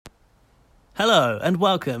Hello and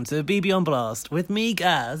welcome to BB on Blast with me,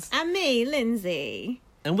 Gaz. And me, Lindsay.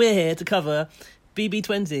 And we're here to cover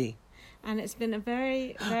BB20. And it's been a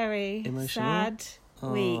very, very Emotional? sad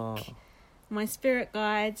week. My spirit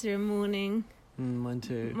guides are in mourning. Mine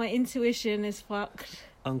too. My intuition is fucked.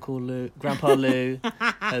 Uncle Lou, Grandpa Lou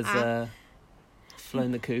has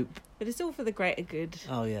flown the coop. But it's all for the greater good.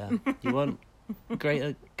 Oh yeah. You want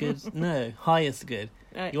greater good? No, highest good.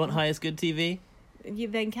 You want highest good TV?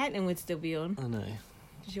 Then Caitlin would still be on. I know.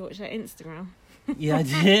 Did you watch her Instagram? Yeah, I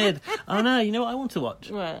did. Oh no, you know what I want to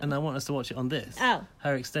watch? What? And I want us to watch it on this. Oh.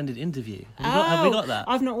 Her extended interview. Have we got that?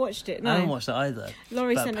 I've not watched it, no. I haven't watched that either.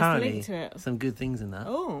 Laurie But sent us the apparently link to it. some good things in that.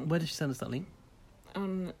 Oh. Where did she send us that link?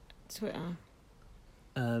 On Twitter.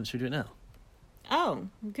 Should we do it now? Oh,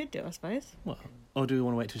 we could do it, I suppose. Well, or do we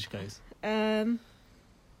want to wait till she goes? Yeah,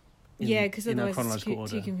 because in our otherwise it's chronological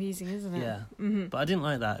too order. confusing, isn't it? Yeah. Mm-hmm. But I didn't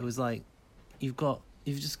like that. It was like you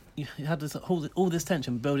had this all this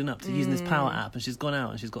tension building up to using this power app, and she's gone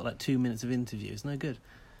out and she's got like 2 minutes of interview. It's no good.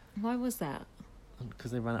 Why was that?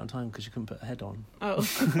 Because they ran out of time because she couldn't put her head on. Oh.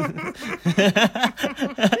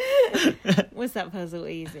 Was that puzzle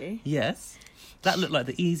easy? Yes. That looked like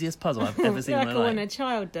the easiest puzzle I've ever seen in my like one life. a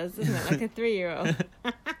child does, doesn't it? Like a 3-year-old.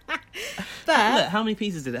 Look, But how many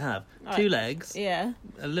pieces did it have? 2 legs. yeah,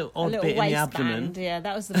 A little a odd little bit in the waistband. abdomen. Yeah,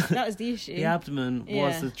 that was the issue. The abdomen was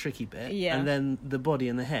Yeah. the tricky bit. Yeah. And then the body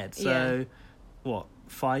and the head. So, what,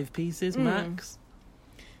 5 pieces max?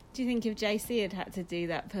 Do you think if JC had to do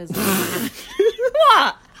that puzzle?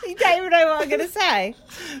 What? You don't even know what I'm going to say.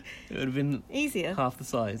 It would have been Easier. half the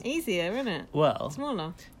size. Easier, isn't it? Well,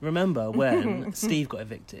 Smaller. remember when Steve got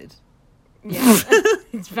evicted? Yeah.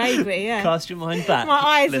 It's vaguely, yeah. Cast your mind back, My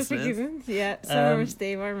eyes listeners. are thinking, yeah, Summer of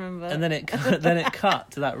Steve, I remember. And then it cut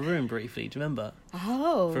to that room briefly. Do you remember?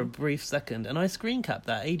 Oh. For a brief second, and I screen capped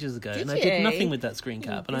that ages ago, Did and I did you? nothing with that screen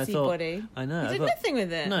cap, and I thought, Busybody. I know, You I did thought, nothing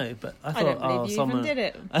with it? no, but I I thought, don't believe you someone even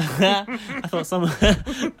did it. I thought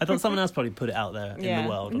someone else probably put it out there in the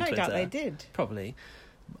world on no Twitter. doubt they did. Probably,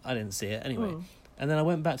 I didn't see it anyway. Mm. And then I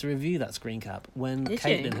went back to review that screen cap when Did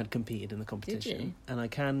Caitlin you? had competed in the you? competition, and I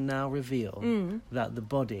can now reveal that the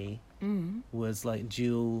body was like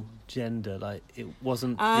dual gender, like it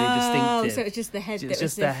wasn't really distinctive. So it was just the head. It that was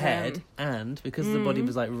just the different. head, and because the body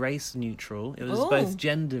was like race neutral, it was Oh. both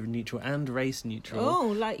gender neutral and race neutral. Oh,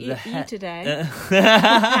 like The you he- today.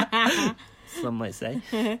 Some might say.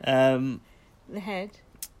 The head.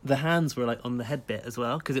 The hands were like on the head bit as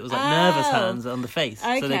well, because it was like nervous hands on the face.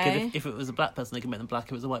 So they Okay. could, if it was a black person, they could make them black.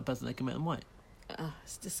 If it was a white person, they could make them white. Oh,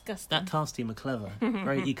 it's disgusting. That task team are clever,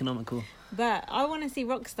 very economical. But I want to see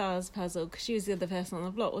Rockstar's puzzle because she was the other person on the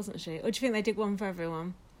block, wasn't she? Or do you think they did one for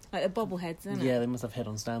everyone? Like the bobbleheads, isn't it? Yeah, they must have head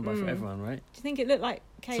on standby for everyone, right? Do you think it looked like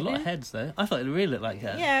Caitlin? It's a lot of heads though. I thought it really looked like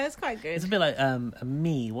her. Yeah, it was quite good. It's a bit like a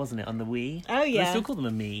me, wasn't it, on the Wii? Oh, yeah. They still call them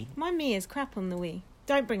a me. My me is crap on the Wii.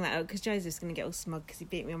 Don't bring that up because Joseph's going to get all smug because he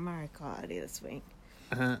beat me on Mario Kart earlier this week.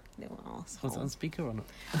 Little Was it arsehole. on speaker or not?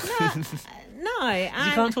 No, You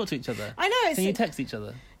and can't talk to each other. I know it's Can you text each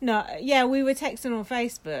other? no. Yeah, we were texting on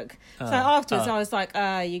Facebook. So afterwards, I was like,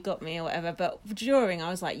 "You got me" or whatever. But during, I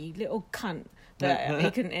was like, "You little cunt," but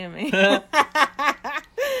he couldn't hear me.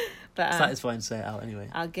 But Satisfying to say it out anyway.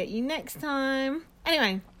 I'll get you next time.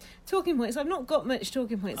 Anyway, talking points. I've not got much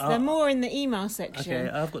talking points. They're more in the email section. Okay,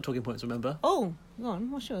 I've got talking points, remember? Oh, go on.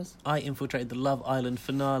 What's yours? I infiltrated the Love Island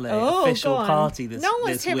finale Oh, official go on. party this No one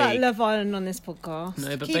wants this to hear week. about Love Island on this podcast.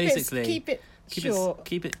 No, but keep basically- keep it keep short. it,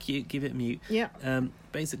 keep it cute, keep it mute. Yeah.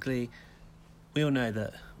 Basically, we all know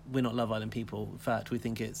that we're not Love Island people. In fact, we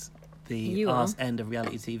think it's the You are. arse end of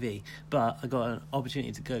reality TV. But I got an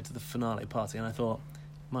opportunity to go to the finale party, and I thought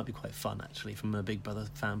it might be quite fun, actually, from a Big Brother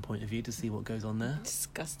fan point of view, to see what goes on there.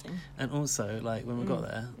 Disgusting. And also, like, when we got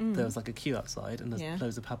there, there was like a queue outside, and there's Yeah.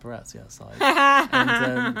 loads of paparazzi outside.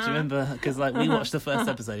 And do you remember? Because like we watched the first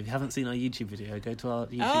episode. If you haven't seen our YouTube video, go to our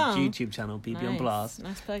YouTube channel, BB on Nice. Blast.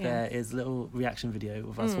 Nice plug-in. There is a little reaction video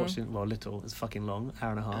of us watching. Well, little. It's fucking long,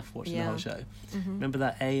 hour and a half, watching the Yeah. whole show. Remember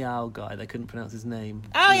that Eyal guy? They couldn't pronounce his name.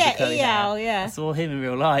 Oh, with the yeah, curly Eyal, hair. yeah. I saw him in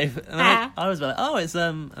real life, and I was like, oh, it's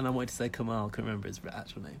and I wanted to say Kamal. Couldn't remember his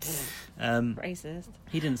actual name. Racist.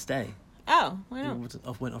 He didn't stay. Oh, why He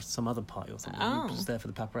not? went off to some other party or something. Oh. He was there for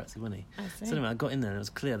the paparazzi, wasn't he? I see. So anyway, I got in there and it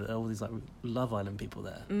was clear that there were all these like Love Island people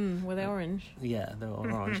there. Were they orange? Yeah, they were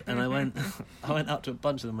orange. And I went up to a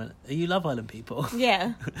bunch of them and went, are you Love Island people?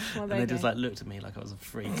 Yeah. Well, And they just like looked at me like I was a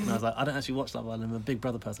freak. And I was like, I don't actually watch Love Island, I'm a Big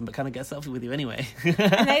Brother person, but can I get a selfie with you anyway? And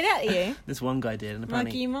they let you? This one guy did, and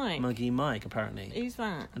apparently Muggy Mike? apparently. Who's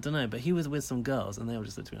that? I don't know, but he was with some girls and they all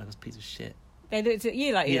just looked at me like I was a piece of shit. They looked at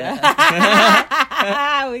you like you Yeah. were.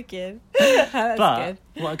 Wicked. That's But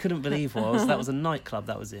good. what I couldn't believe was that was a nightclub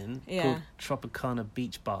that was in Yeah. called Tropicana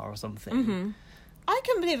Beach Bar or something. Mm-hmm. I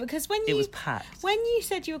couldn't believe it because It was packed. when you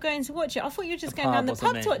said you were going to watch it, I thought you were just A going down the pub or pub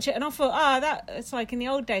something. to watch it, and I thought, it's like in the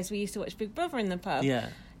old days we used to watch Big Brother in the pub. Yeah.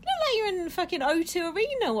 You look like you're in fucking O2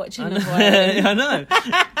 Arena watching I the know. Island. I know.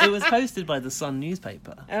 It was hosted by the Sun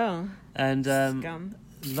newspaper. Oh, And scum.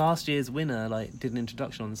 last year's winner did an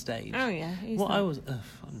introduction on the stage. Oh yeah. Who's What that?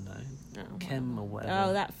 I don't know. Oh, Kem or whatever.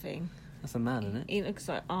 Oh, that thing. That's a man, isn't it? He looks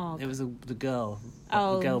like It was the girl.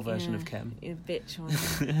 Oh, the girl version yeah. of Kem. You bitch one.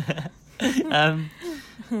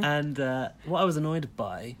 And what I was annoyed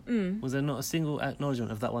by Mm. was there not a single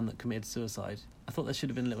acknowledgement of that one that committed suicide. I thought there should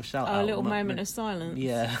have been a little shout Oh, out. a little not moment been- of silence.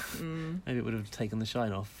 Yeah. Mm. Maybe it would have taken the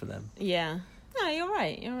shine off for them. Yeah. No, you're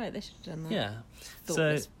right. You're right. They should have done that. Yeah.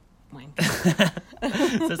 Thoughtless wank. So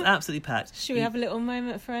it's absolutely packed. Should we have a little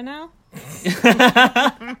moment for her now?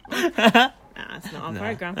 Nah, it's not our No.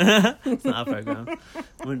 programme. It's not our programme.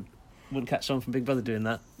 Wouldn't catch on from Big Brother doing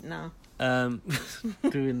that. No.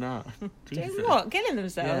 Doing that. Doing Jesus. what? Killing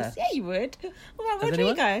themselves? Yeah, you would. Where do you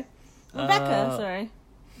anyone? go? Rebecca, Uh, sorry.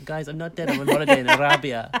 Guys, I'm not dead. I'm on holiday in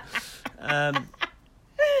Arabia.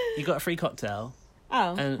 You got a free cocktail,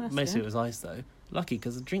 Oh, and that's most of good. it was ice though. Lucky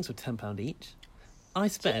because the drinks were £10 each. I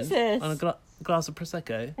spent Jesus. on a glass of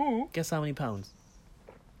prosecco. Mm. Guess how many pounds?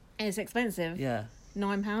 It's expensive. Yeah,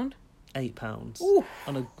 £9. £8. Oof.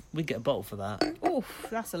 We'd get a bottle for that. Oof,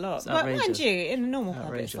 that's a lot. It's But mind outrageous. you, in a normal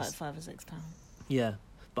pub, it's Outrageous. like £5 or £6. Yeah,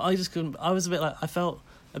 but I just couldn't. I was a bit like I felt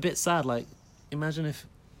a bit sad. Like, imagine if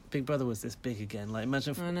Big Brother was this big again. Like,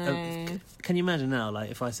 imagine if. I know. Can you imagine now?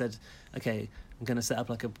 Like, if I said, "Okay, I'm going to set up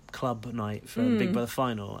like a club night for the Big Brother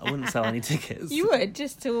final," I wouldn't sell any tickets. You would,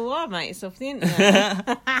 just to all our mates off the internet.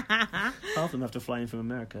 Half of them have to fly in from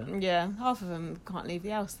America. Yeah, half of them can't leave the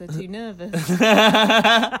house. They're too nervous.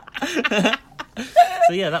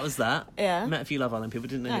 So yeah, that was that. Yeah. Met a few Love Island people.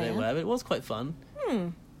 Didn't know who Oh, they yeah. were, but it was quite fun.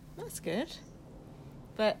 That's good.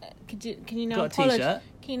 But can you now Got a t-shirt.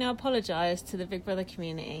 Can you now apologise to the Big Brother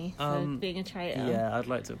community for being a traitor? Yeah, I'd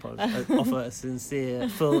like to apologise. Offer a sincere,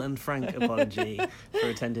 full and frank apology for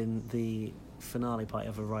attending the finale party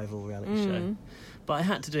of a rival reality show. But I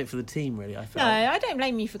had to do it for the team, really, I No, felt. I don't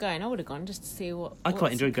blame you for going. I would have gone just to see what. I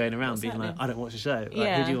quite enjoyed going around what's being like, happening. I don't watch the show. Like,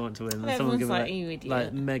 Yeah. who do you want to win? And Well, someone everyone's give me like, like, "You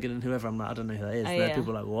idiot." like Megan and whoever. I'm like, I don't know who that is. Oh, There are yeah.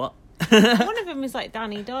 people like, what? One of them is like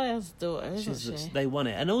Danny Dyer's daughter, isn't she? They won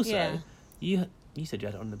it. And also, Yeah. you said you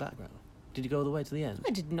had it on in the background. Did you go all the way to the end?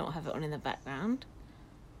 I did not have it on in the background.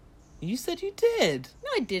 You said you did. No,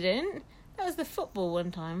 I didn't. That was the football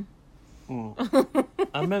one time.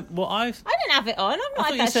 I meant what I didn't have it on. I'm not thought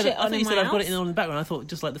had you that said. shit I on thought in you my said I've got house. it on in the background. I thought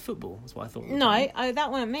just like the football. That's what I thought. No,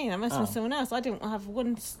 that weren't me. That must have Oh. been someone else. I didn't have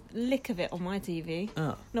one lick of it on my TV.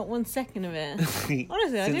 Oh. Not 1 second of it. Honestly, I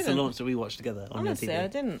Since the didn't. launch that we watched together on Honestly, your TV. I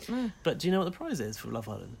didn't. No. But do you know what the prize is for Love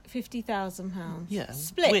Island? £50,000. Yeah,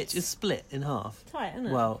 Split. which is split in half. tight, isn't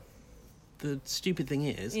it? Well, the stupid thing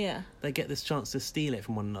is, yeah. they get this chance to steal it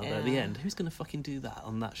from one another at the Yeah. end. Who's going to fucking do that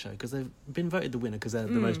on that show? Because they've been voted the winner because they're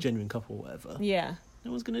the most genuine couple or whatever. Yeah. No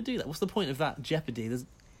one's going to do that. What's the point of that jeopardy?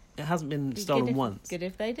 It hasn't been Be stolen good if, once. Good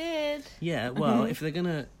if they did. Yeah, well,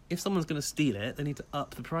 if someone's gonna steal it, they need to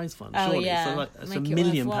up the prize fund. Oh, Surely, yeah. so like it's Make £1 it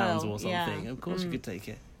million worthwhile. or something. Yeah. Of course, you could take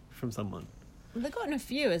it from someone. They've got enough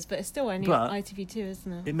viewers, but it's still only But- ITV2,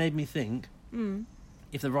 isn't it? It made me think.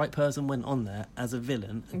 If the right person went on there as a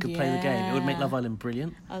villain and could play the game, it would make Yeah. Love Island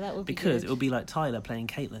brilliant. Oh, that would be Because good. it would be like Tyler playing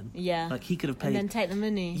Caitlin. Yeah. Like he could have and played. then take the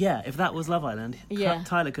money. Yeah, if that was Love Island, Yeah.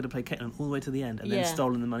 Tyler could have played Caitlin all the way to the end and then Yeah.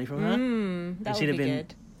 stolen the money from her That she'd would be have been-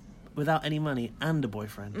 good. without any money and a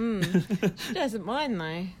boyfriend. She doesn't mind,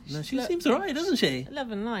 though. No, she Look, seems alright, doesn't she?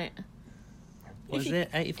 Love and light. What If is you- it?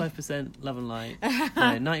 85% Love and Light. No,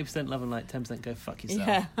 90% Love and Light, 10% go fuck yourself.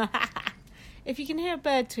 Yeah. If you can hear a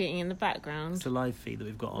bird tweeting in the background, It's a live feed that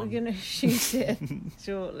we've got we're on. going to shoot it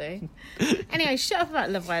shortly. Anyway, shut up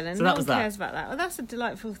about Love Island. So no that one was that. cares about that. Well, that's a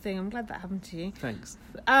delightful thing. I'm glad that happened to you. Thanks.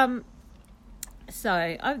 The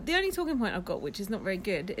only talking point I've got, which is not very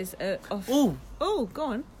good, is off. Oh, Oh, go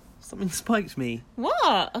on. something spiked me.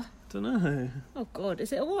 What? Don't know. Oh God,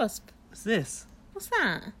 is it a wasp? What's this? What's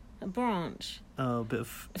that? A branch. Oh, a bit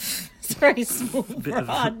of It's a very small a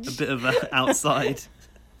branch. bit of outside.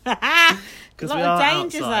 A 'Cause lot we of are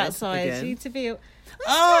dangers outside outside. again. You need to be.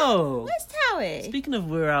 Oh, Where's Towie? speaking of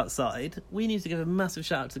we're outside, we need to give a massive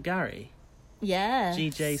shout out to Gary Yeah.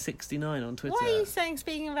 GJ69 on Twitter. Why are you saying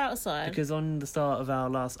speaking of outside? Because on the start of our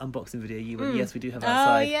last unboxing video, you went, yes, we do have Oh,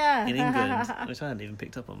 outside yeah. in England, which I hadn't even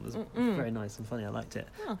picked up on. It was very nice and funny. I liked it.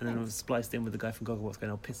 Oh, and then it was spliced in with the guy from Gogglebox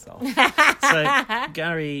going, oh, piss off. So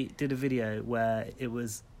Gary did a video where it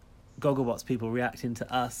was Gogglebox people reacting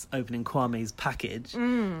to us opening Kwame's package,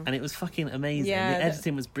 and it was fucking amazing. Yeah, the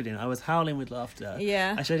editing was brilliant. I was howling with laughter.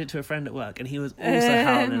 Yeah. I showed it to a friend at work, and he was also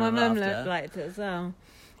howling My with mum laughter. liked it as well.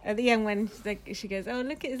 At the end, when she goes, "Oh,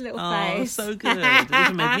 look at his little Oh, face." so good. It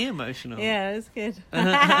even made me emotional. Yeah, it was good.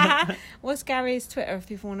 What's Gary's Twitter if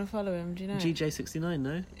people want to follow him? Do you know? GJ69,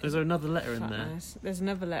 no? Is there another letter in Fuck there? knows. There's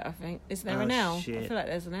another letter, I think. Is there Oh, an L? shit. I feel like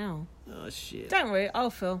there's an L. Oh, shit. Don't worry, I'll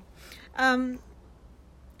fill.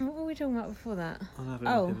 What were we talking about before that? I'll have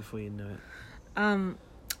a look before you know it.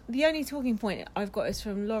 The only talking point I've got is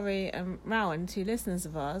from Laurie and Rowan, 2 listeners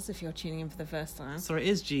of ours, if you're tuning in for the first time. Sorry, it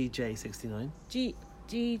is GJ69.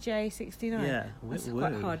 GJ69. Yeah. That's Woo.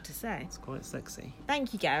 quite hard to say. It's quite sexy.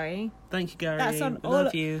 Thank you, Gary. Thank you, Gary. That's on We all-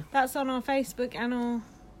 love you. That's on our Facebook and our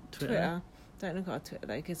Twitter. Twitter. Don't look at our Twitter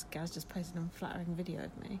though, because Gaz just posted an unflattering video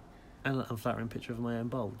of me. And an unflattering picture of my own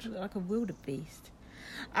bulge. I look like a wildebeest.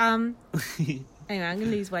 Anyway, I'm gonna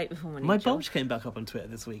lose weight before My job. bulge came back up on Twitter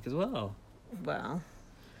this week as well. Well,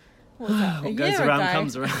 what was that? What A goes year around ago?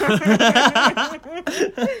 comes around.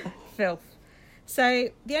 Filth. So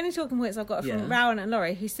the only talking points I've got are from Yeah. Rowan and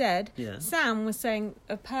Laurie, who said Yeah. Sam was saying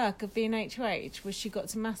a perk of being HOH was she got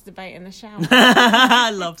to masturbate in the shower.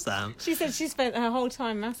 I love Sam. She said she spent her whole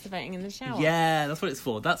time masturbating in the shower. Yeah, that's what it's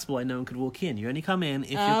for. That's why no one could walk in. You only come in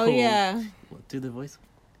if you're Oh called. yeah. What, do the voice.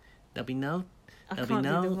 There'll be no I There'll can't be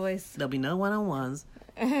no do the voice. There'll be no one-on-ones.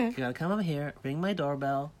 You gotta come over here, ring my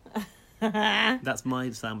doorbell. That's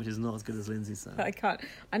my Sam, which is not as good as Lindsay's Sam. I can't.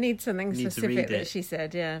 I need something You need to specific read that it. she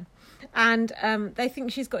said. Yeah, and they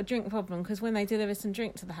think she's got a drink problem because when they deliver some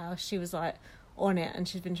drink to the house, she was like on it, and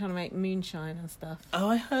she's been trying to make moonshine and stuff. Oh,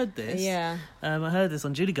 I heard this. Yeah. I heard this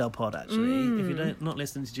on Judy Girl Pod, actually. If you not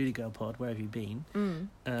listening to Judy Girl Pod, where have you been?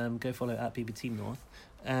 Go follow at BBT North.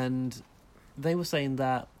 And they were saying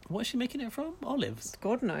that, what is she making it from? Olives.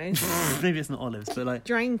 God knows. Maybe it's not olives, but like,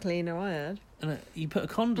 Drain cleaner, I heard. and you put a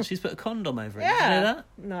condom. She's put a condom over it. Yeah. Did you know that?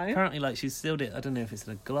 No. Apparently, like, she's sealed it. I don't know if it's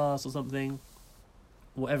in a glass or something.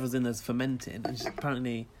 Whatever's in there's fermenting, and she's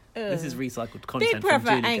apparently this is recycled content Big from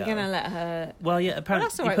Brother Judy ain't Girl. gonna let her. Well, yeah, apparently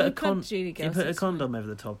that's all right. you We put a put Judy Girl, you so put a it's condom over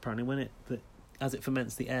the top. Apparently, when as it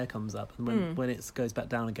ferments, the air comes up, and when it goes back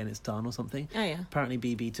down again, it's done or something. Oh yeah. Apparently,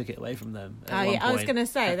 BB took it away from them. At Oh one yeah. I was point. gonna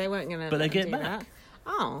say they weren't gonna. But they let her get do back. That.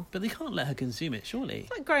 Oh. But they can't let her consume it, surely.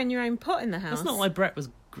 It's like growing your own pot in the house. That's not why Brett was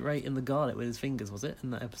great in the garlic with his fingers, was it? In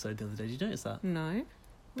that episode the other day, did you notice that? No.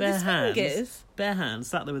 Bare His hands, fingers? bare hands,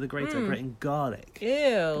 sat there with a grater grating garlic.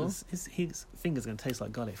 Ew. His fingers are going to taste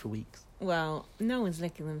like garlic for weeks. Well, no one's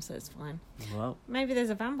licking them, so it's fine. Well, Maybe there's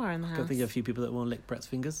a vampire in the I house. can think of a few people that want to lick Brett's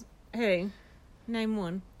fingers. Who? Name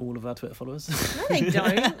one. All of our Twitter followers. No, they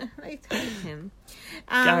don't. They hate him.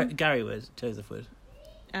 Gary would, Joseph would.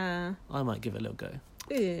 Uh, I might give it a little go.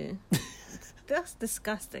 ew. That's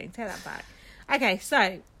disgusting. Take that back. Okay, so I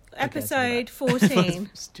take episode it 14.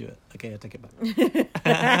 Stuart. Okay, I take it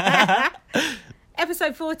back.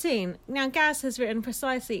 Episode 14. Now, Gaz has written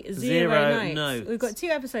precisely zero Zero notes. notes. We've got 2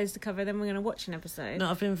 episodes to cover, then we're going to watch an episode. No,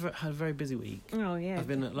 I've had a very busy week. Oh, yeah. I've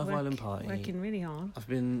been at Love Island Party. Working really hard. I've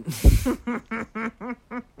been at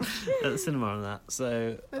the cinema and that.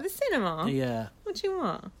 So At the cinema? yeah, What do you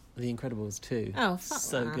want? The Incredibles 2. Oh, fuck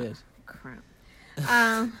so that. good. Crap.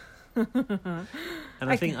 And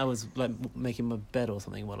I think I was like making my bed or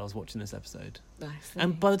something while I was watching this episode. Nice.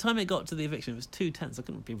 And by the time it got to the eviction, it was too tense. I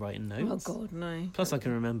couldn't be writing Oh, notes. God, no. Plus, I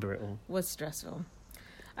can remember it all. Was stressful.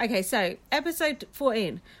 Okay, so episode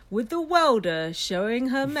 14 with the welder showing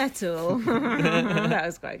her metal. That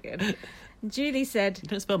was quite good. Julie said, You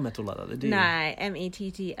don't spell metal like that, do you? "No,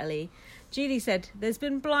 Mettle." Julie said, "There's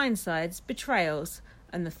been blindsides, betrayals,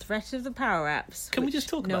 and the threat of the power apps." Can we which just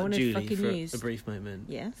talk no about one had Julie fucking for used. a brief moment?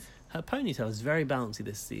 Yes, Her ponytail is very bouncy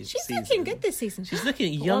this season. she's looking good this season. She's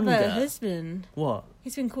looking What younger. about her husband? What?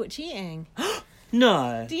 He's been caught cheating.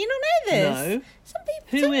 No. Do you not know this? No. Some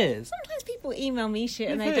people. Who is? Sometimes people email me shit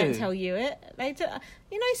and they Who? don't tell you it. They do,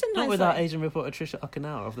 you know, sometimes Not with like, our Asian reporter Trisha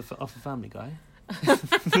Okinawa off the Family Guy.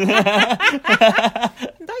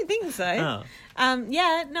 don't think so. Oh.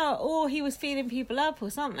 Yeah, no, or he was feeding people up or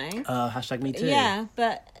something. Hashtag me too. Yeah,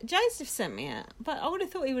 but Joseph sent me it. But I would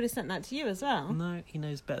have thought he would have sent that to you as well. No, he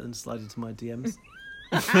knows better than slide into my DMs.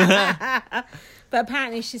 But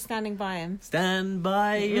apparently she's standing by him. Stand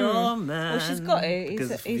by your man. Well, she's got to.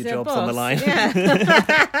 Because He's your her job's boss. on the line.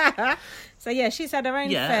 Yeah. So yeah, she's had her own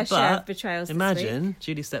Yeah, fair share but of betrayals. Imagine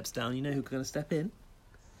Judy steps down. You know who's going to step in?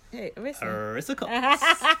 This week. Hey, Arissa Cox.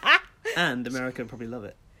 And America would probably love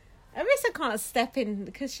it. Arissa can't step in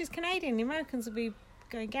because she's Canadian. The Americans will be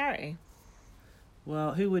going Gary.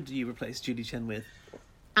 Well, who would you replace Judy Chen with?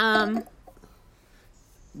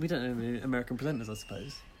 We don't know any American presenters, I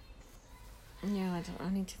suppose. Yeah, I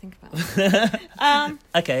need to think about that.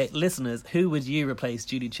 Okay, listeners, who would you replace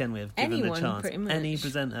Julie Chen with, given Anyone, the chance? pretty much. Any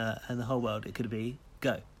presenter in the whole world it could be.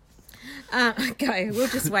 Go. Okay, we'll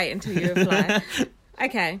just wait until you reply.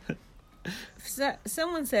 Okay. So,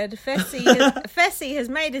 someone said Fessy has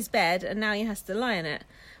made his bed and now he has to lie in it.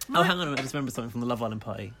 Oh, hang on a minute. I just remembered something from the Love Island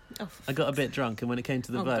party. Oh, I got a bit drunk, and when it came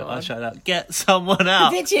to the Oh, vote, I God. shouted out, "Get someone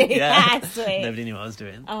out!" Did you? Yeah. Sweet. Nobody knew what I was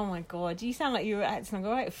doing. Oh my god, you sound like you were acting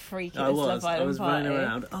like a right freak at I this was. Love Island I was party. running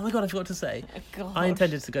around. Oh my god, I forgot to say. Oh, God. I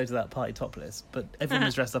intended to go to that party topless, but everyone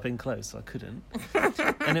was dressed up in clothes, so I couldn't.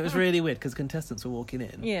 And it was really weird because contestants were walking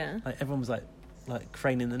in. Yeah. Like everyone was like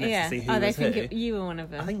craning the neck Yeah. to see who Oh, they was think who. you were one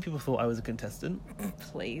of I them. think people thought I was a contestant.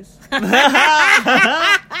 Please.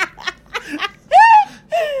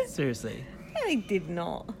 Seriously, No, they did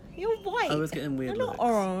not. You're white. I was getting weird You're not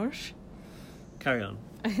looks. orange. Carry on.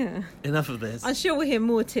 Enough of this. I'm sure we'll hear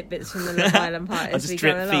more tidbits from the Love Island party I'll as we just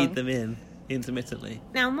go drip along. feed them in intermittently.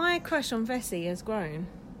 Now, my crush on Fessy has grown.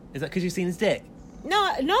 Is that because you've seen his dick?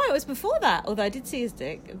 No, it was before that. Although I did see his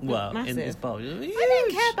dick. Well, Massive. in his bowl. I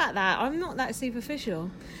don't care about that. I'm not that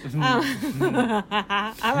superficial. I'm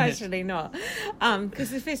actually not.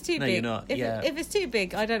 Because if it's too No, big, you're not. Yeah. if it's too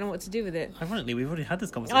big, I don't know what to do with it. Ironically, we've already had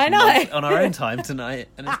this conversation I know. once on our own time tonight,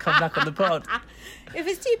 and it's come back on the pod. If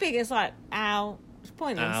it's too big, it's like, ow, it's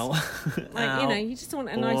pointless. Ow. Like, Ow. you know, you just want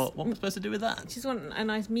a Or nice, what am I supposed to do with that? just want a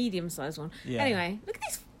nice medium-sized one. Yeah. Anyway, look at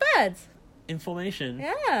these birds. In formation.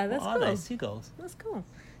 Yeah, that's What are cool. they? Seagulls? That's cool.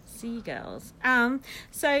 Seagulls.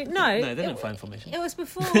 So no, No, they don't fly in formation. It was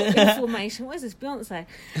before information. What is this, Beyonce?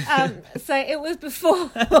 So it was before.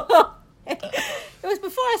 It was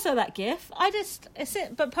before I saw that gif.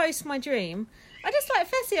 But post my dream. I just like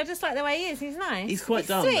Fessy. I just like the way he is. He's nice. He's quite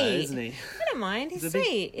dumb, though, sweet. isn't he? I don't mind. He's He's a big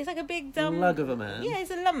sweet. He's like a big dumb Lug of a man. Yeah,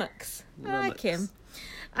 he's a lummox. I like Lummox. him.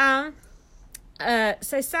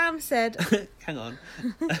 So Sam said Hang on.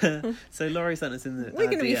 So Laurie sent us in the we're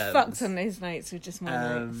going to be DMs, fucked on those notes with just my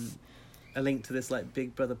notes. a link to this like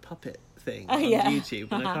Big Brother puppet thing Oh, on yeah.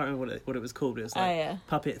 YouTube, and I can't remember what it was called. It was like yeah.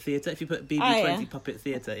 Puppet Theatre. If you put BB20 yeah. Puppet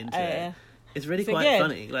Theatre into Oh, it, yeah. it's really Is it quite good?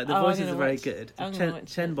 funny. Like the Oh, I'm voices gonna are very watch- good. I'm gonna watch it.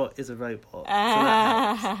 Chenbot is a robot, so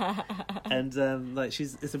that helps. And like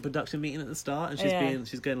it's a production meeting at the start, and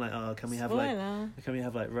she's going like, oh, can we have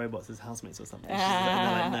like robots as housemates or something? She's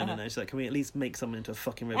like, no. She's like, can we at least make someone into a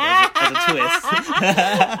fucking robot as a twist?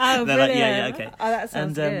 Oh, They're like, brilliant. yeah, okay. Oh, that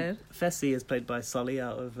sounds good. Fessy is played by Sully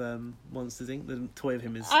out of Monsters Inc. The toy of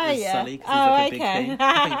him is Oh, yeah. Sully because Oh, he's like a big okay. thing.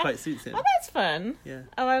 I think it quite suits him. Oh, that's fun. Yeah.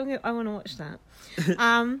 Oh, I want to watch that.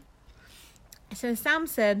 So Sam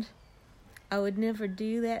said, I would never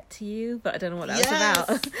do that to you, but I don't know what that was about.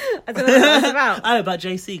 I don't know what that was about. Oh, about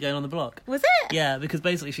JC going on the block. Was it? Yeah, because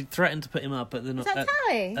basically she threatened to put him up at the Is that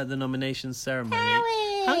Towie? at the nominations ceremony.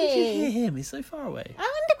 Towie! How did you hear him? He's so far away. I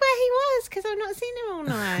wonder where he was, because I've not seen him all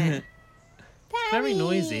night. Very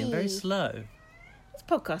noisy and very Towie! slow. This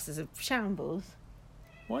podcast is a shambles.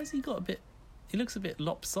 Why has he got a bit... He looks a bit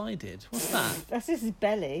lopsided. What's that? That's just his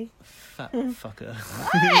belly. Fat fucker.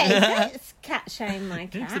 Hey, it's cat shame, my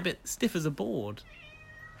He looks a cat. bit stiff as a board.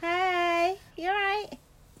 Hey, you alright?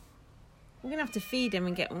 We're gonna have to feed him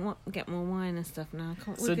and get more wine and stuff now.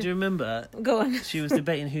 So do you remember... Go on. She was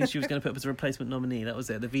debating who she was going to put up as a replacement nominee. That was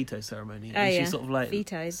it, the veto ceremony. Oh, And yeah. she sort of like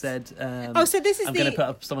Vetoed. said, So this is I'm the going to put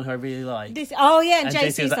up someone who I really like. and And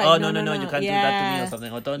JC's JC was like, like, oh, no, you can't do that to me or Yes.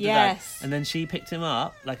 something. Or don't do Yes. that. And then she picked him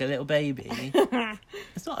up like a little baby.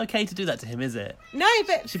 It's not okay to do that to him, is it? No,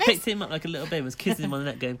 but She picked him up like a little baby, was kissing him on the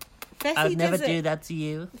neck going, Fessy I would never does do it. that to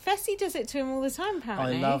you. Fessy does it to him all the time, I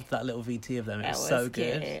apparently. loved that little VT of them. It That was so cute.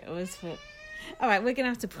 good. It was fun. All right, we're going to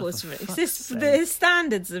have to pause for for it. fuck's This, sake. the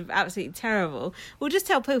standards are absolutely terrible. We'll just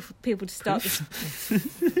tell people to start this.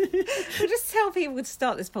 We'll just tell people to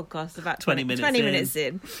start this podcast about 20 minutes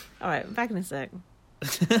in. All right, back in a sec.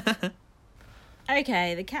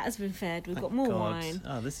 Okay, the cat has been fed. We've got Thank more God. wine.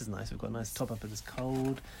 Oh, this is nice. We've got a nice top up of this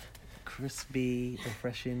cold, crispy,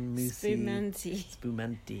 refreshing, moussey.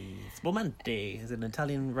 Spumante. Spumante is an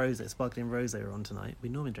Italian rosé, sparkling rosé we're on tonight. We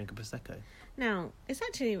normally drink a Prosecco. Now, it's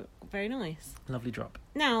actually very nice. Lovely drop.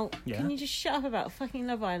 Now, Yeah? can you just shut up about fucking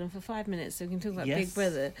Love Island for 5 minutes so we can talk about Yes. Big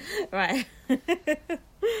Brother? Right.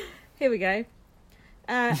 Here we go.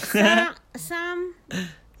 Sam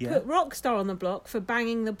Yeah. put Rockstar on the block for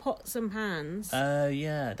banging the pots and pans.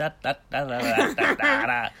 Yeah. Da.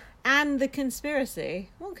 And the conspiracy.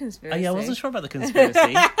 What Oh, conspiracy? yeah, I wasn't sure about the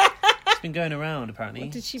conspiracy. It's been going around, apparently.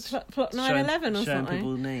 What, did she plot 9/11 or showing something?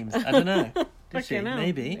 people names. I don't know. Did she? Fucking hell.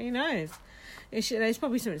 Maybe. Who knows? There's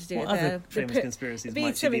probably something to do What with other famous conspiracies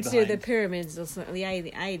might she be something to do with the behind? pyramids or something, the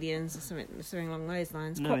aliens or something along those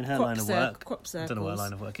lines. No, in her line of work. Crop I circles. don't know what her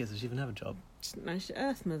line of work is. Does she even have a job? No, she's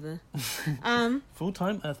Earth Mother.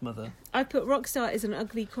 Full-time Earth Mother. I put Rockstar is an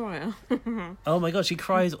ugly crier. Oh my god, she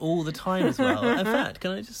cries all the time as well. In fact,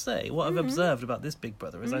 can I just say, what I've observed about this Big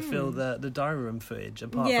Brother is I feel that the diary room footage,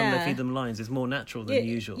 apart from the Feed Them lines, is more natural than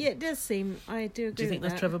usual. Yeah, it does seem. I do agree. Do you think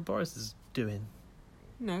with that's that. Trevor Boris doing?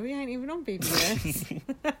 No, he ain't even on BBS.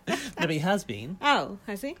 No, but he has been. Oh,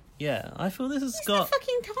 has he? Yeah, I feel this has He's got... the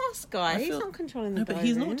fucking task guy. He's not controlling the No, but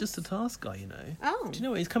he's not diaries. just a task guy, you know. Oh. Do you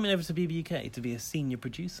know what? He's coming over to BBUK to be a senior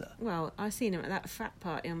producer. Well, I seen him at that frat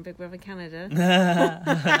party on Big Brother Canada.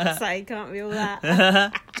 Yeah. So he can't be all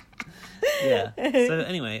that. So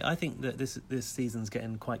anyway, I think that this season's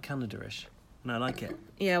getting quite Canada-ish. And I like it.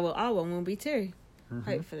 Yeah, well, our one will be too.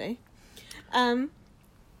 Hopefully.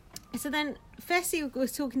 So then Fessy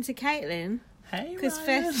was talking to Caitlin. Hey, Cause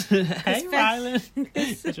Rylan. Hey,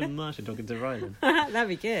 Rylan. Such a Martian talking to Rylan. That'd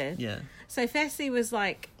be good. Yeah. So Fessy was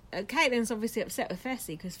like, Caitlin's obviously upset with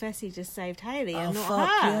Fessy because Fessy just saved Hayley and not fuck,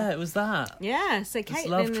 her. yeah, it was that. Yeah, so This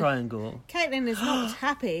love triangle. Caitlin is not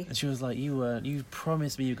happy. And she was like, you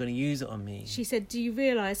promised me you were going to use it on me. She said, do you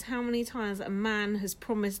realise how many times a man has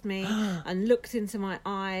promised me and looked into my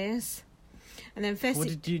eyes? And then Fessy...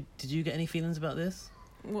 What did you get any feelings about this?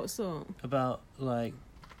 What sort? About, like,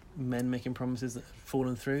 men making promises that have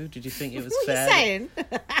fallen through? Did you think it was What fair? are you saying?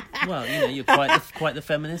 Well, you know, you're quite the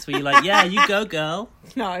feminist where you're like, yeah, you go, girl.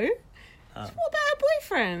 No. What about her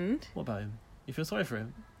boyfriend? What about him? You feel sorry for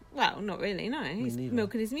him? Well, not really, no. He's neither.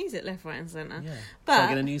 milking his music left, right and centre. Yeah. But... Trying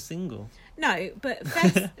to get a new single. No, but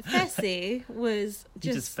Fessy was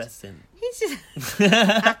He's just... just fessing. He's just...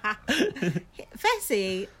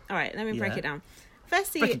 Fessy... All right, let me break it down.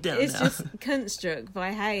 Fessy is just cunt-struck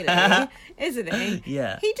by Hayley, isn't he?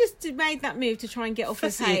 Yeah. He just made that move to try and get off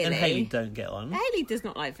with Hayley. and Hayley don't get on. Hayley does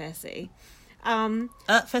not like Fessy.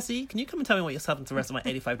 Fessy, can you come and tell me what you're having to the rest of my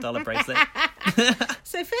 $85 bracelet?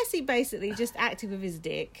 So Fessy basically just acted with his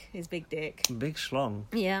dick, his big dick. Big schlong.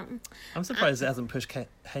 Yeah. I'm surprised it hasn't pushed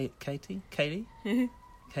Katie?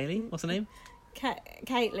 Kaylee? What's her name?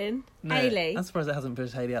 Caitlin. No, Hayley. I'm surprised it hasn't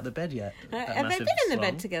pushed Hayley out the bed yet. Have they been in the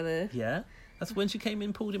bed together? Yeah. That's when she came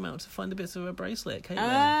in, pulled him out to find the bits of her bracelet, Caitlin.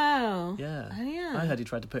 Oh. Yeah. Oh, yeah. I heard he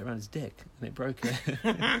tried to put it around his dick and it broke it.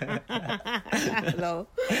 Lol.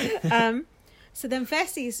 So then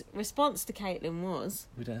Fessy's response to Caitlin was...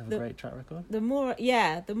 We don't have a great track record? The more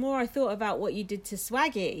I thought about what you did to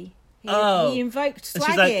Swaggy. He invoked Swaggy. And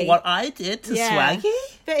she's like, what I did to Swaggy?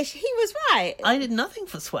 But he was right. I did nothing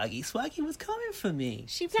for Swaggy. Swaggy was coming for me.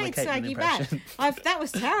 She played Swaggy back. That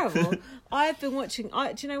was terrible. I've been watching...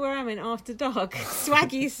 do you know where I'm in After Dark?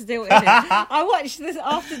 Swaggy's still in it. I watched this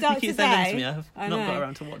After Dark you today. To me. I've not got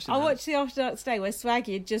around to watching I watched the After Dark today where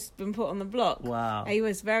Swaggy had just been put on the block. Wow. He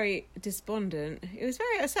was very despondent. It was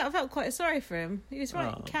very... I felt quite sorry for him. He was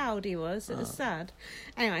right cowed, he was. It was sad.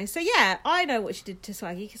 Anyway, so yeah, I know what she did to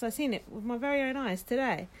Swaggy because I've seen it with my very own eyes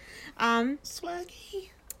today.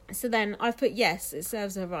 Swaggy. So then I've put yes, it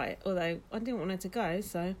serves her right. Although I didn't want her to go,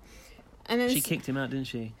 so... And then she kicked him out, didn't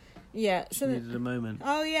she? Yeah. She needed a moment.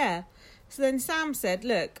 Oh, yeah. So then Sam said,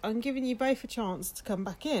 look, I'm giving you both a chance to come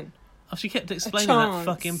back in. Oh, she kept explaining that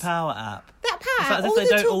fucking Power app. That Power app? As if they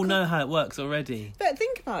don't all know how it works already. But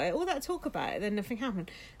think about it. All that talk about it, then nothing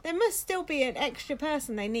happened. There must still be an extra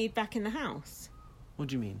person they need back in the house. What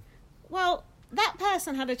do you mean? Well... That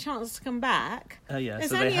person had a chance to come back. Oh, yeah.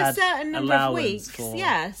 There's so only a certain number of weeks.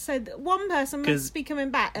 Yeah, so one person must be coming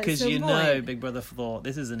back at some point. Because you know Big Brother thought,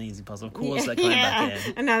 this is an easy puzzle. Of course they're coming back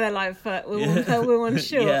in. And now they're like, we're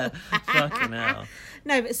unsure. Yeah, fucking hell.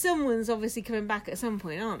 No, but someone's obviously coming back at some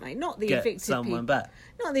point, aren't they? Not the evicted people. Back.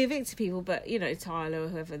 Not the evicted people, but, you know, Tyler or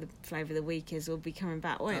whoever the flavour of the week is will be coming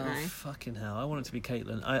back, won't they? Fucking hell. I want it to be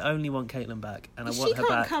Caitlin. I only want Caitlin back. And I want she her back.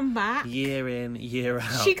 She can't come back. Year in, year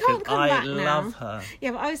out. She can't come back now. I love her.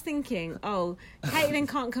 Yeah, but I was thinking, Caitlin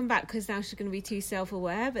can't come back because now she's going to be too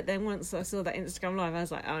self-aware. But then once I saw that Instagram live, I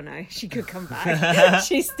was like, oh no, she could come back.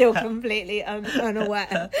 She's still completely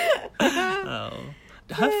unaware.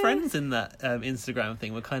 Her friends in that Instagram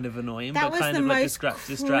thing were kind of annoying, that but kind of like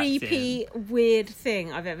distracting. Creepy, weird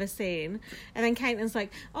thing I've ever seen. And then Caitlin's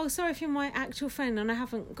like, "Oh, sorry if you're my actual friend and I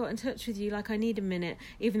haven't got in touch with you. Like I need a minute,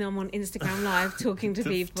 even though I'm on Instagram Live talking to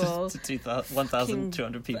people." To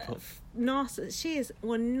 1,200 people. She is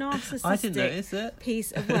one narcissistic I didn't notice it.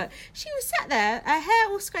 Piece of work. She was sat there, her hair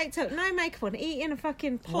all scraped up, no makeup on, eating a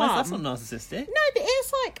fucking plum. Why? That's not narcissistic. No, but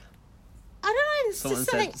it's like, I don't know, there's just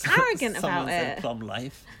something arrogant about it. Someone said plum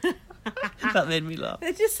life. That made me laugh.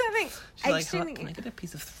 There's just something... She's like, can I get a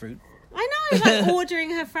piece of fruit? I was like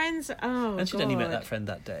ordering her friends. Oh, and she'd only met that friend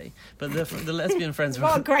that day. But the lesbian friends were...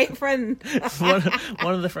 What a great friend.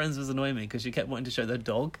 one of the friends was annoying me because she kept wanting to show their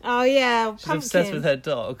dog. Oh, yeah. She's obsessed with her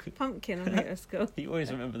dog. Pumpkin, I think that's called. You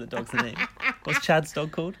always remember the dog's name. What's Chad's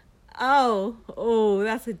dog called? Oh,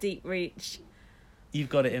 that's a deep reach. You've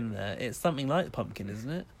got it in there. It's something like Pumpkin, isn't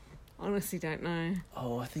it? Honestly, don't know.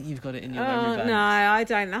 Oh, I think you've got it in your memory bank. No, I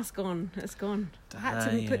don't. That's gone. It's gone. I had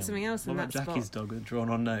to put something else in that spot. What about Jackie's dog with a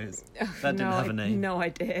drawn-on nose? Oh, that didn't have a name. No, I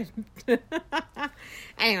did.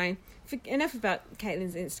 Anyway, enough about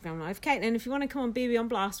Caitlin's Instagram live. Caitlin, if you want to come on BB on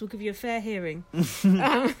Blast, we'll give you a fair hearing.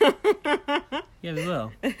 Yeah, we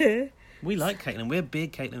will. We like Caitlin. We're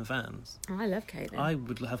big Caitlin fans. I love Caitlin. I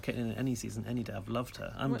would have Caitlin in any season, any day. I've loved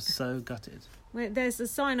her. I'm so gutted. There's a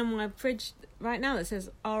sign on my fridge right now that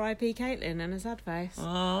says R.I.P. Caitlin and a sad face.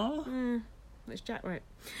 Oh. Which Jack wrote.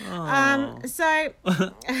 Aww. So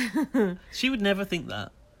she would never think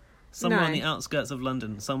that. Somewhere on the outskirts of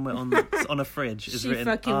London, somewhere on a fridge is written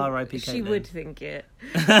R.I.P. Caitlin. She would think it.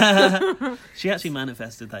 She actually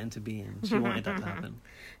manifested that into being. She wanted that to happen.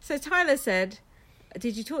 So Tyler said,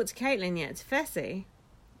 "Did you talk to Caitlin yet? To Fessy?"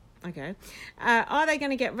 Okay. Are they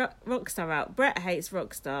going to get Rockstar out? Brett hates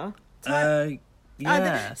Rockstar.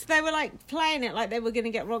 Yeah. So they were like playing it like they were going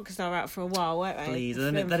to get Rockstar out for a while, weren't they? Please.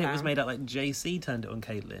 And then it was made out like JC turned it on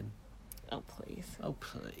Caitlin. Oh, please. Oh,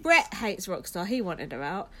 please. Brett hates Rockstar. He wanted her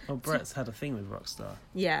out. Oh, Brett's had a thing with Rockstar.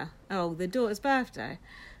 Yeah. Oh, the daughter's birthday.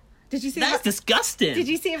 Did you see That's disgusting. Did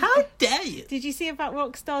you see How dare you? Did you see about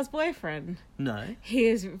Rockstar's boyfriend? No. He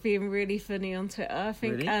is being really funny on Twitter. I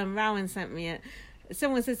think Really? Rowan sent me it.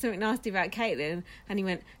 Someone said something nasty about Caitlin, and he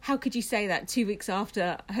went, "How could you say that 2 weeks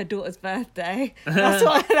after her daughter's birthday?" That's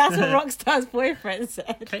what Rockstar's boyfriend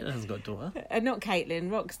said. Caitlin hasn't got a daughter. Not Caitlin,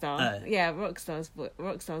 Rockstar. Oh. Yeah, Rockstar's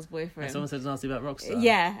boyfriend. Someone said nasty about Rockstar.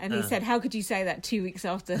 Yeah, and he said, "How could you say that 2 weeks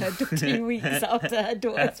after her 2 weeks after her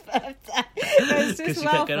daughter's birthday?" It was just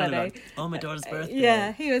well funny. Like, oh, my daughter's birthday.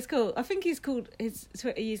 Yeah, he was cool. I think he's called his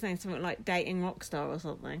Twitter username something like Dating Rockstar or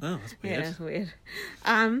something. Oh, that's weird. Yeah, it's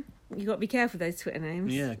weird. You got to be careful with those Twitter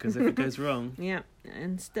names. Yeah, because if it goes wrong. Yeah,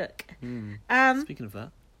 and stuck. Speaking of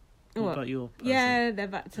that, what about your person? Yeah, they're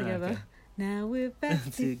back together. Okay. Now we're back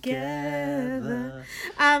together.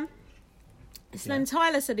 together. So then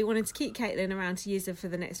Tyler said he wanted to keep Caitlin around to use her for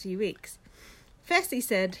the next few weeks. Fessy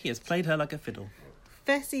said... He has played her like a fiddle.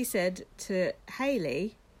 Fessy said to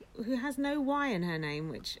Hayley, who has no Y in her name,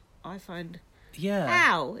 which I find... Yeah.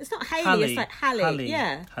 How? It's not Hayley, it's like Hallie.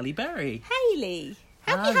 Yeah. Halle Berry. Hayley.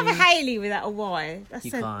 How can you have a Hayley without a Y? That's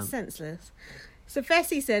can't. senseless. So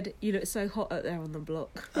Fessy said, "You look so hot out there on the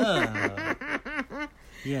block."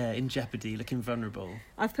 Yeah, in jeopardy, looking vulnerable.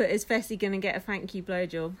 I've put, "Is Fessy going to get a thank you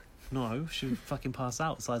blowjob?" No, she would fucking pass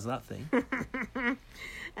out the size of that thing.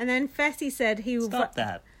 And then Fessy said he would... Stop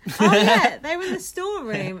that. Oh, yeah, they were in the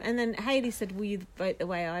storeroom. And then Hayley said, "Will you vote the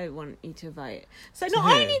way I want you to vote?" So not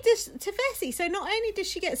only does... To Fessy. So not only does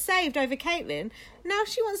she get saved over Caitlin, now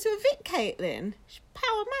she wants to evict Caitlin. She's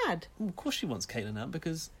power mad. Well, of course she wants Caitlin out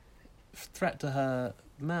because threat to her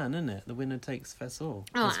man, isn't it? The winner takes Fess all.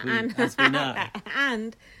 Oh, as we know.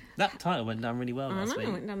 And... That title went down really well last week.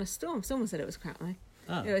 It went down a storm. Someone said it was crap, though.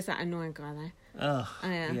 Oh. It was that annoying guy, though. Oh,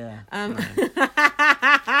 yeah.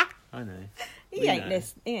 I know. He ain't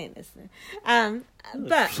listening.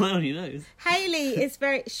 But fly on your nose. Hayley is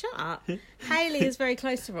very... Shut up. Hayley is very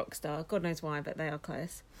close to Rockstar. God knows why, but they are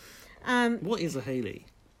close. What is a Hayley?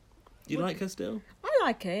 Do you like her still? I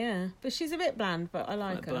like her, yeah. But she's a bit bland, but I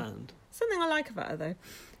like her. Bland. Something I like about her, though.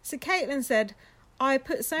 So Caitlin said, "I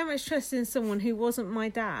put so much trust in someone who wasn't my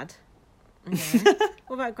dad." Okay.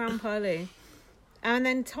 What about Grandpa Lee? And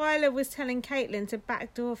then Tyler was telling Caitlin to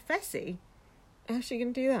backdoor Fessy. How's she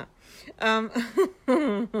going to do that?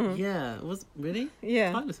 Yeah, really?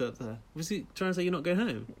 Yeah. Tyler said that. Was he trying to say you're not going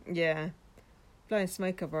home? Yeah. Blowing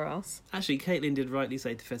smoke up her ass. Actually, Caitlin did rightly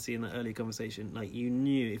say to Fessy in that earlier conversation, like, you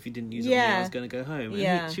knew if you didn't use it on me, I was going to go home.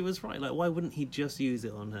 And she was right. Like, why wouldn't he just use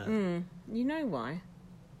it on her? You know why?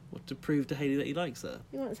 What, to prove to Hayley that he likes her?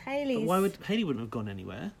 He wants Hayley's... But why would... Hayley wouldn't have gone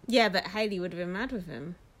anywhere. Yeah, but Hayley would have been mad with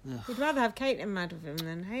him. Ugh. He'd rather have Caitlin mad with him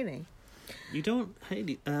than Hayley. You don't...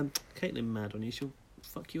 Caitlin mad on you, she'll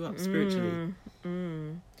fuck you up spiritually.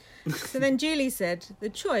 So then Julie said, the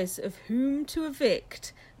choice of whom to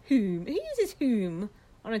evict... Whom? Who uses whom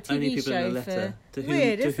on a TV Only people show in a letter. for...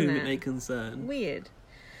 Weird, isn't to whom it? it may concern. Weird.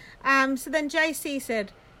 So then JC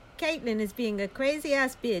said, Caitlin is being a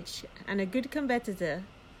crazy-ass bitch and a good competitor.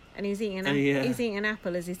 And he's eating an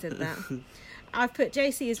apple as he said that. I've put,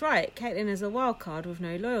 JC is right. Caitlin is a wild card with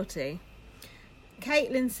no loyalty.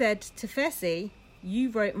 Caitlin said to Fessy,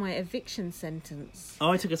 You wrote my eviction sentence.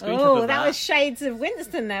 Oh, I took a screenshot Oh, of that was shades of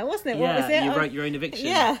Winston there, wasn't it? Yeah, what was it? you wrote your own eviction.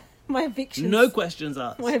 Yeah, my eviction. No questions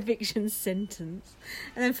asked. My eviction sentence.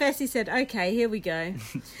 And then Fessy said, okay, here we go.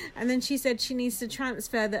 And then she said she needs to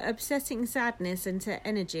transfer the upsetting sadness into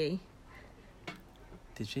energy.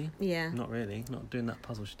 Did she? Yeah. Not really. Not doing that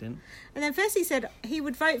puzzle, she didn't. And then Fessy said he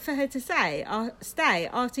would vote for her to stay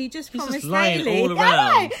after he just He's promised just lying Hayley. all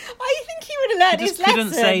around. I think he would have learned He his just couldn't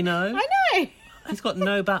lesson. say no. I know. He's got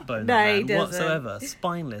no backbone, No, that man, he doesn't. whatsoever.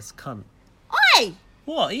 Spineless cunt. Oi!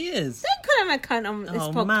 What? He is. Don't call him a cunt on this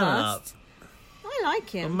podcast. Man up. I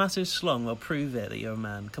like A him. massive schlong will prove it that you're a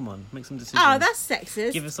man. Come on, make some decisions. Oh, that's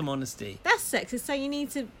sexist. Give us some honesty. That's sexist. So you need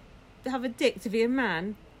to have a dick to be a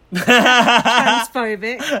man.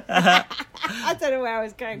 Transphobic. I don't know where I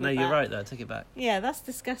was going No, with you're that. right though. Take it back. Yeah, that's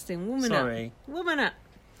disgusting. Woman Sorry. up. Woman up.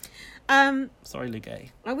 Sorry, Lugay.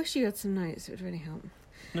 I wish you had some notes. It would really help.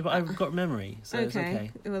 No, but I've got memory, so it's okay.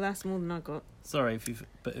 Well, that's more than I got. Sorry if you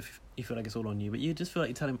feel like it's all on you, but you just feel like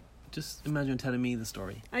you're telling. Just imagine telling me the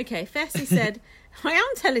story. Okay, Fessy said, I am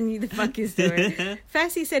telling you the fucking story.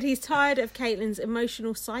 Fessy said he's tired of Caitlin's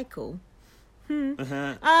emotional cycle.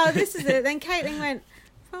 Oh, this is it. Then Caitlin went,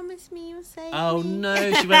 promise me you'll save Oh me.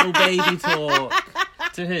 no, she went all baby talk.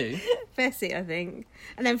 To who? Fessy, I think.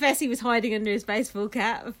 And then Fessy was hiding under his baseball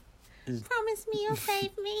cap. Promise me you'll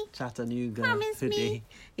save me. Chattanooga Promise hoodie. me.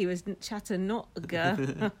 He was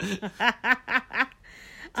Chattanooga.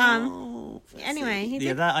 Anyway, he Yeah,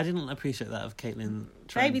 did that I didn't appreciate that of Caitlin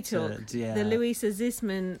trying baby talk. yeah. The Louisa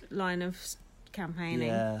Zisman line of campaigning.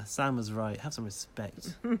 Yeah, Sam was right. Have some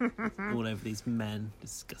respect all over these men.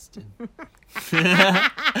 Disgusting.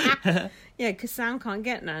 Yeah, because Sam can't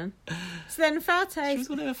get none. So then She Farte... was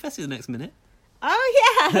going over Fessy the next minute.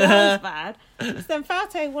 Oh, yeah, that was bad. So then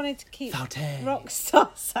Farte wanted to keep Farte.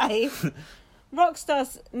 Rockstar safe.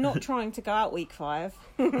 Rockstar's not trying to go out week 5.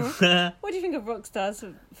 What do you think of Rockstar's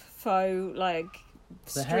faux, like,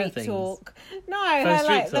 The hair street things. talk? No, Faux her, street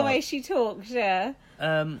like, the talk. way she talks, yeah.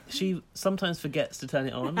 She sometimes forgets to turn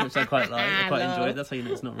it on, which I quite like. I quite enjoy it. That's how you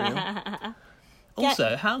know it's not real.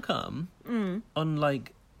 Also, how come on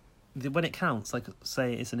like when it counts, like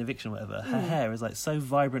say it's an eviction or whatever, her hair is like so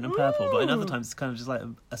vibrant and purple, but in other times it's kind of just like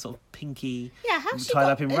a sort of pinky, Yeah, how's she tied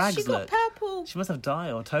got, up in has rags she got look. purple? She must have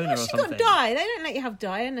dye or toner or She something. got dye. They don't let you have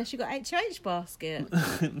dye unless you got HH basket.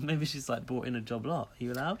 Maybe she's like bought in a job lot. Are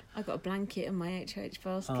you allowed? I got a blanket in my HH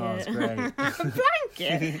basket. Oh, that's great. A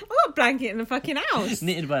blanket? I got a blanket in the fucking house.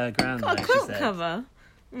 Knitted by her grand. Got a though, she quilt said. cover.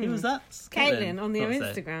 Who was that? Caitlin on the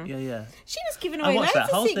Thought so. Instagram. Yeah. She was giving I away watched loads that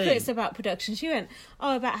of whole secrets thing. about production. She went,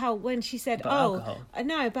 about how when she said, About alcohol?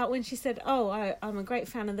 about when she said, I'm a great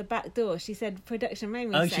fan of The Back Door. She said production made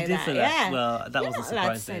me Oh, say she did that. say that. Yeah. Well, that You're was a not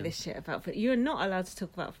allowed to surprise say then. this shit about. You're not allowed to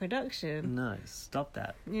talk about production. No, stop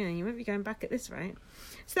that. Yeah, you won't be going back at this rate.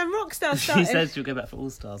 So then Rockstar She started. said she'll go back for All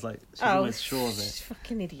Stars. Like she's almost sure of she's it. a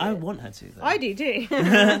fucking idiot. I want her to. Though. I do too.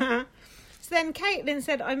 So then Caitlin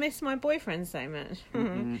said, I miss my boyfriend so much.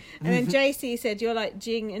 And then JC said, you're like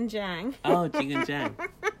Jing and Jang. Oh, Jing and Jang.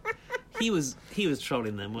 He was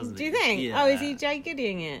trolling them, wasn't Do he? you think? Yeah. Oh, is he Jay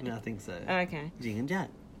Goodying it? No, I think so. Oh, okay. Jing and Jang.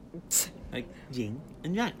 Like Jing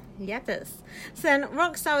and Jang. Yes. So then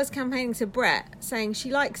Rockstar was campaigning to Brett, saying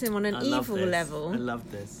she likes him on an I love evil this. level. I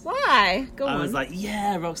love this. Why? Go on. I was like,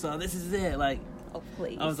 yeah, Rockstar, this is it. Like, oh,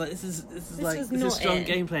 please. I was like, this is not strong it.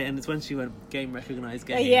 gameplay, and it's when she went game recognized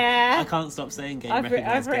game. Yeah. I can't stop saying game I've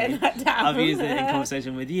recognized written game. that down. I've used it in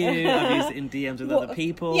conversation with you. I've used it in DMs with other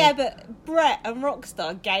people. Yeah, but Brett and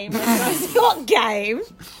Rockstar game. What game?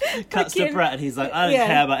 Cuts to Fucking- Brett, and he's like, I don't Yeah.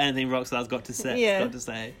 care about anything Rockstar's got to say. Yeah. Got to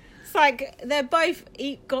say. It's like they're both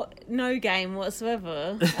got no game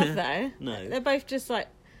whatsoever, have they? No. They're both just like,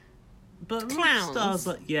 But Clowns. Rockstar's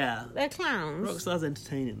like, yeah. they're clowns. Rockstar's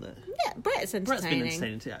entertaining though. Yeah, Brett's entertaining. Brett's been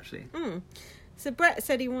entertaining too, actually. So Brett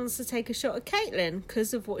said he wants to take a shot at Caitlin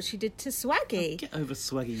because of what she did to Swaggy. Get over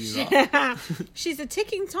Swaggy, you lot. She's a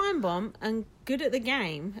ticking time bomb and good at the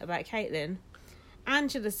game about Caitlin.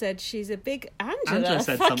 Angela said she's a big... Angela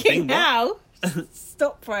said fucking something, what? hell.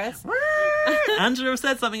 Stop press. Angela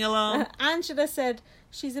said something along. Angela said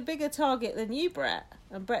she's a bigger target than you, Brett.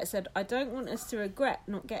 And Brett said, I don't want us to regret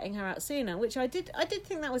not getting her out sooner, which I did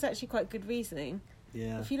think that was actually quite good reasoning.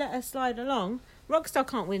 Yeah. If you let her slide along, Rockstar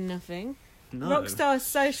can't win nothing. No. Rockstar's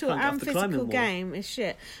social Can't get and off the climbing physical wall. game is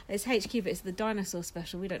shit. It's HQ, but it's the dinosaur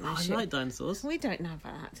special. We don't know Oh, I shit. like dinosaurs. We don't know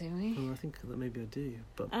about that, do we? Oh, I think that maybe I do,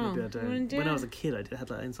 but Oh, maybe I you don't. wanna do When I it? was a kid, I had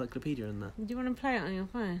like encyclopedia and that. Do you want to play it on your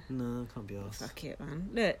phone? No, I can't be arsed. Fuck it, man.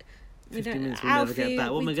 Look. 50 minutes we'll never get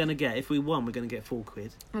back. What am I going to get? If we won, we're going to get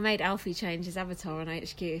 £4. I made Alfie change his avatar on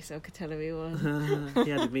HQ so I could tell who he was.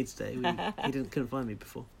 He added me today. Couldn't find me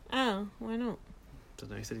before. Oh, why not?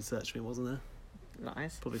 don't know. He said he searched me, wasn't there?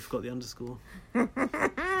 Lies. Probably forgot the underscore.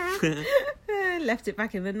 Left it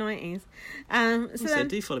back in the 90s. So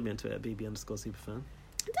do follow me on Twitter, bb_superfan.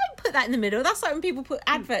 Don't put that in the middle. That's like when people put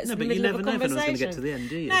adverts in the middle of a conversation. No, but you never know if anyone's going to get to the end,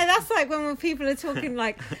 do you? No, that's like when people are talking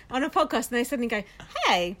like on a podcast and they suddenly go,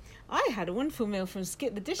 hey, I had a wonderful meal from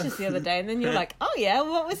Skip the Dishes the other day. And then you're like, oh yeah,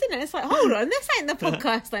 what was in it? It's like, hold on, this ain't the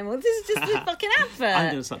podcast anymore. This is just a fucking advert. I'm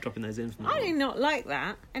going to start dropping those in from now I do not like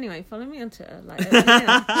that. Anyway, follow me on Twitter.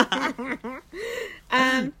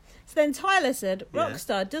 So then Tyler said,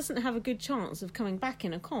 Rockstar doesn't have a good chance of coming back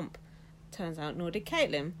in a comp. Turns out nor did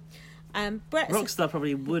Caitlin. Brett Rockstar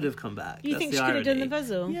probably would have come back. You think she could have done the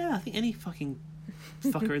puzzle? Yeah, I think any fucking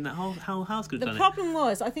fucker in that whole house could have done it. The problem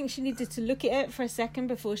was, I think she needed to look at it for a second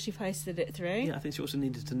before she posted it through. Yeah, I think she also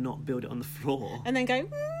needed to not build it on the floor. And then go,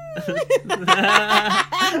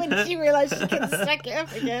 when she realised she couldn't stack it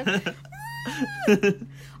up again.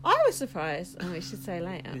 I was surprised, and we should say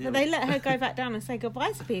later, but they let her go back down and say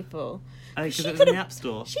goodbye to people. Because it was in the App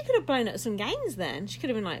Store. She could have blown up some games then. She could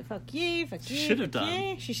have been like, fuck you, fuck you. She should have done.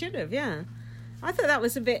 You. She should have, yeah. I thought that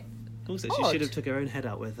was a bit Also, odd. She should have took her own head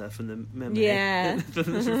out with her from the memory. Yeah.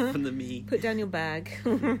 from the me. Put down your bag.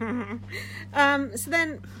 So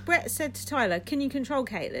then Brett said to Tyler, can you control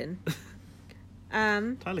Caitlin?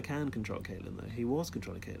 Tyler can control Caitlin, though. He was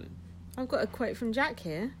controlling Caitlin. I've got a quote from Jack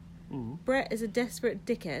here. Mm. Brett is a desperate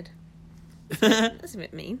dickhead. That's a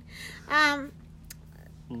bit mean.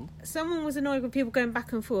 Someone was annoyed with people going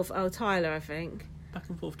back and forth. Oh, Tyler, I think. Back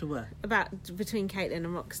and forth to where? Between Caitlin and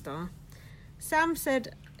Rockstar. Sam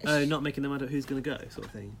said... Oh, not making them out who's going to go, sort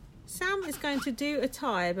of thing. Sam is going to do a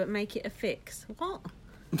tie, but make it a fix. What?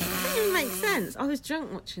 That doesn't even make sense. I was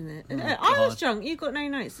drunk watching it. Oh, I was drunk. You got no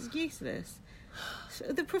notes. It's useless.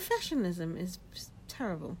 The professionalism is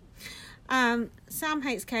terrible. Sam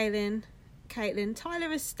hates Caitlin.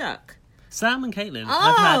 Tyler is stuck. Sam and Caitlin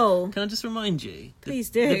have had... Can I just remind you? Please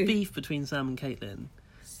do. The beef between Sam and Caitlin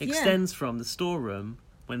extends from the storeroom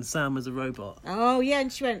when Sam was a robot. Oh, yeah, and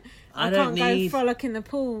she went, I can't go frolic in the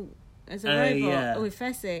pool as a robot with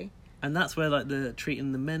Fessy. And that's where, like, the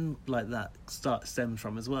treating the men like that stems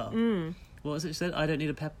from as well. Mm. What was it she said? I don't need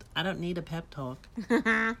a pep talk.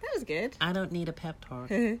 That was good. I don't need a pep talk.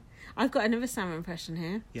 I've got another Sam impression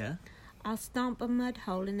here. Yeah? I'll stomp a mud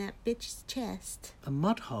hole in that bitch's chest. A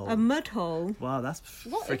mud hole? A mud hole. Wow, that's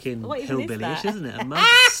freaking hillbilly-ish, is isn't it?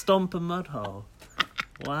 Stomp a mud hole.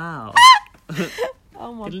 Wow.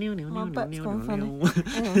 Oh, my butt's gone funny.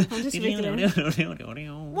 I'm just wiggling.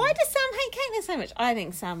 Why does Sam hate Caitlin so much? I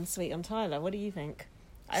think Sam's sweet on Tyler. What do you think?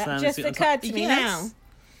 It just occurred to me now.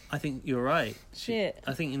 I think you're right. Shit.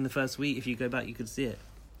 I think in the first week, if you go back, you could see it.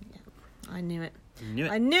 Yeah, I knew it.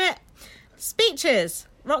 I knew it. Speeches.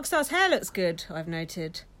 Rockstar's hair looks good, I've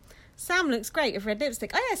noted. Sam looks great with red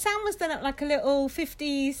lipstick. Oh yeah, Sam was done up like a little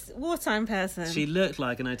 50s wartime person. She looked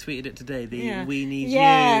like, and I tweeted it today, We Need You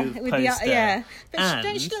poster. Yeah. But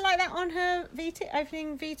don't she look like that on her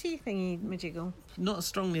opening VT thingy majiggle? Not as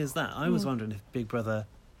strongly as that. I was wondering if Big Brother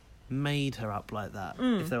made her up like that.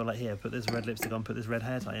 If they were like, here, put this red lipstick on, put this red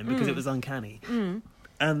hair tie in, because it was uncanny.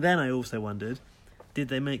 And then I also wondered, did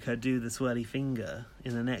they make her do the swirly finger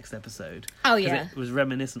in the next episode? Oh, yeah. It was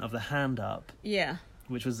reminiscent of the hand up. Yeah.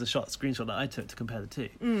 Which was the screenshot that I took to compare the two.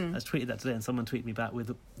 I just tweeted that today, and someone tweeted me back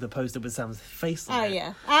with the poster with Sam's face on it. Oh,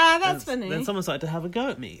 yeah. That's funny. Then someone started to have a go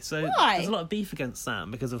at me. So why? There's a lot of beef against Sam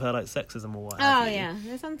because of her like sexism or what. Oh, yeah.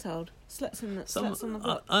 There's Untold. Sluts on the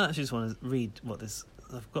block. I actually just want to read what this...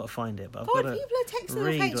 I've got to find it, but I've got to people are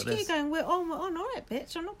texting off HQ going, we're on, all right,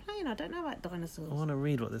 bitch. I'm not playing. I don't know about dinosaurs. I want to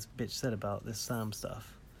read what this bitch said about this Sam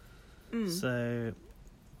stuff. So...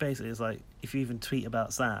 basically, it's like if you even tweet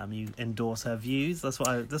about Sam, you endorse her views. That's what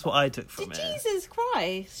I took from it. Jesus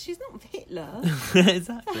Christ, she's not Hitler.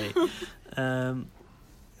 Exactly.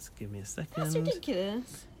 Just give me a second. That's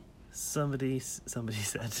ridiculous. Somebody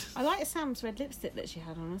said. I like Sam's red lipstick that she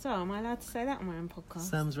had on as well. Am I allowed to say that on my own podcast?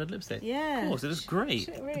 Sam's red lipstick. Yeah. Of course, it looks great.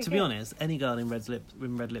 Really to be honest, any girl in red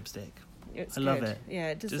lipstick. I love it.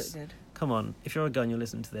 Yeah, it does look good. Come on, if you're a girl and you're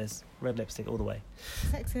listening to this, red lipstick all the way.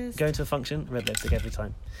 Sexist. Going to a function, red lipstick every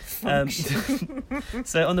time.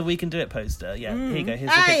 So on the We Can Do It poster, here you go.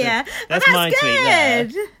 Here's the picture. Yeah. That's my tweet there,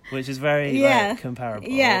 which is very comparable.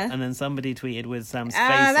 Yeah. And then somebody tweeted with Sam's face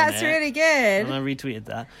on it. That's really good. And I retweeted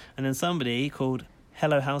that. And then somebody called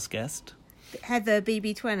Hello House Guest, Heather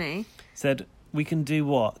BB20, said, we can do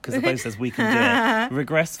what? Because the post says we can do it.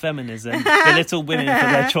 Regress feminism, belittle women for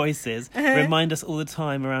their choices, remind us all the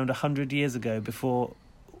time around 100 years ago before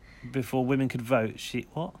women could vote.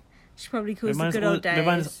 She probably calls the good old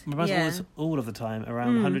days. Reminds all of the time,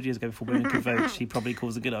 around 100 years ago before women could vote, she probably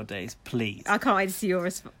calls the good old days. Please. I can't wait to see your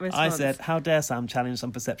response. I said, how dare Sam challenge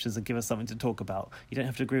some perceptions and give us something to talk about? You don't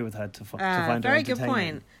have to agree with her to find her very good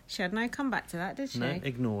entertaining. point. She had no comeback to that, did she? No,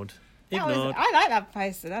 ignored. I like that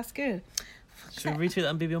poster. That's good. Should we retweet that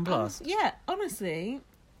on BB on Blast? Yeah, honestly.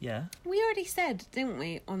 Yeah. We already said, didn't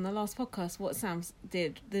we, on the last podcast, what Sam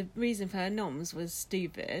did. The reason for her noms was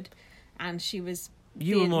stupid, and she was.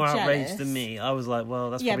 You were more outraged than me. I was like,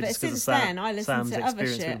 well, that's probably just because of Sam's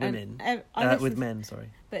experience with women. With men, sorry.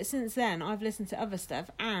 But since then, I've listened to other stuff,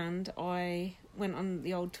 and I went on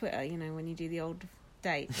the old Twitter, you know, when you do the old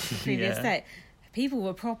date, the previous date. People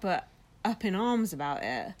were proper up in arms about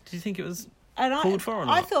it. Do you think it was called for or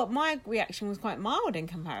not? I thought my reaction was quite mild in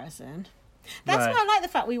comparison. That's why I like the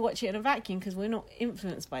fact we watch it in a vacuum, because we're not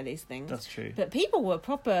influenced by these things. That's true. But people were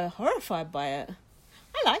proper horrified by it.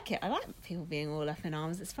 I like it. I like people being all up in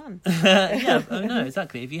arms. It's fun. Yeah, no,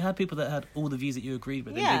 exactly. If you had people that had all the views that you agreed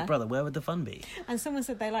with in Big Brother, where would the fun be? And someone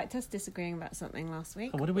said they liked us disagreeing about something last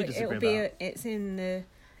week. Oh, what did we disagree about? It's in the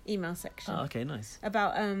email section. Oh, okay, nice.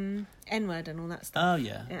 About N-word and all that stuff. Oh,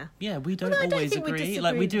 yeah. Yeah, we don't always agree.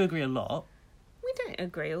 We do agree a lot. We don't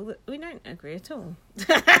agree. We don't agree at all.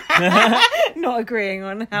 Not agreeing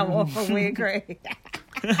on how often we agree.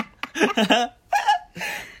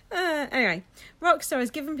 Anyway, Rockstar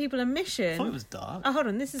has given people a mission. I thought it was dark. Oh, hold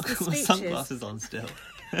on. This is the speeches. Sunglasses on still.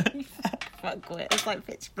 Fuckwit. It's like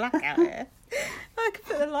pitch black out here. I could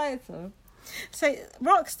put the lights on. So,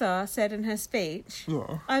 Rockstar said in her speech,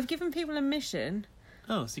 I've given people a mission.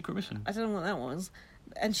 Oh, secret mission. I don't know what that was.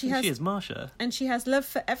 And she is Marsha. And she has love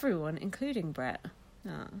for everyone, including Brett.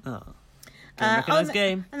 Oh. Recognised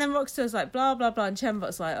game. And then Rockstar's like, blah, blah, blah. And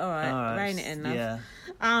Chembot's like, all right, rein it in, love. Yeah.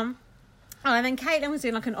 And then Caitlin was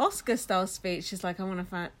doing like an Oscar-style speech. She's like, I want to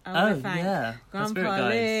thank Grandpa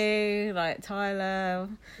Lou, like Tyler,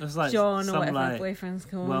 like John, or whatever her boyfriend's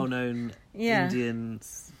called. Well-known Indian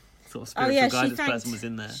sort of spiritual guidance person was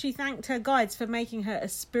in there. She thanked her guides for making her a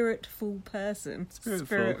spiritful person.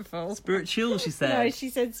 Spiritful. Spiritual, she said. No, she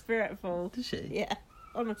said spiritful. Did she? Yeah,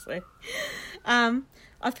 honestly. I've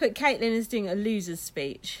put Caitlin as doing a loser's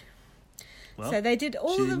speech. Well, so they did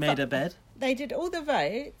she made her bed. They did all the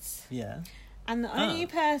votes. Yeah. And the only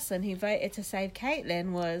person who voted to save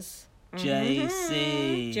Caitlin was...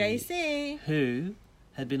 JC. Who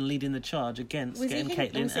had been leading the charge against getting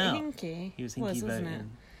Caitlin out. Hinky? He was Hinky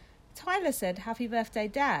voting. Tyler said, happy birthday,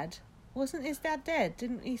 Dad. Wasn't his dad dead?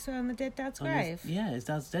 Didn't he swear on the dead dad's grave? His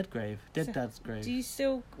dad's dead grave. Dad's grave. Do you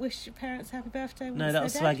still wish your parents happy birthday? No, that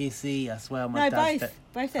was Swaggy C. I swear on my dad's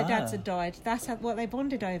both their dads had died. That's what they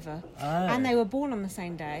bonded over. Oh. And they were born on the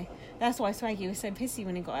same day. That's why Swaggy was so pissy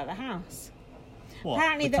when he got out of the house. What?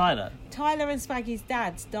 Apparently Tyler and Swaggy's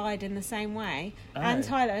dads died in the same way. And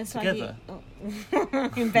Tyler and Swaggy...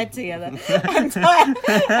 Together? In bed together. and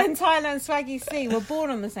Tyler and Swaggy C were born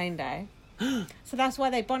on the same day. So that's why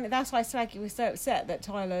they bonded. That's why Swaggy was so upset that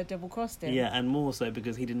Tyler double-crossed him. Yeah, and more so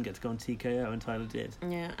because he didn't get to go on TKO and Tyler did.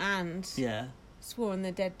 Yeah, and... Yeah. Swore on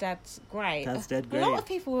the dead dad's grave. Dad's dead grave. A lot of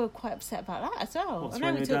people were quite upset about that as well. What's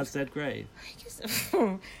wrong with dad's dead grave?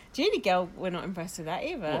 Julie Girl were not impressed with that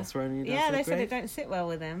either. What's wrong with dad's dead grave? Yeah, they said it don't sit well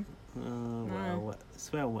with him. Oh, well,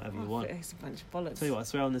 swear on whatever you want. It's a bunch of bollocks. Tell you what, I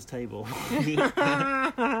swear on this table.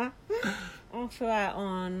 I'll swear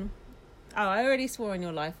on... Oh, I already swore on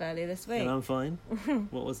your life earlier this week. And I'm fine.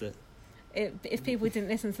 What was it? If people didn't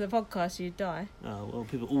listen to the podcast, you'd die. Oh, well,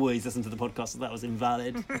 people always listen to the podcast, so that was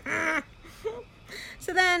invalid.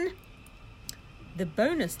 So then, the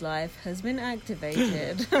bonus life has been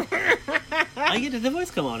activated. Did the voice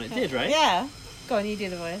come on? It did, right? Yeah. Go on, you do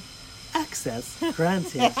the voice. Access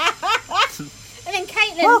granted. And then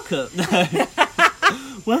Caitlin... Welcome!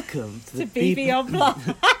 Welcome to the BB on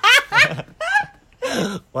Blast.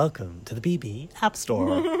 Welcome to the BB App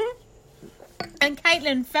Store. And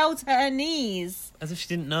Caitlin fell to her knees. As if she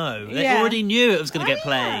didn't know. They already knew it was going to get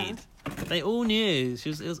played. They all knew. It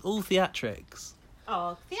was all theatrics.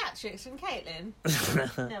 Oh, theatrics from Caitlin.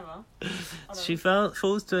 Never. She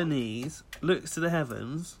falls to her knees, looks to the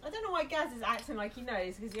heavens. I don't know why Gaz is acting like he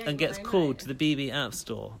knows. And gets called to the BB App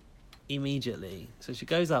Store immediately. So she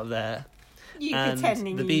goes up there. And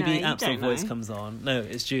the BB App Store voice comes on. No,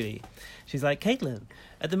 it's Julie. She's like, Caitlin,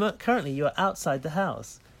 currently you are outside the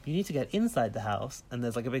house. You need to get inside the house, and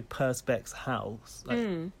there's like a big Perspex house,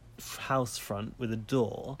 house front with a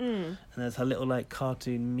door, and there's her little like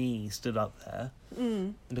cartoon me stood up there,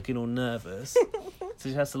 looking all nervous. So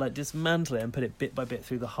she has to like dismantle it and put it bit by bit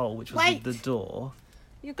through the hole, which was the door.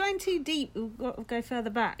 You're going too deep. We'll go further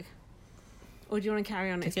back. Or do you want to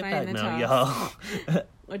carry on explaining the task?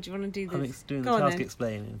 Or do you want to do this? I'm doing the Go on, task then.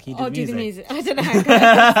 explaining. Can you do Do the the music? music. I don't know how it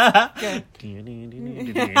goes.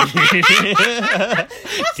 Go.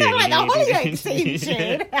 That sounds like the Hollyoaks theme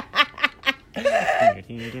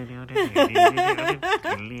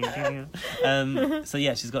tune. So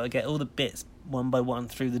yeah, she's got to get all the bits one by one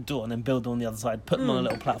through the door and then build them on the other side, put them on a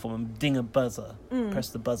little platform and ding a buzzer, press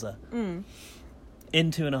the buzzer. In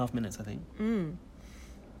 2.5 minutes, I think.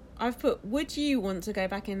 I've put, would you want to go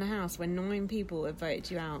back in the house when 9 people have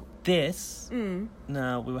voted you out?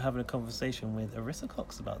 Now, we were having a conversation with Arissa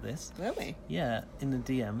Cox about this. Were we? Yeah, in the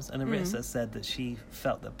DMs. And Arissa said that she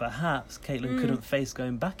felt that perhaps Caitlin couldn't face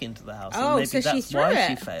going back into the house. Oh, and maybe so that's she threw why it.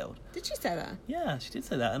 she failed. Did she say that? Yeah, she did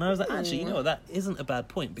say that. And I was like, actually, you know what? That isn't a bad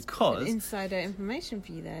point because... Insider information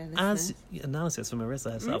for you there, as analysis from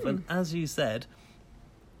Arissa herself. And as you said,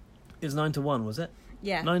 it was 9-1, was it?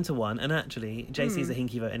 Yeah. 9-1, and actually, JC's a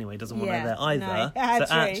hinky vote anyway, doesn't want her there No, either.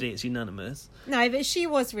 So actually, it's unanimous. No, but she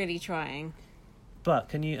was really trying. But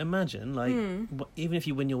can you imagine, like, even if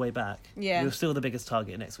you win your way back, you're still the biggest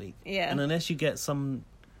target next week. Yeah. And unless you get some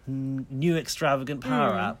new extravagant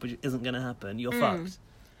power app, which isn't going to happen, you're fucked.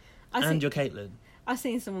 You're Caitlin. I've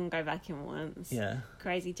seen someone go back in once. Yeah.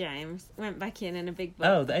 Crazy James went back in a big box.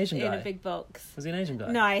 Oh, the Asian guy. In a big box. Was he an Asian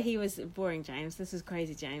guy? No, he was boring James. This was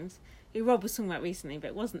Crazy James, who Rob was talking about recently, but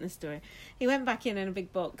it wasn't this story. He went back in a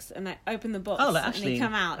big box and they opened the box. Oh, like and he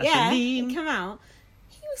come out. Ashleen. He come out.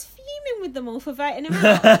 He was fuming with them all for voting him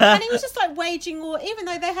out, and he was just like waging war. Even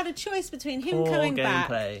though they had a choice between him coming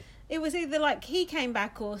back, it was either like he came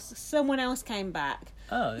back or someone else came back.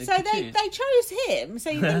 Oh, so they chose him. So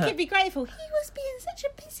you think he'd be grateful? He was being such a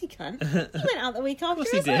pissy cunt. He went out the week after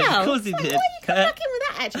as well. Of course he did. Why you come back in with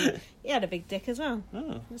that attitude? He had a big dick as well.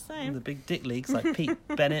 Oh, the same. The big dick leagues like Pete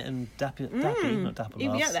Bennett and Dappy, not Dapper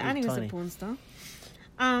Laughs. Yeah, and he was a porn star.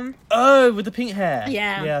 With the pink hair.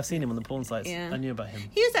 Yeah, I've seen him on the porn sites. Yeah. I knew about him.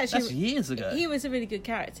 He was actually that's years ago. He was a really good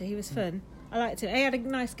character. He was fun. I liked him. He had a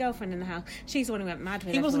nice girlfriend in the house. She's the one who went mad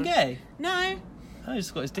with. He wasn't gay. No. Oh, he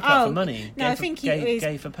just got his dick out for money. No, I think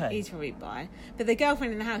gay for pay. He's probably bi. But the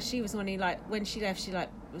girlfriend in the house, she was the one who, like, when she left, she, like,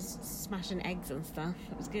 was smashing eggs and stuff.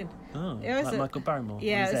 It was good. Oh, like Michael Barrymore.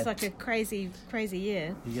 Yeah, it was like a crazy, crazy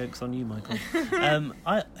year. The yoke's on you, Michael.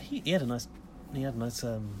 He had a nice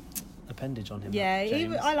appendage on him. Yeah,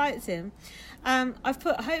 I liked him. I've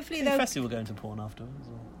put, hopefully they'll... Fessy will go into porn afterwards.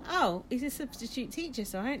 Oh, he's a substitute teacher,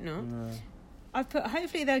 so I hope not. No. I've put,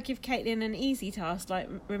 hopefully they'll give Caitlin an easy task, like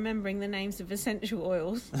remembering the names of essential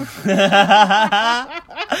oils.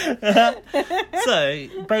 So,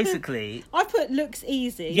 basically... I put looks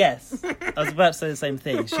easy. Yes. I was about to say the same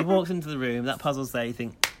thing. She walks into the room, that puzzle's there, you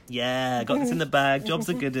think, yeah, got this in the bag, job's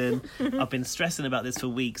a good one. I've been stressing about this for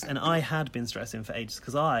weeks, and I had been stressing for ages,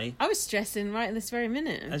 because I was stressing right in this very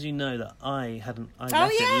minute. As you know, that I left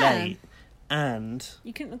it late. And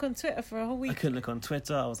you couldn't look on Twitter for a whole week. I couldn't look on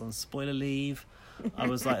Twitter. I was on spoiler leave. I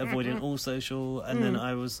was like avoiding all social, and then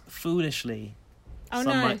I was foolishly,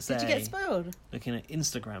 might say, did you get spoiled? Looking at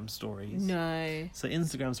Instagram stories. No. So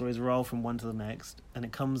Instagram stories roll from one to the next, and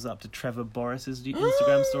it comes up to Trevor Boris's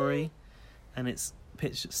Instagram story, and it's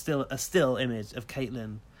a still image of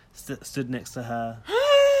Caitlin stood next to her,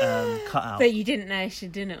 cut out. But you didn't know if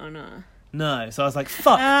she'd done it or not. No, so I was like,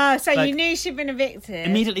 fuck. Oh, so you knew she'd been evicted.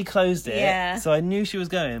 Immediately closed it. Yeah. So I knew she was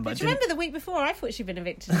going. But remember the week before, I thought she'd been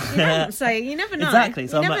evicted. She hadn't, so you never know. Exactly.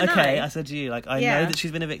 So I'm like, okay, I said to you, like, I know that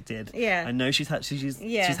she's been evicted. Yeah. I know she's had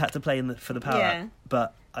to play for the power up,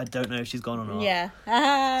 but I don't know if she's gone or not.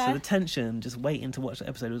 Yeah. So the tension, just waiting to watch the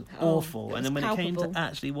episode was awful. And then when it came to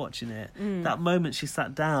actually watching it, that moment she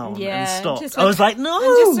sat down and stopped, I was like, no!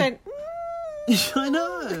 And just went, I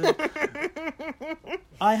know.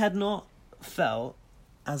 I had not felt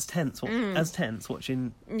as tense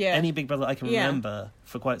watching any Big Brother I can remember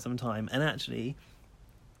for quite some time. And actually,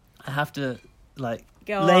 I have to lay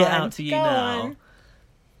it out to you now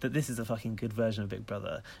that this is a fucking good version of Big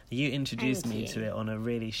Brother. You introduced me to it on a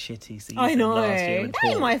really shitty season last year. That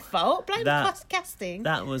ain't my fault. Blame casting.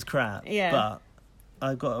 That was crap. Yeah. But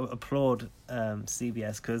I've got to applaud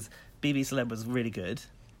CBS because BB Celeb was really good.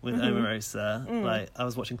 With Omarosa, like I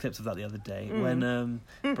was watching clips of that the other day when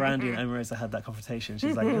Brandy and Omarosa had that confrontation. She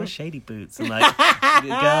was like, "You're shady boots," and like, "Girl,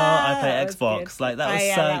 I play Xbox." Like that was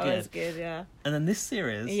so good. Was good, yeah. And then this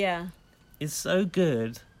series, is so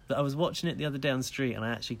good that I was watching it the other day on the street and I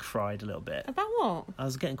actually cried a little bit. About what? I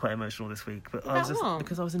was getting quite emotional this week, but About I was just what?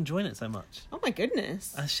 because I was enjoying it so much. Oh my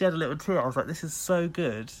goodness! I shed a little tear. I was like, "This is so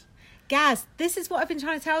good." Gaz, this is what I've been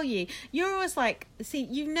trying to tell you. You're always like, see,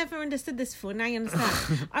 you've never understood this before. Now you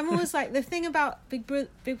understand. I'm always like, the thing about Big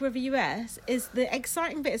Brother US is the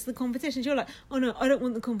exciting bit is the competitions. You're like, oh no, I don't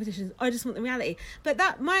want the competitions. I just want the reality. But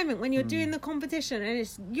that moment when you're doing the competition and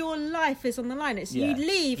it's your life is on the line, it's you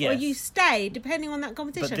leave or you stay depending on that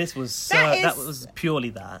competition. But this was that was purely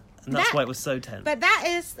that. And that's why it was so tense. But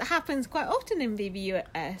happens quite often in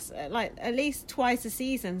BBUS. Like, at least twice a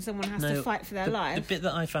season, someone has to fight for their life. The bit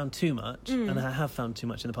that I found too much, and I have found too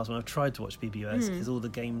much in the past when I've tried to watch BBUS, is all the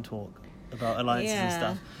game talk about alliances and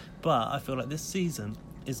stuff. But I feel like this season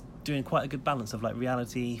is doing quite a good balance of, like,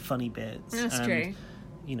 reality, funny bits. That's true.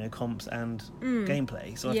 You know, comps and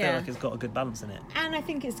gameplay. So I feel like it's got a good balance in it. And I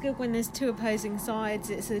think it's good when there's two opposing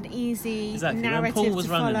sides. It's an easy narrative when Paul was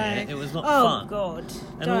to running follow. it was not fun. Oh, God.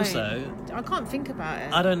 And also... I can't think about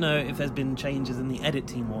it. I don't know if there's been changes in the edit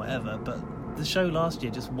team or whatever, but the show last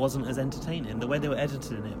year just wasn't as entertaining. The way they were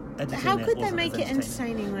editing it How could they make it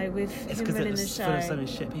entertaining, though, with him running the show? Full of so many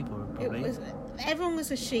shit people, probably. Everyone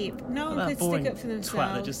was a sheep. No one could stick up for themselves.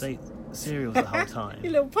 Twat that just ate cereals the whole time.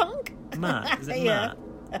 You little punk. Matt, is it Matt?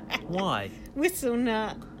 Why?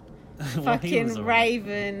 Whistlenut, fucking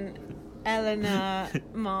Raven, Eleanor,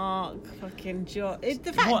 Mark, fucking Josh.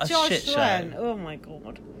 The fact Josh won, oh my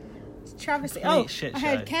God. It's travesty. I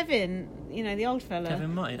heard Kevin, you know, the old fella.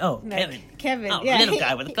 Kevin Martin. Oh, no, Kevin. Oh, little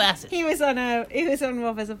guy with the glasses. He was on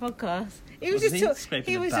Rob as a podcast. He was just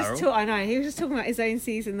talking about his own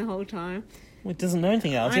season the whole time. Well, he doesn't know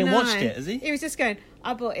anything else. He hasn't watched it, has he? He was just going,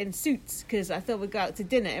 I bought in Suits because I thought we'd go out to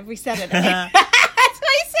dinner every Saturday.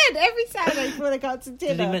 Every Saturday before they got to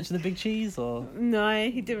dinner. Did he mention the big cheese or? No,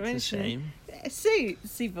 he didn't mention a shame.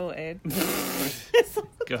 Suits he bought in.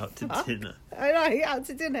 Go out to dinner. I know, out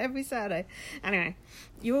to dinner every Saturday. Anyway,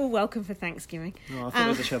 you're all welcome for Thanksgiving. Oh, I thought it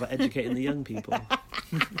was a show about educating the young people.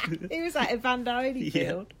 He was like Evander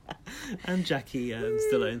Holyfield. Yeah. And Jackie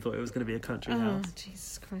Stallone thought it was going to be a country house. Oh,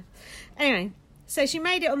 Jesus Christ. Anyway. So she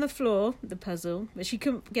made it on the floor, the puzzle, but she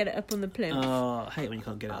couldn't get it up on the plinth. Oh, I hate when you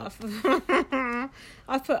can't get it up.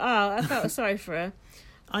 I felt sorry for her.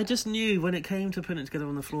 I just knew when it came to putting it together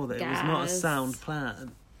on the floor that it was not a sound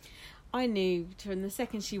plan. I knew from the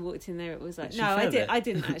second she walked in there, it was like, no, I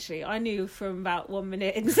didn't actually. I knew from about 1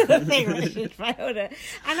 minute into the thing that she'd failed it.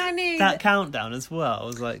 And I knew... That countdown as well, I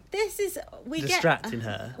was like... distracting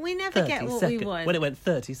her. We never get what we want. When it went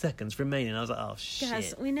 30 seconds remaining, I was like, oh, shit.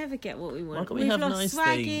 Guys, we never get what we want. We've lost nice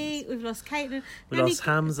Swaggy, things? We've lost Caitlin. We lost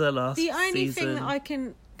Hamza last season. The only thing that I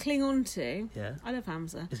can cling on to... Yeah. I love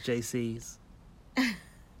Hamza. Is JC's.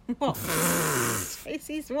 What?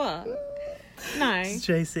 JC's what? No. It's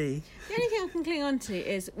JC. The only thing I can cling on to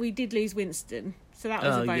is we did lose Winston. So that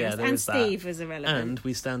was a bonus. Yeah, and Steve was irrelevant. And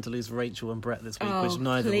we stand to lose Rachel and Brett this week, which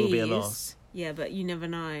neither will be a loss. Yeah, but you never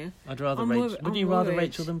know. I'd rather Rachel. Would you rather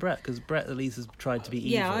Rachel than Brett? Because Brett at least has tried to be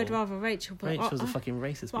evil. Yeah, I'd rather Rachel. But Rachel's a fucking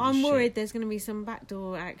racist. But I'm worried there's going to be some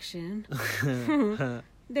backdoor action.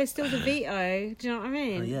 There's still the veto. Do you know what I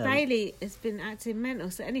mean? Yeah. Bailey has been acting mental,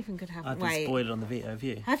 so anything could happen. I've been spoiled on the veto, have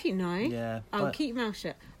you? Have you? No. Yeah. Oh, keep your mouth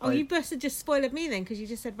shut. Oh, you must have just spoiled me then, because you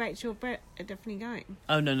just said Rachel or Brett are definitely going.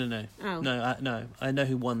 Oh, no. Oh. No, I know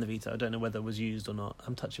who won the veto. I don't know whether it was used or not.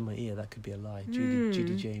 I'm touching my ear. That could be a lie.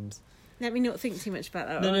 Judy James. Let me not think too much about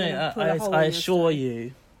that. No, I assure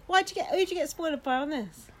you. Who'd you get spoiled by on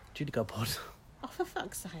this? Judy Godpod. Oh, for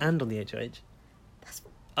fuck's sake. And on the HOH.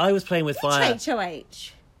 I was playing with fire. Which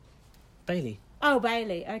HOH? Bailey. Oh,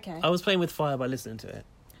 Bailey, okay. I was playing with fire by listening to it.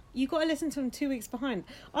 You got to listen to them 2 weeks behind.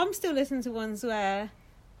 I'm still listening to ones where,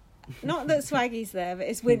 not that Swaggy's there, but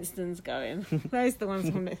it's Winston's going. Those are the ones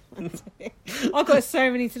I'm listening to. I've got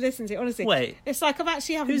so many to listen to, honestly. Wait. It's like I'm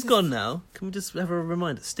actually having Who's gone now? Can we just have a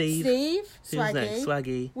reminder? Steve, Swaggy, next?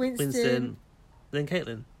 Swaggy, Winston, then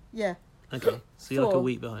Caitlin. Yeah. Okay, so you're 4. Like a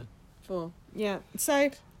week behind. 4. Yeah.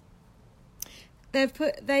 So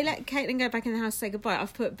they let Caitlin go back in the house to say goodbye.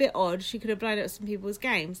 I've put a bit odd. She could have blown up some people's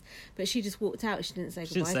games, but she just walked out. She didn't say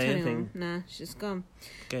goodbye. She didn't say anything. No, she's just gone.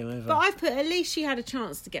 Game over. But I've put at least she had a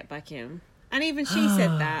chance to get back in. And even she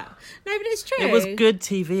said that. No, but it's true. It was good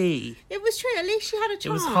TV. It was true. At least she had a chance. It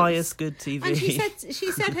was highest good TV. And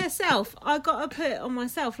she said herself, I got to put it on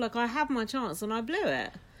myself. Like, I had my chance and I blew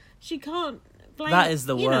it. She can't blame. That is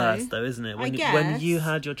the worst, though, isn't it? When you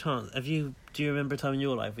had your chance. Do you remember a time in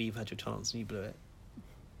your life where you've had your chance and you blew it?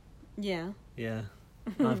 Yeah. Yeah.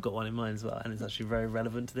 I've got one in mind as well, and it's actually very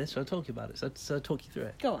relevant to this. Shall I talk about it? So I'll talk you through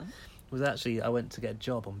it. Go on. It was actually, I went to get a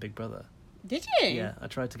job on Big Brother. Did you? Yeah, I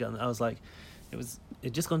tried to get on. I was like, it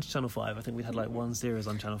just gone to Channel 5. I think we had like one series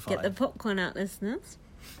on Channel 5. Get the popcorn out, listeners.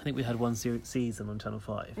 I think we had one season on Channel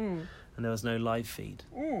 5, and there was no live feed.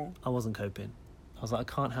 I wasn't coping. I was like,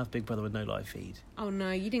 I can't have Big Brother with no live feed. Oh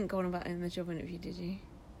no, you didn't go on about it in the job interview, did you?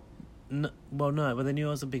 No, well, no, but they knew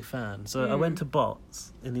I was a big fan. So I went to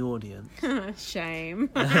bots in the audience. Shame.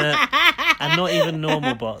 And not even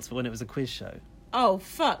normal bots, but when it was a quiz show. Oh,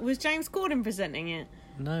 fuck. Was James Corden presenting it?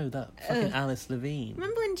 No, that fucking Alice Levine.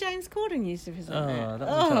 Remember when James Corden used to present it? Oh, that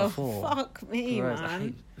was Channel 4. Fuck me, Gross.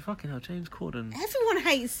 man. Fucking hell, James Corden. Everyone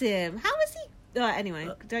hates him. How is he? Anyway,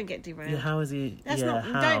 don't get derailed. Yeah, how is he? That's yeah, not.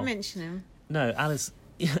 how? Don't mention him. No, Alice...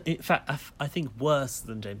 In fact, I think worse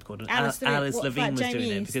than James Corden. Alice Levine was Jamie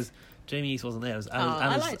doing it East? because Jamie East wasn't there. It was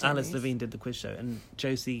I like Jamie Alice East. Levine did the quiz show, and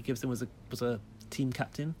Josie Gibson was a team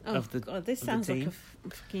captain of the God, this of the sounds like team. a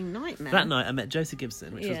fucking nightmare. That night I met Josie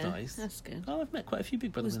Gibson, which was nice. That's good. Oh, I've met quite a few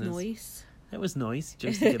Big Brother It was winners. nice. It was nice,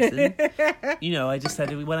 Josie Gibson. You know, I just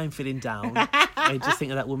said when I'm feeling down, I just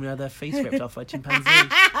think of that woman who had their face ripped off by a chimpanzee.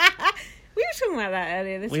 We were talking about that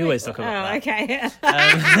earlier this week. We always talk about that. Okay.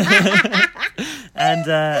 And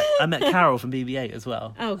I met Carol from BB-8 as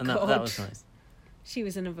well. Oh, and God. that was nice. She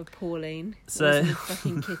was another Pauline. So- Was in the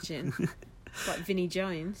fucking kitchen. Like Vinnie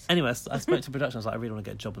Jones. Anyway, I spoke to production. I was like, I really want to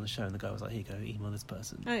get a job on the show. And the guy was like, here you go, email this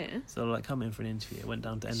person. Oh, yeah. So I like come in for an interview. I went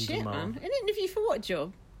down to Shit, Endemol. man. An interview for what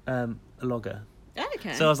job? A logger. Oh,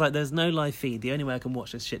 okay. So I was like, there's no live feed. The only way I can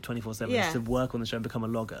watch this shit 24/7 Yeah. is to work on the show and become a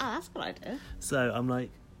logger. Oh, that's what I do. So I'm like,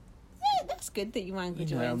 Yeah, that's good that you wangled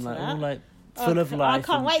you your know, way I'm into like, that. all like full of life. I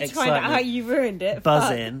can't and wait to find out how excitement, you ruined it.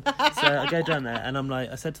 buzzing. So I go down there and I'm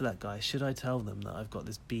like, I said to that guy, should I tell them that I've got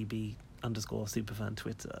this BB_superfan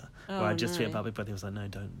Twitter where I just tweet about Big Brother? He was like, no,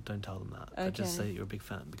 don't tell them that. But just say that you're a big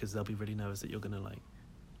fan because they'll be really nervous that you're going to like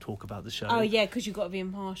talk about the show. Oh yeah, because you've got to be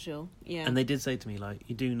impartial. Yeah. And they did say to me, like,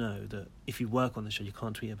 you do know that if you work on the show, you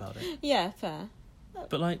can't tweet about it. Yeah, fair.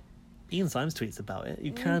 But like, Ian Symes tweets about it.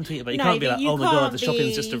 You can tweet about it. You No, can't be but like, you oh my god, can't the shopping's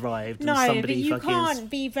be- just arrived. No, and somebody but you fucking can't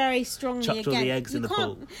be very strongly chucked against. all the eggs you in the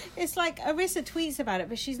can't- pool. It's like Arissa tweets about it,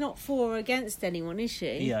 but she's not for or against anyone, is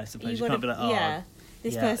she? Yeah, I suppose. You gotta- can't be like, oh, yeah,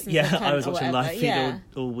 this yeah, person's a yeah. cunt I was or watching whatever. live feed Yeah.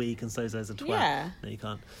 all week, and so's a twat. Yeah. No, you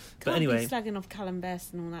can't. Can't But anyway, be slagging off Callum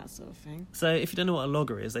Best and all that sort of thing. so if you don't know what a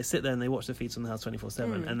logger is, they sit there and they watch the feeds from the house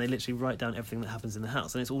 24/7, and they literally write down everything that happens in the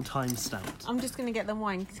house, and it's all time stamped. I'm just going to get the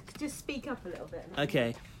wine. Just speak up a little bit.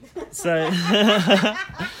 Okay, so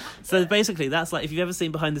so basically that's like if you've ever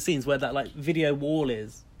seen behind the scenes where that like video wall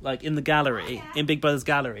is, like in the gallery, in Big Brother's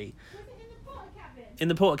gallery. In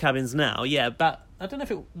the porta cabins now, yeah. But I don't know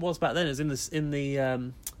if it was back then. It was in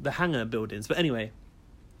the hangar buildings. But anyway,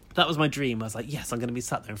 that was my dream. I was like, yes, I'm going to be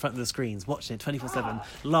sat there in front of the screens, watching it 24/7,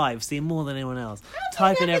 live, seeing more than anyone else,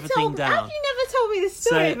 typing everything down. How have you never told me this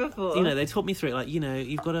story before? You know, they taught me through it. Like, you know,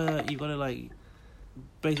 you've got to like.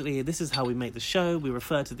 Basically, this is how we make the show. We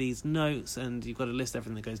refer to these notes, and you've got to list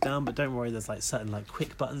everything that goes down. But don't worry, there's like certain like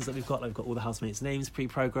quick buttons that we've got. Like, we've got all the housemates' names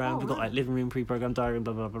pre-programmed. We've got like living room pre-programmed, diary room,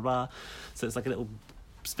 blah blah blah blah. So it's like a little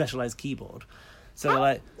specialized keyboard. So they're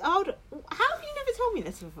like, how have you never told me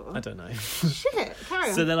this before? I don't know. Shit, carry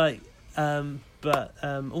on. So they're like,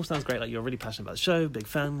 all sounds great. Like, you're really passionate about the show, big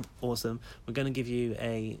fan, awesome. We're going to give you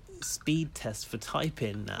a speed test for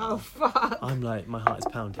typing now. Oh fuck! I'm like, my heart is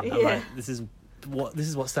pounding. I'm Yeah. like, this is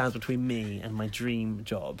what stands between me and my dream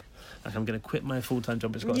job. Like, I'm going to quit my full-time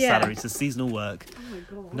job, which got a salary, to seasonal work. Oh my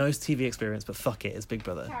god. No TV experience, but fuck it, it's Big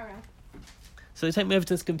Brother. Carry on. So they take me over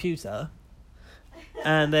to this computer,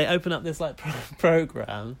 and they open up this like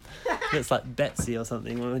program that's like Betsy or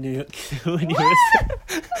something. When you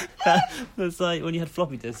it's like when you had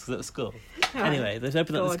floppy disks at school. Anyway, they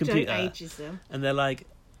open up this computer, Don't ageism them. and they're like,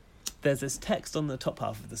 there's this text on the top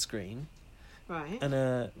half of the screen, Right. and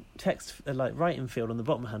a text like writing field on the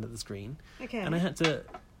bottom hand of the screen, Okay. and I had to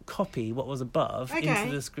copy what was above Okay.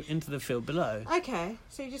 into the field below. Okay.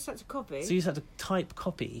 So you just had to copy. So you just had to type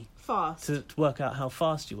copy fast. to work out how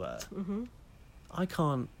fast you were. Mm-hmm. I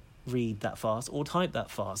can't read that fast or type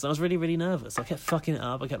that fast. I was really, really nervous. I kept fucking it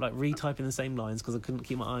up. I kept like retyping the same lines because I couldn't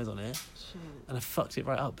keep my eyes on it, Shit. and I fucked it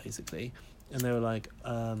right up basically. And they were like,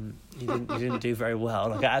 you didn't do very well.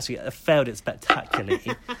 Like, I failed it spectacularly.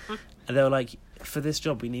 And they were like, for this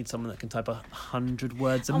job, we need someone that can type 100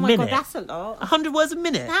 words a Oh my minute. god, that's a lot. 100 words a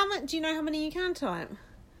minute. How much? Do you know how many you can type?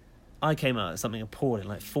 I came out at something appalling,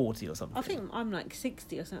 like 40 or something. I think I'm like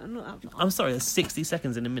 60 or something. I'm not that far. I'm sorry, there's 60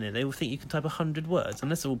 seconds in a minute. They will think you can type 100 words,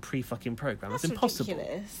 and that's all pre-fucking programmed. It's That's impossible.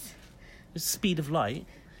 ridiculous. It's speed of light.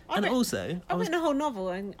 And read- also, I've written a whole novel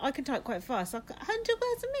and I can type quite fast. Like 100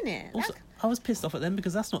 words a minute. also, I was pissed off at them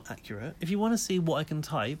because that's not accurate. If you want to see what I can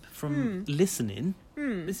type from listening,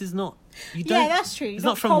 this is not. You don't. Yeah, that's true. It's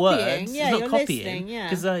You're not from copying. words. Yeah, it's not you're copying. listening, yeah.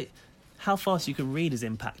 Because like, how fast you can read is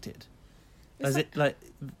impacted. It's As it like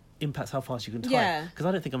impacts how fast you can type. Yeah. Because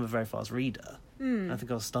I don't think I'm a very fast reader. I think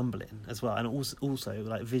I was stumbling as well, and also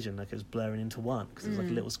like vision, like it was blurring into one because there was like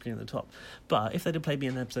a little screen at the top. But if they'd have played me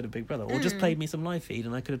an episode of Big Brother, or just played me some live feed,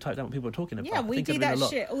 and I could have typed down what people were talking about. Yeah, we do that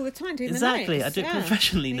shit all the time. Doing exactly, the I do it notes.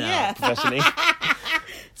 professionally now. Yeah. Professionally.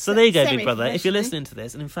 So there you go, Big Brother. If you're listening to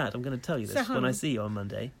this, and in fact, I'm going to tell you this when I see you on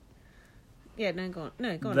Monday. Yeah, no, go on.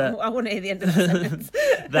 I want to hear the end of the sentence.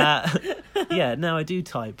 Now I do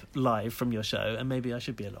type live from your show, and maybe I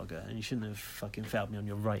should be a logger, and you shouldn't have fucking failed me on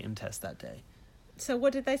your writing test that day. So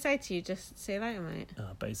what did they say to you? Just see you later, mate.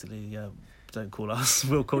 Basically, don't call us,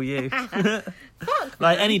 we'll call you. Fuck,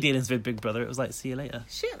 like any dealings with Big Brother, it was like, see you later.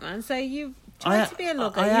 Shit, man. So you've tried to be a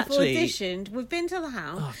logger, you've auditioned, we've been to the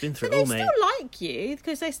house. I've been through it all, mate. They still like you,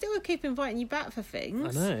 because they still keep inviting you back for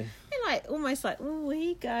things. I know. They're like, almost like, oh, here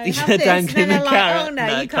you go, have Yeah, this. And then they're like, carrot. oh,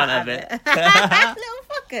 no, you can't have it. Little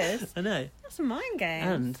fuckers. I know. That's a mind game.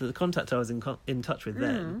 And the contact I was in touch with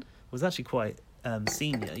then was actually quite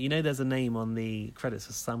senior. You know, there's a name on the credits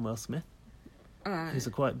for Samuel Smith. Who's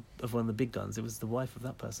one of the big guns. It was the wife of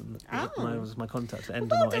that person that was my contact at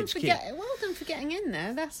Endemol HQ. Well done for getting in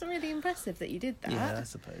there. That's really impressive that you did that. Yeah, I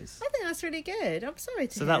suppose. I think that's really good. I'm sorry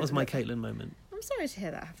to hear that was my Caitlin moment. I'm sorry to hear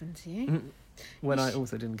that happened to you. When I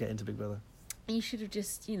also didn't get into Big Brother. You should have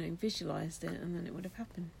just, visualised it, and then it would have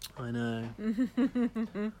happened. I know.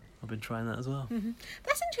 I've been trying that as well.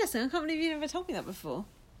 That's interesting. I can't believe you never told me that before.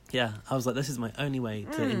 Yeah, I was like, this is my only way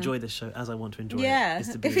to enjoy this show as I want to enjoy it. Yeah, is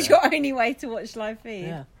to be it's your only way to watch live feed.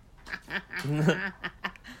 Yeah.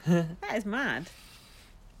 That is mad.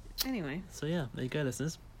 Anyway. So yeah, there you go,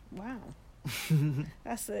 listeners. Wow.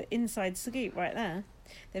 That's the inside scoop right there.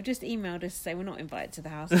 They've just emailed us to say we're not invited to the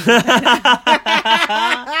house.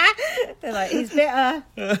 They're like, he's bitter.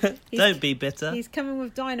 Don't be bitter. He's coming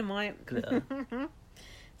with dynamite.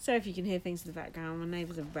 So if you can hear things in the background, my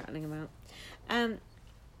neighbours are rattling about.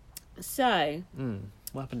 So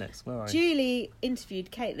what happened next? Where are you? Julie interviewed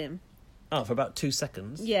Caitlin. Oh, for about 2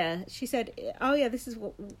 seconds. Yeah, she said, "Oh yeah, this is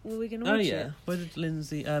what we're going to watch." Oh yeah, where did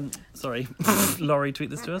Lindsay? Laurie tweet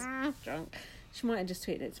this to us? Drunk. She might have just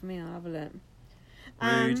tweeted it to me. I'll have a look.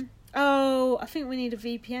 Rude. I think we need a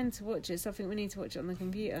VPN to watch it. So I think we need to watch it on the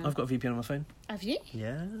computer. I've got a VPN on my phone. Have you?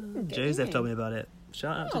 Yeah, Joseph told me about it.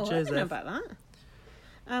 Shout out to Joseph. I didn't know about that.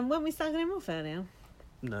 Weren't we slagging him off earlier?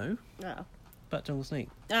 No. Oh. Back Jungle Sneak.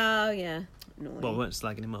 Oh yeah. Naughty. Well, we weren't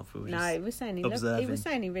slagging him off. We were he was saying he was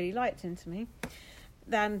saying he really liked him to me,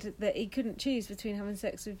 and that he couldn't choose between having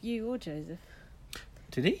sex with you or Joseph.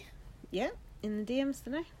 Did he? Yeah, in the DMs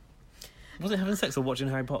today. Was it having sex or watching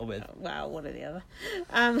Harry Potter with? Well, one or the other.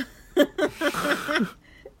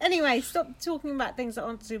 Anyway, stop talking about things that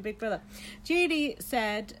aren't to do with Big Brother. Julie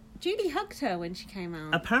hugged her when she came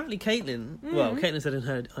out. Apparently Caitlin Caitlin said in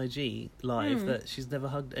her IG live that she's never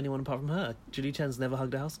hugged anyone apart from her. Julie Chen's never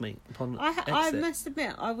hugged a housemate upon exit. I must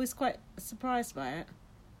admit, I was quite surprised by it.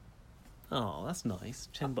 Oh, that's nice.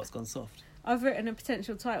 Chenbot's gone soft. I've written a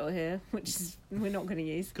potential title here, which is we're not going to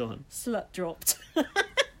use. Go on. Slut dropped.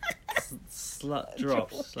 Slut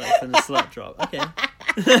dropped. Like it's in a slut drop. Okay.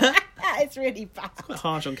 It's really bad. Quite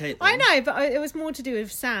harsh on Caitlin. I know, but it was more to do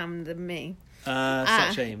with Sam than me.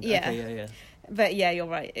 Slut shamed. Yeah. Okay, yeah. But yeah, you're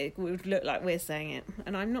right. It would look like we're saying it.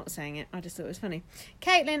 And I'm not saying it. I just thought it was funny.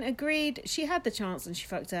 Caitlin agreed. She had the chance and she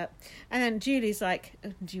fucked up. And then Julie's like,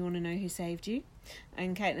 do you want to know who saved you?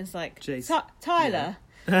 And Caitlin's like, Tyler.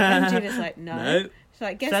 Yeah. And Julie's like, no. She's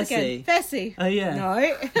like, guess Fessy. again. Fessy. Oh, yeah. No.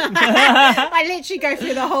 I literally go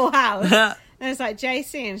through the whole house. And it's like,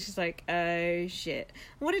 JC. And she's like, oh, shit.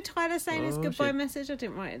 What did Tyler say in his goodbye message? I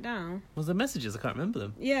didn't write it down. Was there messages? I can't remember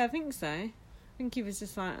them. Yeah, I think so. I think he was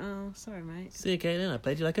just like, oh, sorry, mate. See you, Caitlin. I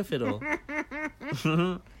played you like a fiddle.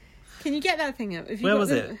 Can you get that thing up? Where was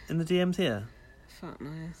it? In the DMs here? Fuck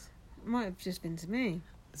knows. It might have just been to me.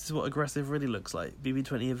 This is what aggressive really looks like.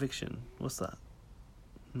 BB20 eviction. What's that?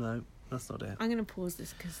 No, that's not it. I'm going to pause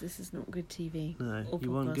this because this is not good TV. No, you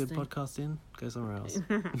want good podcasting? Go somewhere else.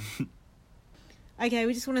 Okay,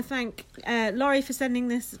 we just want to thank Laurie for sending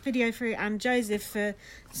this video through and Joseph for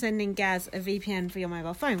sending Gaz a VPN for your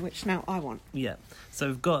mobile phone, which now I want. Yeah, so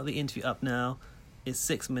we've got the interview up now. It's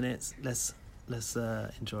 6 minutes. Let's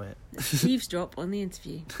enjoy it. Eavesdrop on the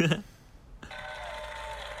interview. Move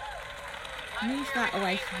that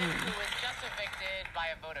away from me. By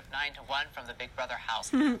a vote of 9-1 from the Big Brother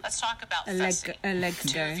house. Let's talk about Fessy.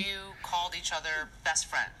 Two of you called each other best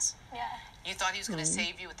friends. Yeah. You thought he was going to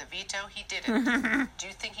save you with the veto. He didn't. Do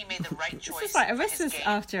you think he made the right choice? This is like Arissa's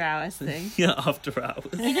after hours thing. Yeah, after hours.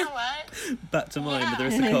 You know what? Back to mine with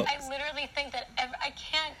Arissa Cox. I literally think that I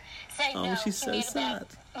can't say Oh, no. she's so sad.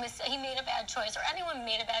 He made a bad choice, or anyone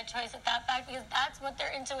made a bad choice at that fact, because that's what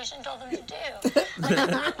their intuition told them to do.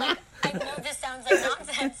 I know this sounds like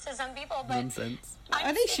nonsense, sense to some people, but Nonsense.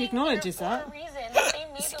 At least she acknowledges that. For a reason. They made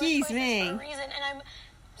those Excuse choices me. For a reason, and I'm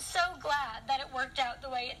so glad that it worked out the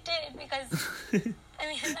way it did because I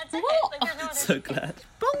mean that's it. What? Like, there's no other So glad.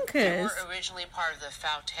 They Bonkers. were originally part of the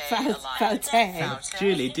Faute Faute. Alliance. Faute.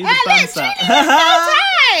 Julie, do the Oh, look, thumbs up.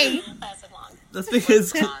 Hey! lasted long. That's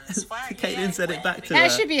because Swaggy. Caitlin said it back to That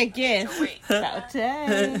her. should be a gift. So wait, Faute.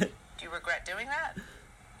 do you regret doing that?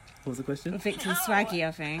 What was the question? Victor No, Swaggy,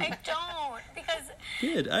 I think. I don't because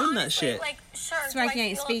Good, own that honestly, shit. Like, sure, do Swaggy I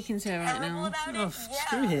ain't feel speaking to her right terrible now. about Oh, it?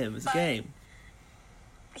 screw Yeah, him, it's a but game.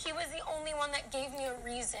 He was the only one that gave me a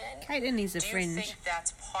reason. Caitlin needs a Do you fringe. think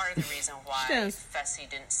that's part of the reason why She does. Fessy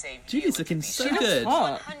didn't save you? Julie's and looking be so She looks good.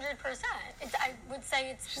 hot. 100%. I would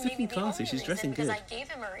say it's She's maybe looking the classy, only she's reason dressing because good. I gave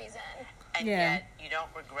him a reason. And Yeah. yet you don't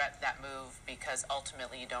regret that move because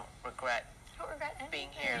ultimately you don't regret I don't regret anything. being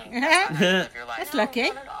here. Yeah. That's not how you live your life. That's lucky.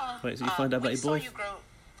 Not at all. Wait, so you find out about We your saw boy? you grow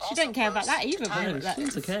She also don't care about close that to either, Tyler. but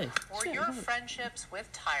Seems okay. Were your friendships with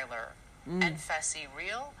Tyler and Fessy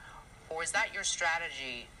real, or was that your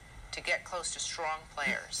strategy to get close to strong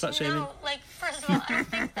players? Slut shaming. No, like, first of all, I don't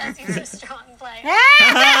think Fessie's a strong player.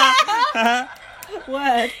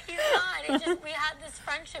 Word. He's not. It's just we had this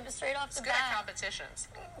friendship straight off It's the good at bat. competitions.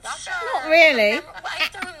 Not Sure. bad. Not really. I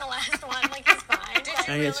threw him the last one. Like, he's fine.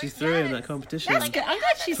 Oh yeah, she threw him that competition. That's good. I'm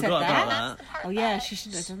glad she said Forgot that. about That's the part Oh yeah, that- she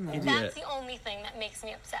should have done that. Idiot. That's the only thing that makes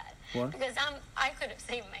me upset. What? Because I could have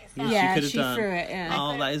saved myself. Yeah, she could have she done. threw it, yeah.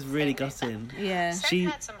 Oh, that is really gutting. Yeah. Seth She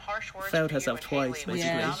had some harsh words failed for you herself and twice, Haley when basically. you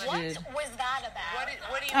Yeah, got she it. What did. was that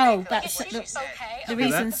about? What do you Oh, make of that's what the- she said? Okay. The okay,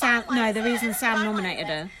 reason so Sam, fine no, with the it. reason Sam Fine with nominated it.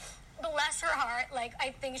 her. Bless her heart, like, I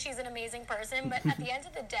think she's an amazing person, but at the end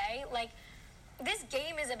of the day, like, this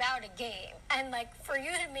game is about a game, and like for you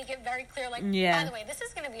to make it very clear, like, Yeah. by the way, this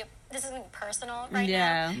isn't gonna be personal right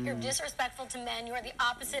Yeah. now. You're disrespectful to men. You are the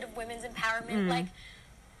opposite of women's empowerment. Like,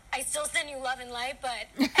 I still send you love and light, but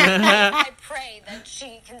I pray that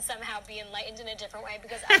she can somehow be enlightened in a different way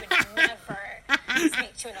because I would never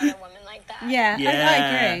speak to another woman like that. Yeah, I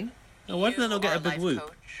Yeah. agree. Oh, why didn't I You not get are a big life whoop?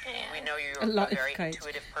 coach. Yeah. We know you're A lot a very of coach.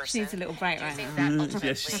 intuitive She person. needs a little break Do you right think now. that Yeah,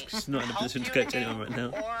 ultimately she's not in a helped position to you coach in the anyone right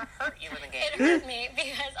game now. Or hurt you in the It game? hurt me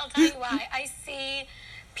because I'll tell you why. I see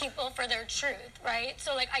people for their truth, right?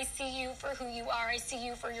 So, like, I see you for who you are. I see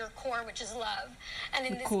you for your core, which is love. And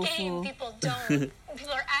in The this core game, fool. people don't.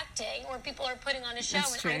 People are acting, or people are putting on a show,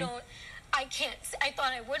 That's and true. I don't. I can't. I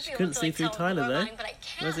thought I would be able couldn't to see like, through tell Tyler, your though. mind, but I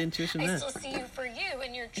can't. Where's the intuition I there? still see you for you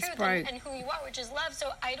and your truth broke. and who you are, which is love.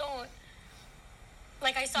 So I don't.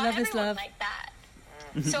 Like, I saw Love is everyone love. like that.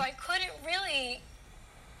 So I couldn't really.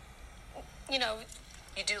 You know,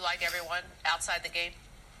 You do like everyone outside the game?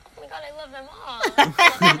 oh my God, I love them all. I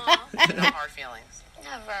love them all. No hard feelings.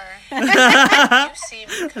 Never. You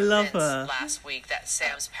seemed love convinced her. last week that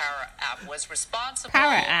Sam's Power App was responsible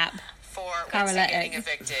Power app. for Paralytic. Wednesday getting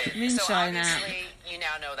evicted. So Moonshine app. obviously, you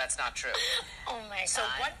now know that's not true. Oh my God. So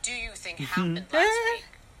what do you think happened last week?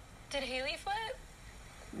 Did Haley flip?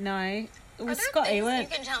 No, it Are was there Scotty, things weren't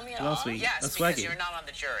you can tell me at Last all? week. Yes, That's because swaggy. you're not on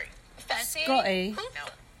the jury. Fessy? Scotty. Huh?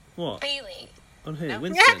 No. What? Bailey, On who? No.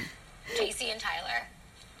 Winston? JC, and Tyler.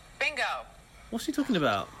 Bingo. What's she talking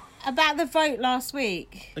about? About the vote last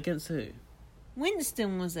week. Against who?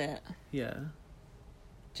 Winston, was it? Yeah.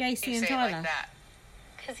 JC You and say it Tyler like that.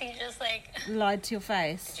 Because he just like, lied to your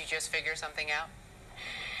face. Did you just figure something out?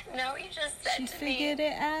 no, he just said She to figured me,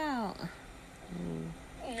 it out.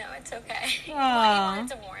 no, it's okay. Well, Aw. he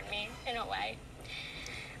wanted to warn me, in a way.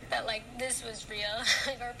 That, like, this was real.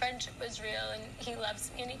 Like, our friendship was real, and he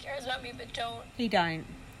loves me and he cares about me, but He don't.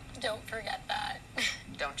 don't forget that.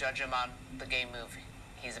 Don't judge him on the game move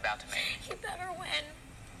he's about to make. He better win.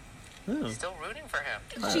 Oh. Still rooting for him.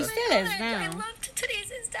 She still is I now. loved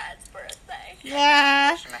today's his dad's birthday.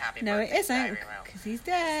 Yeah. Wish him a happy No, it birthday, isn't. Diary Room. Because he's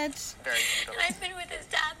dead. Very And beautiful. I've been with his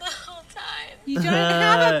dad the whole time. You don't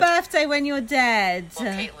have a birthday when you're dead.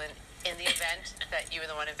 Well, Caitlin, in the event that you were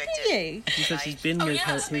the one evicted, you? She said she's been Oh, with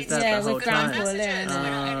yeah. his dad Yeah, the whole with time. Grandpa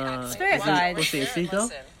Lynn. Spirit What's guide. he, a seagull?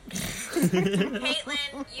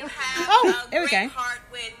 Caitlin, you have Oh, a here we great go. heart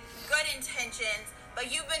with good intentions,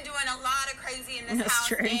 but you've been doing a lot of crazy in this That's house,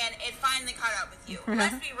 true. and it finally caught up with you.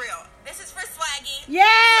 Let's be real. This is for Swaggy. Yeah.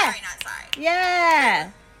 Sorry, not sorry. Yeah.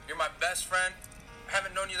 You're my best friend. I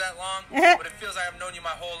haven't known you that long, Uh-huh. but it feels like I've known you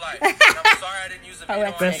my whole life. And I'm sorry I didn't use the veto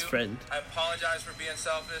on Best you. friend. I apologize for being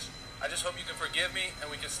selfish. I just hope you can forgive me and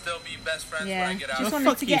we can still be best friends Yeah. when I get out. Just Oh, wanted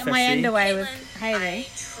fuck to you, get my Fessy. end away with Caitlin, Haley. I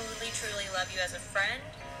truly, truly love you as a friend.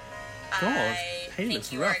 God, I Haley think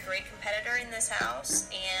looks you are rough. a great competitor in this house,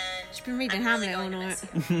 and She's been reading I'm really Hamlet all going to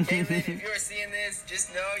night. miss you. Caitlin, if you are seeing this,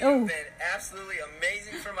 just know Oh. you've been absolutely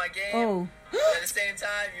amazing for my game. Oh. But at the same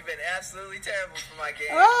time, you've been absolutely terrible for my game.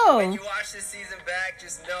 Oh. When you watch this season back,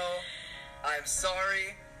 just know I'm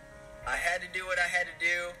sorry. I had to do what I had to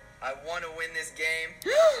do. I want to win this game.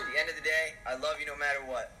 At the end of the day, I love you no matter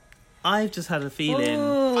what. I've just had a feeling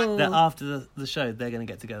Oh. that after the show, they're going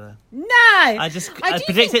to get together. No! I do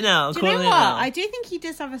predict it now. I'm Do you know calling it what? now. I do think he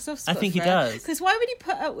does have a soft spot. I think he for her. does. Because why would he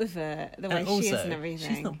put up with her the way And she is also, and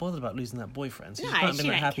everything? she's not bothered about losing that boyfriend. So she's No, not she been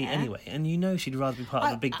that don't happy care. anyway. And you know she'd rather be part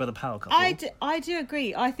of a Big Brother power couple. I do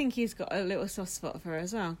agree. I think he's got a little soft spot for her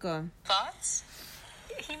as well. Go on. Thoughts?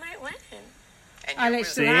 He might win. And I you're like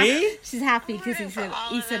See? laugh. She's happy because he Rooting for said all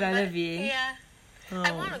he of said them, I but love you. Yeah. Oh.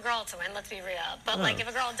 I want a girl to win, let's be real. But, like, if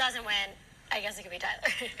a girl doesn't win, I guess it could be Tyler.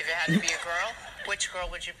 If it had to be a girl, which girl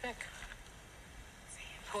would you pick?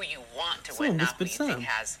 Who you want to win, Someone not who whispered you think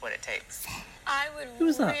Sam. has what it takes. I would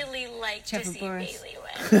Who's that? really like Trevor to see Boris. Bailey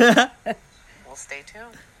win. We'll stay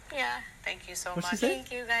tuned. Yeah. Thank you so What'd she much. say?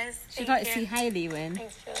 Thank you, guys. She'd Thank like to you. see Hailey win.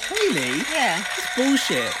 Thanks, Julie. Hailey? Yeah. That's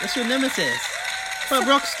bullshit. That's your nemesis. Well,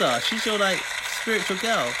 Rockstar. She's your, like, spiritual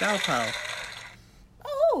gal pal.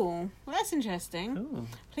 Oh, well, that's interesting. Ooh.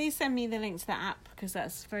 Please send me the link to that app because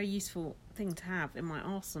that's a very useful thing to have in my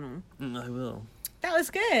arsenal. I will. That was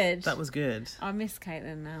good. That was good. I miss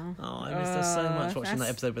Caitlin now. Oh, I missed her so much watching that that's-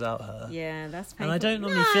 episode without her. Yeah, that's painful. And I don't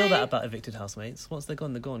normally feel that about evicted housemates. Once they're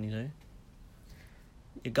gone, you know.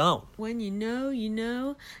 You're gone. When you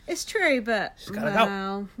know. It's true, but, gotta go.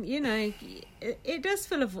 well, you know, it does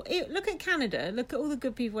fill a void. Look at Canada. Look at all the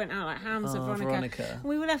good people went out, like Hams and Oh, Veronica. Veronica. And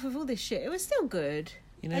we were left with all this shit. It was still good.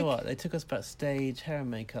 You know Like- what? They took us backstage, hair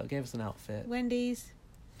and makeup, gave us an outfit. Wendy's.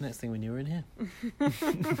 Next thing we knew, we were in here.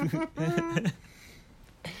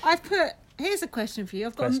 Here's a question for you.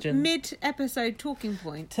 I've got a Question? mid-episode talking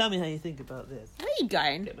point. Tell me how you think about this. Where are you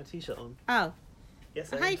going? Get my t-shirt on. Oh. Yes,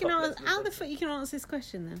 How the fuck you can answer this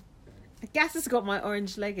question then? Gas has got my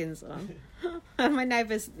orange leggings on. And my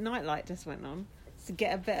neighbour's nightlight just went on to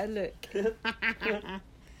get a better look.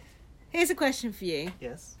 Here's a question for you.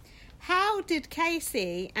 Yes. How did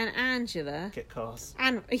Casey and Angela Get cast.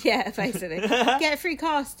 and basically get through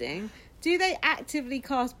casting? Do they actively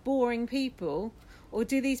cast boring people, or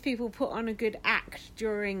do these people put on a good act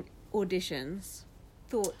during auditions?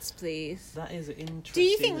 Thoughts, please. That is an interesting Do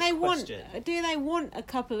you think they question. want? Do they want a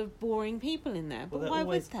couple of boring people in there? But Well, why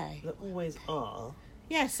always, would they? There always are.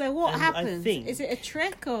 Yeah. So what And I happens? think- Is it a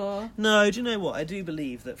trick or? No, do you know what? I do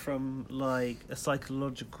believe that from like a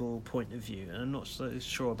psychological point of view, and I'm not so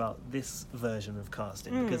sure about this version of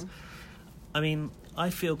casting because, I mean, I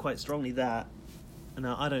feel quite strongly that.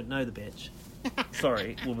 Now I don't know the bitch.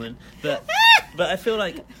 Sorry, woman, but I feel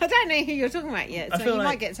like I don't know who you're talking about yet, I so feel you like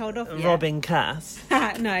might get told off. Yet. Robin Cass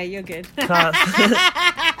No, you're good.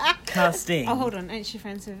 casting. Oh, hold on. Ain't she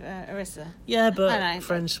friends with Arissa? Yeah, I but know.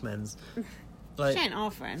 Frenchmen's. Like, She ain't our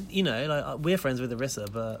friend. you know, like we're friends with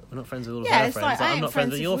Arissa, but we're not friends with all of Yeah, her it's friends. like I I'm ain't not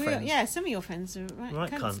friends with your all friends. Yeah, some of your friends are Right,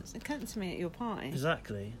 cunts to me at your party.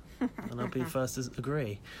 Exactly. And I'll be first to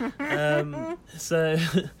agree. So,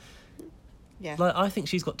 Yeah. like, I think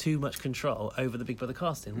she's got too much control over the Big Brother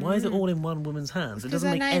casting. Why is it all in one woman's hands? It Because doesn't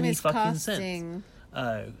her make name any is fucking sense. casting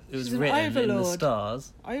Oh, it was She's an written in the overlord.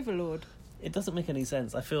 stars. Overlord. It doesn't make any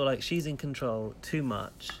sense. I feel like she's in control too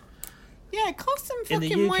much. Yeah, cast some In fucking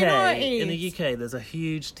the UK, minorities. in the UK, there's a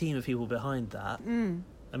huge team of people behind that. Mm.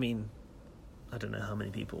 I mean, I don't know how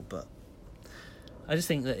many people, but I just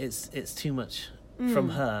think that it's too much from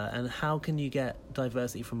her. And how can you get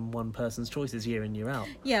diversity from one person's choices year in, year out?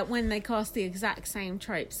 Yeah, when they cast the exact same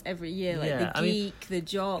tropes every year, like Yeah, the I mean- geek, the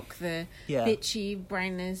jock, the Yeah. bitchy,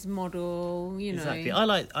 brainless model, you know. Exactly.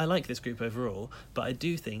 I like this group overall, but I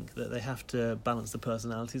do think that they have to balance the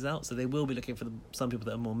personalities out. So they will be looking for some people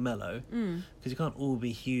that are more mellow, because you can't all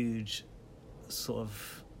be huge, sort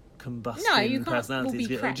of combusting No, you can't all personalities.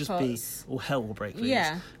 be It'll just be crackpots. all hell will break loose,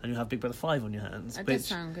 Yeah. and you'll have Big Brother 5 on your hands. That which does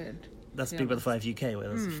sound good. that's to be Big Brother honest. 5 UK, where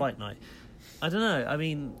there's a fight night. I don't know. I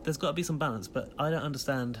mean, there's got to be some balance, but I don't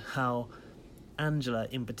understand how Angela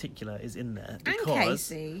in particular is in there, And because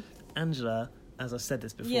Casey. Angela, as I've said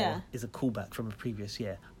this before, Yeah. is a callback from a previous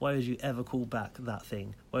year. Why would you ever call back that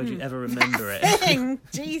thing? Why would you ever remember it? Thing,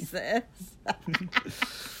 Jesus.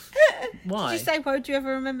 Why? Did you say, why would you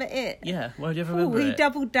ever remember it? Yeah, why would you ever Oh, remember he it?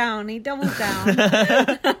 doubled down. He doubled down.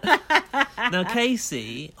 Now,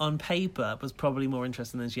 Casey, on paper, was probably more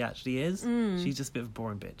interesting than she actually is. She's just a bit of a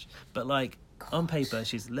boring bitch. But, like, on paper,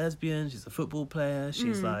 she's lesbian, she's a football player,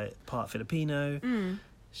 she's, like, part Filipino.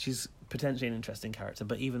 She's potentially an interesting character,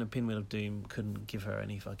 but even a Pinwheel of Doom couldn't give her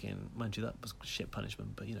any fucking... Mind you, that was shit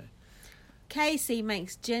punishment, but, you know. Casey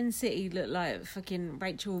makes Jen City look like fucking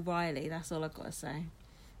Rachel Riley. That's all I've got to say.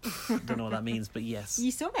 Don't know what that means, but yes.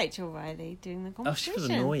 You saw Rachel Riley doing the competition. Oh, she was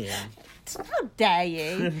annoying. How dare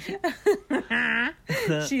you?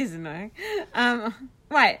 She's annoying.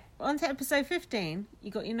 Right, on to episode 15.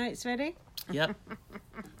 You got your notes ready? Yep.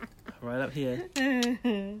 Right up here.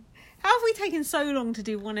 How have we taken so long to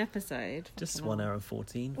do one episode? Just 1 hour and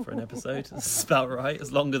 14 for an episode. That's about right.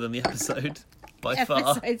 It's longer than the episode, by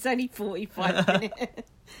far. It's only 45 minutes.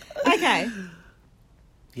 Okay.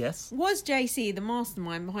 Yes? Was JC the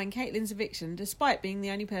mastermind behind Caitlyn's eviction, despite being the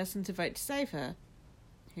only person to vote to save her?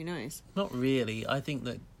 Who knows? Not really. I think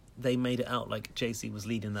that they made it out like JC was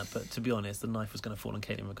leading that, but to be honest, the knife was going to fall on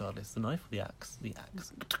Caitlyn regardless. The knife or the axe? The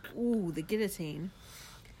axe. Ooh, the guillotine.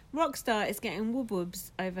 Rockstar is getting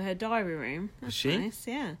woobs over her diary room. That's Is she? Nice,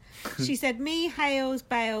 yeah. She said, me, Hales,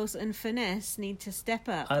 Bales and Finesse need to step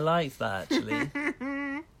up. I like that, actually.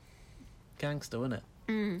 Gangster, wasn't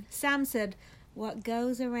it? Sam said, what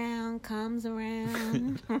goes around comes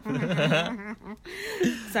around.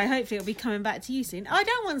 So hopefully it'll be coming back to you soon. I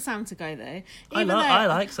don't want Sam to go, though. I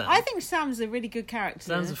like Sam. I think Sam's a really good character.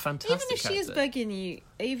 Sam's a fantastic Even if she is bugging you,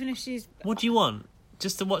 even if she's... What do you want?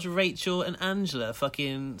 Just to watch Rachel and Angela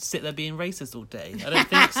fucking sit there being racist all day? I don't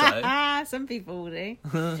think so. Some people do.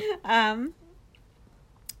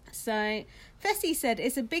 So, Fessy said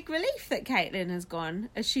it's a big relief that Caitlyn has gone,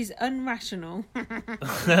 as she's unrational.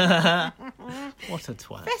 What a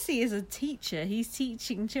twat. Fessy is a teacher. He's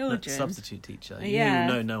teaching children. Substitute teacher. Yeah.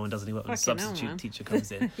 You know no one does any work when a Fucking substitute hell, man. teacher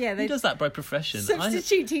comes in. Yeah, Who does that by profession?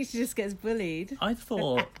 Substitute teacher just gets bullied. I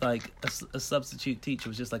thought like a substitute teacher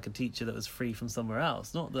was just like a teacher that was free from somewhere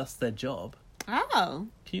else. Not that's their job. Oh.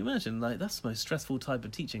 Can you imagine? Like that's the most stressful type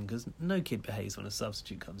of teaching because no kid behaves when a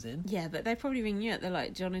substitute comes in. Yeah, but they probably ring you up. They're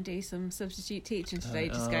like, do you want to do some substitute teaching today?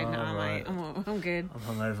 Just go, no, right. mate, I'm good. I'm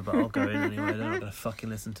hungover, but I'll go in anyway. They're not going to fucking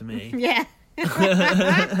listen to me. Yeah.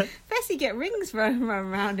 Fessy get rings thrown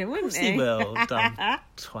around him, wouldn't he? He will, dumb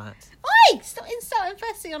twat. Oi! Stop insulting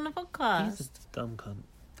Fessy on the podcast. He's a dumb cunt.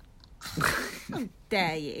 How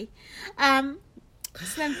dare you?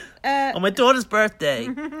 So then, On my daughter's birthday.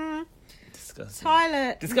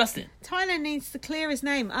 Disgusting. Disgusting. Tyler needs to clear his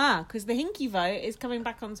name. Because the Hinky vote is coming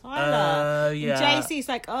back on Tyler. Yeah. And JC's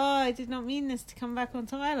like, I did not mean this to come back on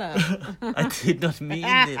Tyler. I did not mean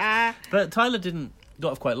this. But Tyler didn't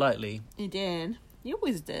got off quite lightly. He did. He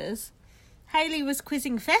always does. Haley was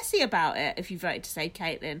quizzing Fessy about it, if you voted to save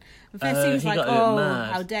Caitlyn. And Fessy was like,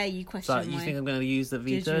 mad. How dare you question like, you think I'm going to use the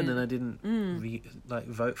veto judgment. and then I didn't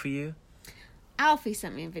vote for you? Alfie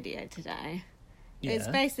sent me a video today. Yeah. It's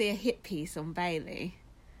basically a hit piece on Bailey.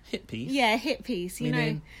 Hit piece? Yeah, hit piece. You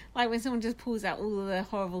Meaning? know, like when someone just pulls out all of the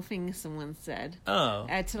horrible things someone said. Oh,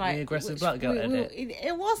 to like the aggressive which black girl edit.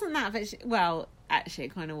 It wasn't that, but actually,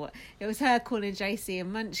 it kind of what it was. Her calling JC a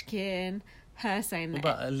munchkin. Her saying What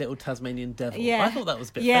that. about a little Tasmanian devil? Yeah, I thought that was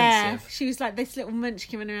a bit offensive. She was like this little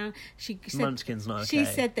munchkin running around. She said, Munchkin's not okay. She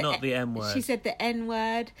said not the M word. She said the N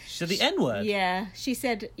word. She said the N word? Yeah, she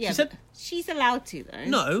said. Yeah, She said- she's allowed to though.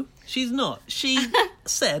 No, she's not. She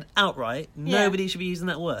said outright, nobody should be using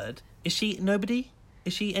that word. Is she nobody?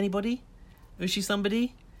 Is she anybody? Is she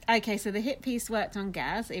somebody? Okay, so the hit piece worked on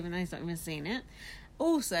Gaz, even though he's not even seen it.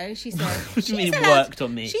 Also, she said... What do you mean it worked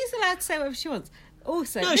on me? She's allowed to say whatever she wants.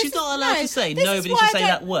 Also, No, she's not allowed to say nobody should say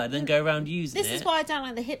that word, then go around using it. This is why I don't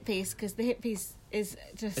like the hit piece, because the hit piece is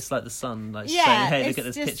just... It's like the sun, like Yeah, saying, "Hey, look it's at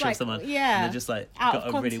this just picture like- of someone," yeah, and they're just like out got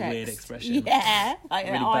of a really context. weird expression. Yeah, like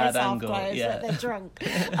Really their eyes bad half angle, closed, yeah. like they're drunk.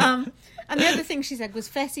 And the other thing she said was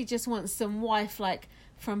Fessy just wants some wife like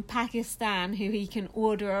from Pakistan who he can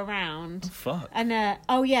order around. Fuck. And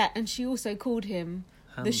and she also called him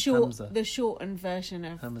Hamza. the shortened version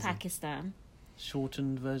of Hamza. Pakistan.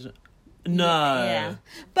 Shortened version. No. Yeah.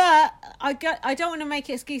 But I don't want to make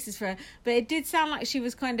excuses for her, but it did sound like she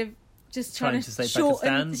was kind of just trying to say shorten.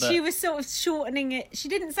 Pakistan, but... She was sort of shortening it. She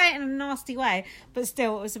didn't say it in a nasty way, but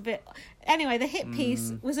still it was a bit... Anyway, the hit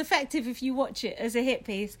piece was effective if you watch it as a hit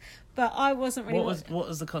piece, but I wasn't really... What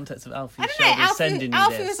was the context of Alfie I don't know. sending you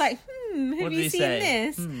Alfie this? was like, have What did you he seen say?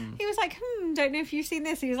 this? He was like, don't know if you've seen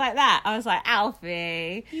this. He was like that. I was like,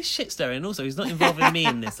 Alfie. He's shit stirring. Also, he's not involving me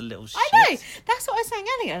in this, a little shit. I know. That's what I was saying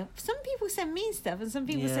earlier. Some people send me stuff and some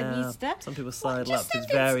people send me stuff. Some people Well, sidle just up with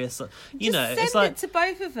send it- various. You know, Just it's send like it to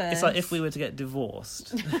both of us. it's like if we were to get divorced,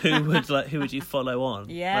 who would you follow on?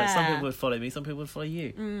 Yeah. Like some people would follow me, some people would follow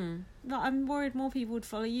you. No, I'm worried more people would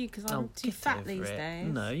follow you because I'm too get fat over these it. days.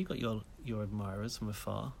 No, you got your admirers from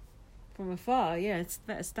afar. From afar, yeah, it's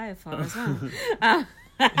better stay afar as well.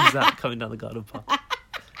 Who's that coming down the garden path?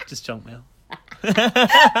 Just junk mail.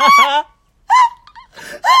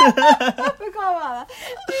 I forgot about that.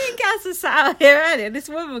 Me and Gaz were sat out here earlier. This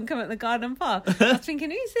woman come at the garden path. I was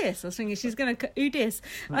thinking, who's this? I was thinking she's gonna who this?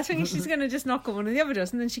 I was thinking she's gonna just knock on one of the other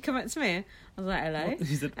doors, and then she come up to me. I was like,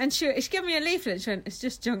 hello, and she gave me a leaflet. She went, it's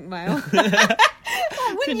just junk mail.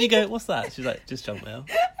 Couldn't you go, what's that? She's like, just junk mail.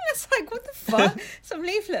 And it's like, what the fuck? Some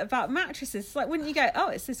leaflet about mattresses. It's like, wouldn't you go, oh,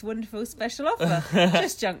 it's this wonderful special offer?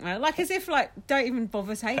 Just junk mail. Like, as if, like, don't even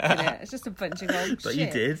bother taking it. It's just a bunch of old But shit.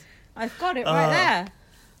 you did. I've got it right there.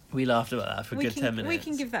 We laughed about that for a good 10 minutes. We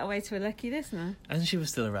can give that away to a lucky listener. And she was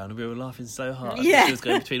still around, and we were laughing so hard. Yeah. She was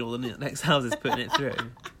going between all the next houses, putting it through.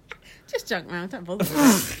 Just junk mail, don't bother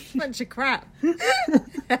with that. Bunch of crap.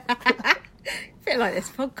 A bit like this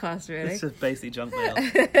podcast, really. It's just basically junk mail.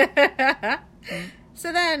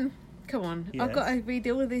 So then, come on. Yes. I've got to read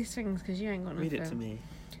all of these things because you ain't got nothing. Read it to me.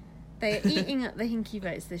 They are eating up the Hinky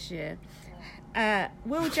votes this year.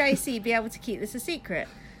 Will JC be able to keep this a secret?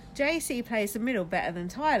 JC plays the middle better than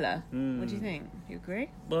Tyler. What do you think? You agree?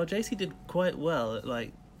 Well, JC did quite well at,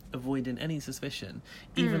 like, avoiding any suspicion,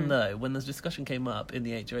 even though when the discussion came up in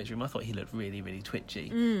the HOH room, I thought he looked really, really twitchy.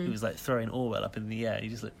 He was like throwing Orwell up in the air. He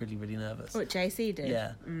just looked really, really nervous. What JC did?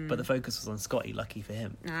 Yeah, but the focus was on Scotty. Lucky for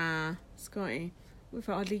him. Scotty. We've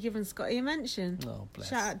hardly given Scotty a mention. Oh, bless.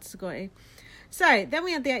 Shout out to Scotty. So then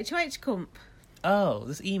we had the HOH comp. Oh,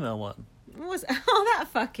 this email one. What was that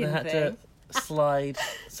fucking They had thing? to slide.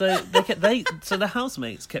 So so the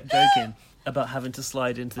housemates kept joking about having to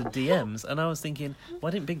slide into the DMs, and I was thinking, why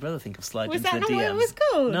didn't Big Brother think of sliding Was into that the not DMs? what it was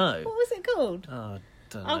called? No. What was it called? Oh,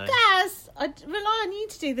 don't Oh, know. Gaz, I rely on you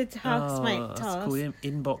to do the housemate It's task. called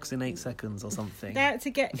inbox in 8 seconds or something. They had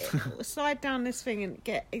to slide down this thing and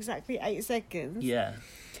get exactly 8 seconds. Yeah.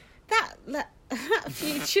 That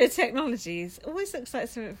future technologies always looks like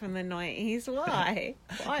something from the 90s. Why?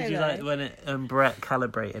 Why Did you though? like when Brett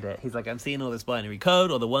calibrated it? He's like, I'm seeing all this binary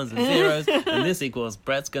code, all the ones and zeros, and this equals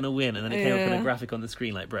Brett's gonna win, and then it came up in a graphic on the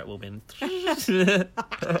screen like Brett will win.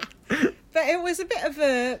 But it was a bit of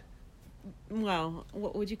a, well,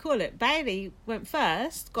 what would you call it? Bailey went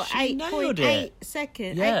first, got She nailed 8.8 it.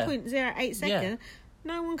 seconds, Yeah. 8.08 seconds.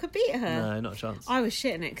 No one could beat her. No, not a chance. I was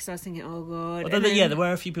shitting it because I was thinking, oh god. Although, And then- yeah, there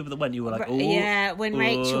were a few people that went. You were like, oh, yeah, when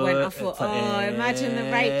Rachel went, I thought, it's like, oh, imagine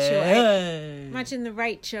the Rachel. hey. Imagine the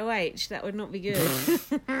Rachel H. That would not be good.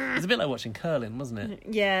 It's a bit like watching curling, wasn't it?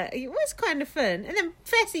 Yeah, it was kind of fun. And then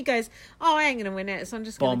Fessy goes, oh, I ain't going to win it, so I'm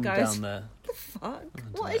just going Bomb to go. down there. What the fuck?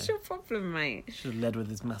 What is your problem, mate? Should have led with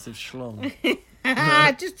his massive schlong.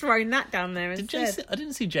 Just throwing that down there Did instead. JC, I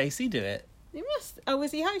didn't see JC do it. You must. Oh,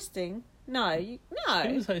 was he hosting? No. No.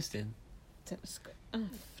 Who was hosting?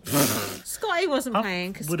 Scotty wasn't I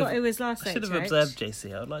playing because would've- Scotty was last I should have HOH. observed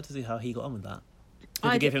JC. I would like to see how he got on with that. Did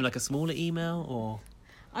I they give did- him like a smaller email, or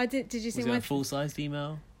I did. Did you was see it my? a full-sized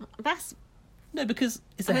email? That's No, because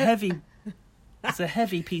it's a heavy. It's a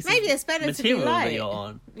heavy piece Maybe of it's better to be material that light. you're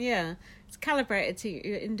on. yeah. It's calibrated to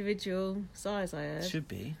your individual size. I heard. Should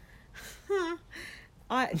be.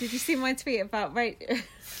 Did you see my tweet about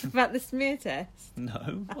about the smear test?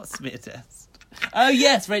 No, what smear test? Oh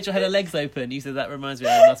yes, Rachel had her legs open. You said that reminds me.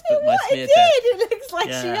 I must put my What smear it test. did! It looks like she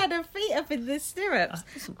Yeah. had her feet up in the stirrups.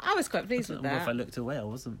 I was quite pleased with Or if I that. looked away, I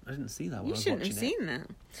didn't see that. When You I was shouldn't have watching seen that.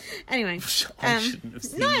 Anyway, I shouldn't have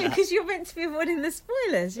seen no, that. because you're meant to be avoiding the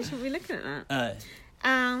spoilers. You shouldn't be looking at that. Oh.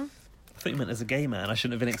 Um, I thought you meant as a gay man. I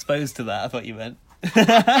shouldn't have been exposed to that. I thought you meant.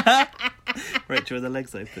 Rachel with her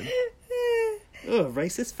legs open. Oh,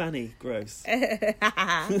 racist Fanny. Gross.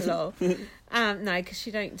 lol. No, because she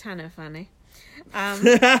don't tan her fanny.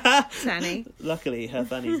 Fanny. Luckily, her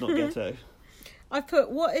Fanny's not ghetto. I put,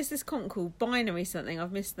 what is this comp called? Binary something.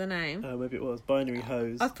 I've missed the name. Oh, maybe it was. Binary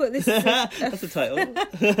hose. I've put this as That's the title.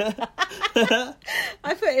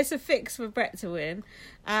 I put it's a fix for Brett to win.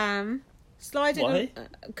 Sliding Why?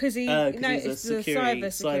 Because he 'cause noticed he's a the security- cyber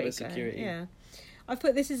cyber security. Yeah. I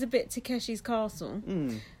put this is a bit Takeshi's Castle.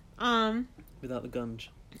 Without the gunge.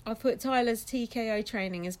 I put Tyler's TKO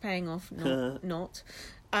training is paying off. Not.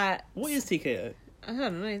 What is TKO? I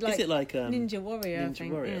don't know. Like, Is it like Ninja Warrior? I Ninja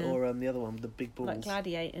think, Warrior, yeah. or the other one with the big balls? Like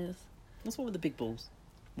Gladiators. What's one with the big balls?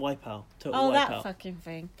 Wipeout. Total Oh, Wipeout. that fucking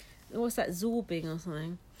thing. What's that, Zorbing or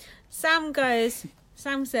something? Sam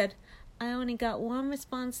said, I only got one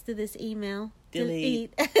response to this email.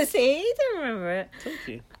 Delete. See, he didn't remember it. Thank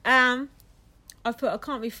you. I put, I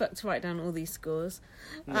can't be fucked to write down all these scores.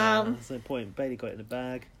 Nah, there's no point. Bailey got it in the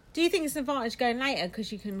bag. Do you think it's an advantage going later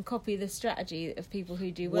because you can copy the strategy of people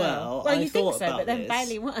who do well? Well, I you think thought so, about but then this.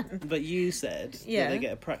 Bailey won. But you said Yeah. that they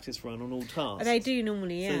get a practice run on all tasks. They do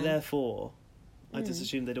normally, yeah. So therefore, I just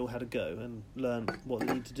assumed they'd all had a go and learn what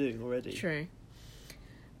they need to do already. True.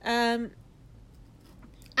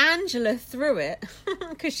 Angela threw it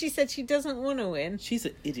because she said she doesn't want to win. She's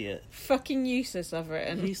an idiot. Fucking useless, I've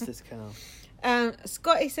written. Useless cow.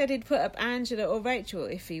 Scotty said he'd put up Angela or Rachel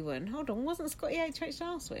if he won. Hold on, wasn't Scotty HH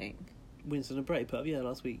last week? Winston and Brady put up,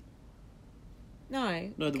 last week. No,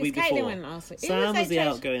 the week Caitlin before. went last week. Sam was the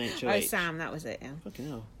outgoing HOH. Oh, Sam, that was it, yeah. Fucking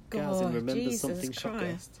hell. God, Gazin remembers Jesus something shocker.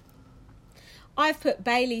 Christ. I've put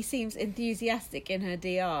Bailey seems enthusiastic in her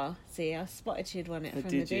DR. See, I spotted she'd won it from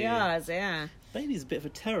the DRs, yeah. Bailey's a bit of a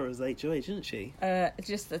terror as HOH, isn't she?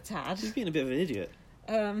 Just a tad. She's being a bit of an idiot.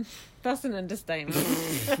 That's an understatement.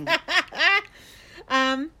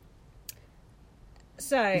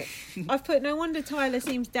 So, I've put no wonder Tyler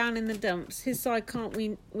seems down in the dumps. His side can't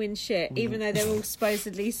win shit, even though they're all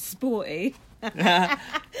supposedly sporty.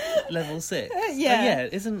 Level 6. Yeah.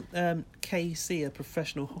 Isn't KC a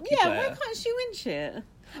professional hockey player? Yeah, why can't she win shit?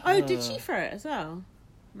 Oh, did she throw it as well?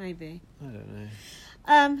 Maybe. I don't know.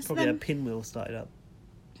 So Probably then a pinwheel started up.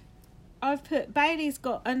 I've put Bailey's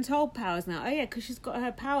got untold powers now. Oh yeah, because she's got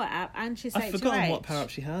her power app and she's I've forgotten HOH. what power up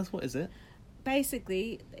she has. What is it?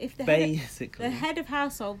 Basically, if the head of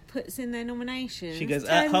household puts in their nomination, she goes,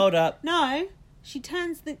 hold up. No, she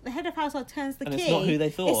turns the head of household turns the And key. it's not who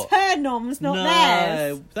they thought. It's her noms, not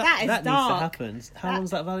theirs. That is that dark. needs to happen. How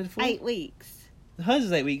long's that valid for? 8 weeks. Hers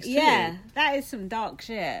is 8 weeks too. Yeah, that is some dark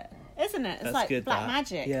shit, isn't it? It's That's like good, black that.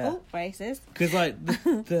 magic. Yeah. Oh, racist. Because like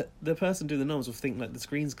the person doing the noms will think like the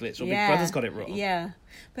screen's glitched or Big Brother's got it wrong. Yeah,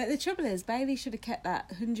 but the trouble is, Bailey should have kept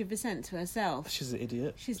that 100% to herself. She's an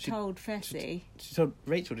idiot. She's told Fessy. She told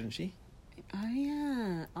Rachel, didn't she? Oh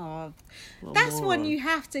yeah. Oh, What a that's one moron. you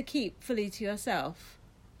have to keep fully to yourself.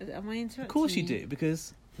 Am I interrupting? Of course you do,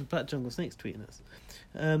 because the Black Jungle Snake's tweeting us.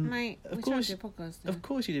 Mate, of we're course, trying to do a podcast now. of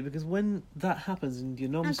course you do, because when that happens and your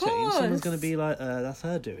noms Of change, someone's course. going to be like, "That's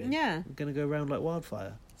her doing." Yeah. Going to go around like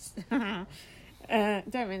wildfire. Don't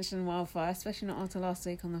mention wildfire, especially not after last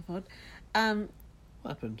week on the pod. What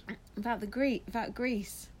happened? About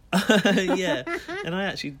Greece. Yeah, and I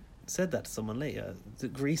actually said that to someone later.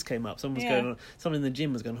 That Greece came up. Someone was going on. Someone in the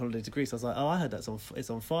gym was going on holiday to Greece. I was like, "Oh, I heard it's on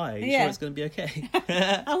fire. Are you sure it's going to be okay?"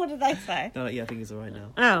 Oh, what did they say? No, yeah, I think it's all right now.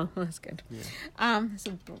 Oh, that's good. Yeah. It's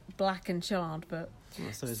all black and charred, but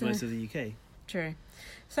Well, so is most of the UK. true.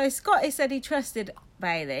 So Scotty said he trusted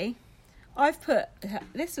Bailey. I've put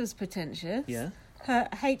this was pretentious. Yeah. Her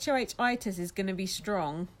HOH-itis is going to be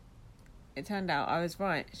strong. It turned out I was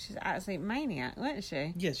right. She's an absolute maniac, wasn't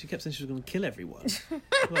she? Yeah, she kept saying she was going to kill everyone.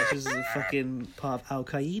 Well, she's a fucking part of Al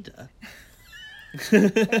Qaeda.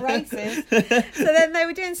 Racist. So then they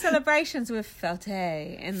were doing celebrations with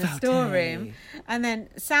Falte in the storeroom, and then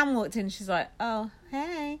Sam walked in. She's like, "Oh,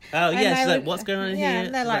 hey." Oh And yeah, they she's were- like, "What's going on yeah, here?"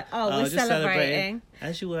 and they're She's like, "Oh, we're just celebrating."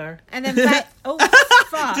 As you were. And then, oh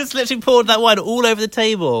fuck! Just literally poured that wine all over the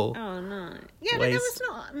table. Oh no! Yeah, but there was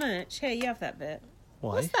not much. Here, you have that bit.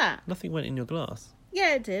 Why? What's that? Nothing went in your glass.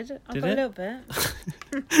 Yeah, it did. I've Did got it? a little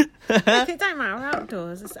bit. Look, it don't matter. We're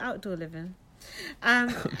outdoors. It's outdoor living.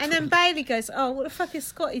 And then Bailey goes, "Oh, what the fuck is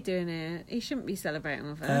Scotty doing here? He shouldn't be celebrating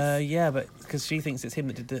with us." Yeah, but because she thinks it's him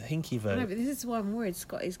that did the hinky vote. No, but this is why I'm worried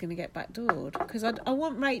Scotty's going to get backdoored. Because I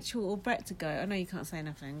want Rachel or Brett to go. I know you can't say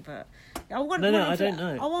nothing, but I want No, one I of don't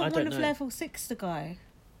know. I want I one don't of know. level 6 to go.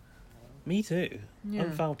 Me too. Yeah.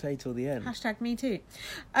 I'm Falte till the end. Hashtag me too.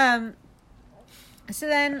 So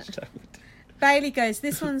then Bailey goes,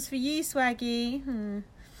 "This one's for you, Swaggy."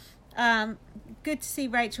 Good to see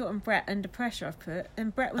Rachel and Brett under pressure. I've put,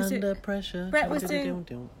 and Brett was Under pressure. Brett was doing-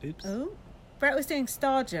 Oops. Oh, Brett was doing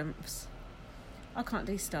star jumps. I can't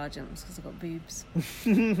do star jumps because I've got boobs.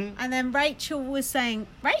 And then Rachel was saying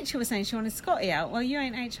she wanted Scotty out. Well, you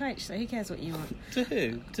ain't HH, so who cares what you want? To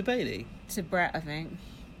who? To Bailey? To Brett, I think.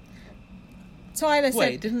 Tyler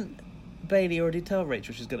Wait, said, didn't Bailey already tell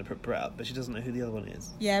Rachel she's going to put Brett up, but she doesn't know who the other one is?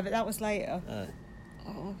 yeah, but that was later.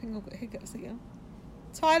 Oh, I think I've got hiccups again.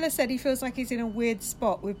 Tyler said he feels like he's in a weird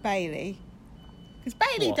spot with Bailey. Because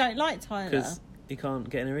Bailey What? don't like Tyler. Because he can't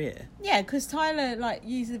get in her ear. Yeah, because Tyler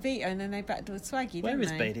used the veto and then they backdoored Swaggy, Where didn't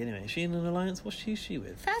is they? Bailey anyway? Is she in an alliance? Who's she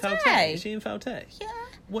with? Falte. Is she in Falte? Yeah.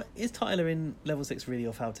 What is Tyler in level 6 really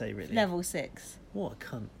or Falte really? Level 6. What a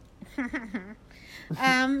cunt.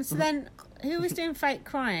 So then, who was doing fake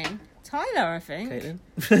crying? Tyler, I think. Caitlin?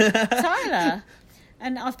 Tyler.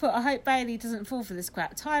 And I've put, I hope Bailey doesn't fall for this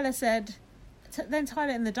crap. Tyler said, then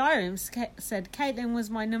Tyler in the diary room said, Caitlin was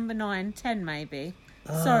my number 9, 10 maybe.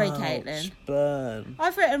 Sorry, Caitlin. Burn.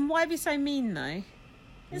 I've written, why be so mean though?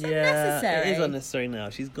 It's unnecessary. It is unnecessary now.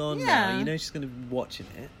 She's gone Yeah. now. You know she's going to be watching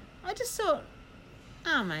it. I just thought,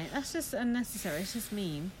 mate, that's just unnecessary. It's just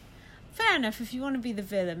mean. Fair enough, if you want to be the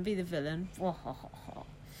villain, be the villain.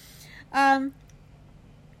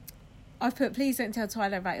 I've put, please don't tell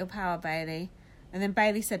Tyler about your power, Bailey. And then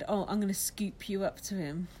Bailey said, "Oh, I'm going to scoop you up to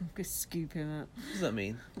him." I'm going to scoop him up. What does that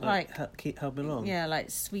mean? Keep helping along? Yeah,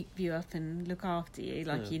 like sweep you up and look after you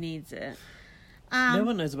like he needs it. No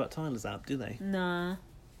one knows about Tyler's app, do they? Nah.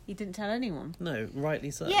 He didn't tell anyone. No,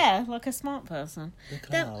 rightly so. Yeah, like a smart person. The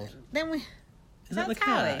cloud. Then we... Is that the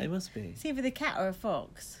cat? It must be. It's either the cat or a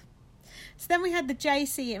fox. So then we had the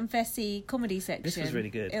JC and Fessy comedy section. This was really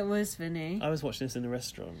good. It was funny. I was watching this in a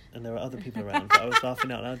restaurant and there were other people around, but I was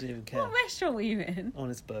laughing out loud. I didn't even care. What restaurant were you in?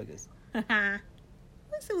 Honest Burgers.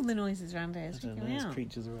 What's all the noises around here? I don't know. There's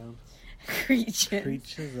creatures around.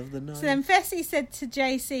 Creatures of the night. So then Fessy said to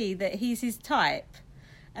JC that he's his type.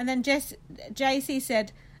 And then JC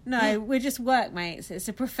said, "No, we're just workmates. It's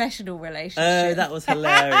a professional relationship." Oh, that was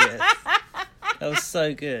hilarious. That was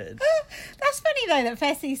so good. That's funny though that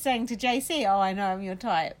Fessy's saying to JC, "Oh, I know I'm your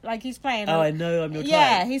type." Like he's playing. I know I'm your type.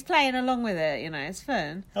 Yeah, he's playing along with it. You know, it's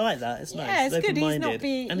fun. I like that. It's nice. Yeah, it's good. He's not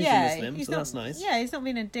being. And he's a Muslim, so that's nice. Yeah, he's not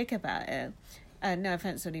being a dick about it. No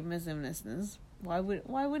offense to any Muslim listeners. Why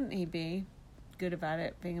wouldn't he be good about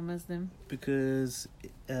it being a Muslim? Because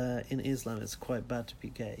in Islam, it's quite bad to be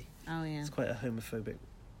gay. Oh yeah. It's quite a homophobic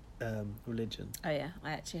religion. Oh yeah,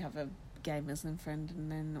 I actually have a gay Muslim friend,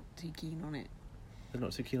 and they're not too keen on it. They're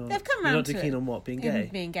not too keen on. They've come round not too keen on what, being gay.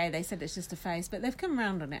 Being gay, they said it's just a phase, but they've come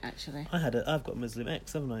round on it actually. I've got a Muslim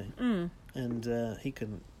ex, haven't I? And he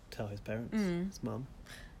couldn't tell his parents, his mum.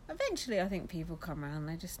 Eventually, I think people come round.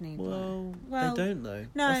 They just need. Well, they don't though.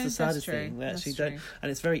 No, that's the saddest true. thing. They actually don't,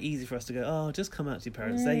 and it's very easy for us to go, "Oh, just come out to your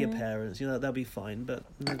parents. They're your parents. You know, they'll be fine." But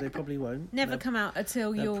no, they probably won't. Never come out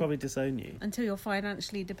until they'll probably disown you. Until you're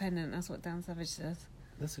financially dependent. That's what Dan Savage says.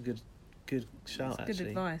 That's a good shout. That's good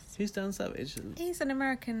advice. Who's Dan Savage? He's an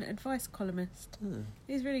American advice columnist. Oh.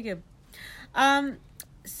 He's really good.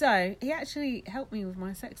 So he actually helped me with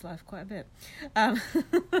my sex life quite a bit.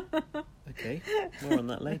 Okay, more on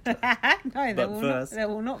that later. No, there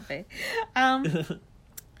will not be.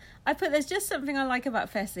 I put, there's just something I like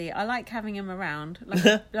about Fessy. I like having him around,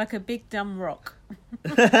 like a big dumb rock.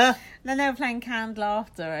 Then they were playing canned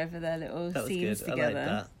laughter over their little scenes together. I like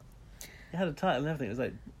that. It had a title and everything. It was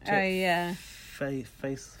like,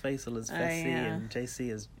 Faisal as Fessy and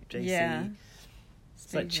JC as JC. Yeah.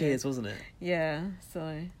 It's like Cheers, wasn't it? Yeah.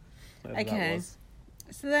 So whatever that was.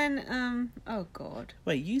 So then, oh god.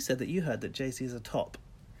 Wait, you said that you heard that JC is a top.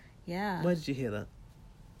 Yeah. Where did you hear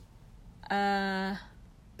that?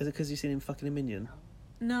 Is it because you've seen him fucking a minion?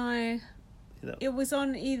 No. It was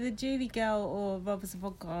on either Julie Girl or Robert's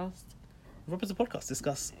Podcast. Robert's Podcast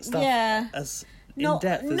discuss stuff as in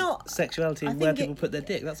depth as sexuality and where people put their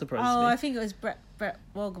dick. That surprises me. Oh, I think it was Brett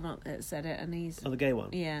Wolgamont that said it, and he's... Oh, the gay one?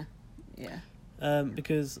 Yeah.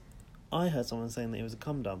 Because I heard someone saying that it was a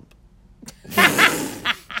cum dump.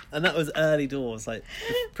 And that was early doors, like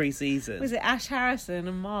pre-season. Was it Ash Harrison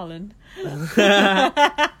and Marlon?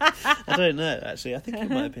 I don't know, actually. I think it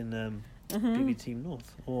might have been BB Team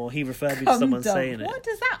North. Or he referred me to someone saying it. What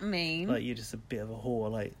does that mean? Like, you're just a bit of a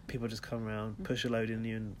whore. Like, people just come around, push a load in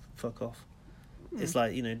you and fuck off. It's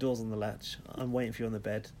like, you know, doors on the latch. I'm waiting for you on the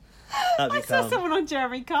bed. I saw someone on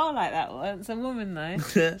Jeremy Kyle like that once, a woman though.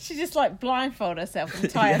 She just like blindfold herself and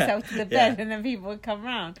tie herself to the bed and then people would come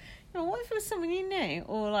round. You know, what if it was someone you knew?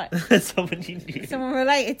 Or like... someone you knew. Someone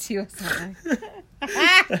related to you or something.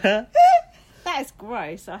 That is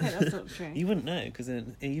gross. I hope that's not true. You wouldn't know, because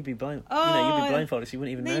you'd be blind. You'd be blindfolded, so you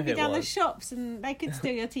wouldn't even know who it was. They'd be down the shops and they could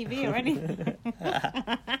steal your TV or anything.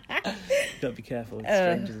 Gotta be careful with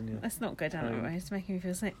strangers in your... Let's not go down that way. It's making me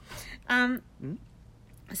feel sick.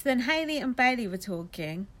 So then Hayley and Bailey were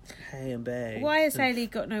talking. Hey and Bae. Why has Hayley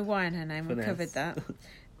got no Y in her name? We've covered that.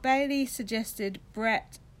 Bailey suggested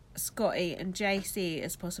Brett, Scotty and JC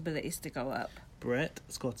as possibilities to go up. Brett,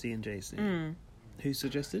 Scotty and JC. Who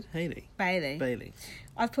suggested? Hayley? Bailey.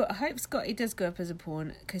 I've put, I hope Scotty does go up as a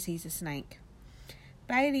pawn because he's a snake.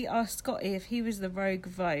 Bailey asked Scotty if he was the rogue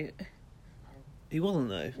vote. He wasn't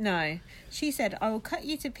though. No. She said, I will cut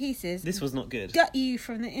you to pieces. This was not good. Gut you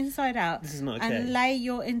from the inside out. This is not okay. And lay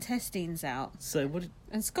your intestines out. So what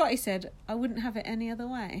And Scotty said, I wouldn't have it any other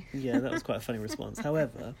way. Yeah, that was quite a funny response.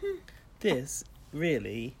 However, this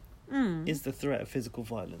really is the threat of physical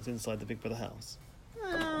violence inside the Big Brother house.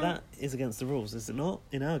 That is against the rules, is it not?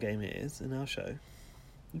 In our game it is, in our show.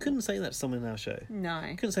 You couldn't say that to someone in our show. No.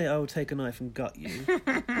 You couldn't say, I will take a knife and gut you.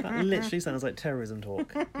 That literally sounds like terrorism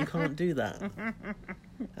talk. You can't do that.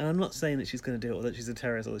 And I'm not saying that she's going to do it, or that she's a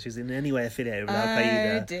terrorist, or that she's in any way affiliated with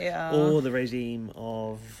Al-Qaeda. Or the regime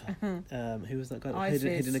of... who was that guy?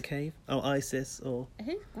 Hid in a cave? Oh, ISIS, or...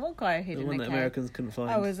 Who? What guy hid in a cave? The one that Americans couldn't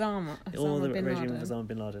find. Oh, Osama Or the bin regime Laden. of Osama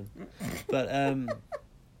bin Laden. But,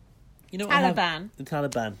 you know Taliban. The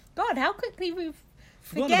Taliban. God, how quickly we've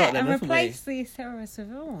forget and replace the Sarah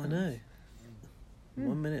Seville ones. I know.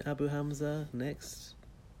 1 minute Abu Hamza, next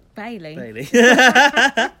Bailey.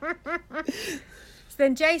 So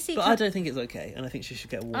then JC... But I don't think it's okay, and I think she should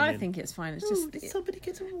get a warning. I think it's fine. It's just... somebody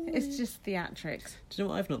get a warning. It's just theatrics. Do you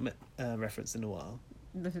know what I've not referenced in a while?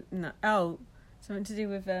 No. Oh, something to do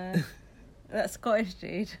with that Scottish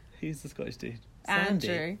dude. Who's the Scottish dude?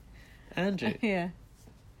 Sandy. Andrew. Yeah.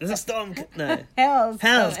 There's a storm. No.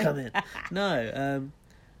 Hell's coming. No.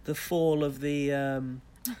 The fall of the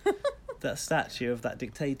that statue of that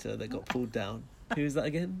dictator that got pulled down. Who is that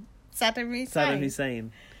again? Saddam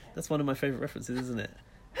Hussein. That's one of my favourite references, isn't it?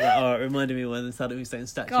 It reminded me when the Saddam Hussein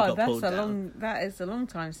statue got pulled down. That is a long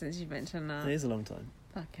time since you've mentioned that. It is a long time.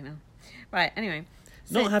 Fucking hell. Right, anyway.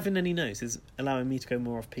 Not having any notes is allowing me to go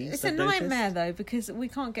more off piece. It's a nightmare, though, because we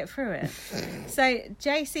can't get through it. So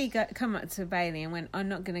JC come up to Bailey and went, "I'm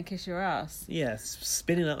not going to kiss your ass." Yeah,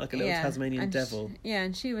 spinning up like a little Tasmanian devil.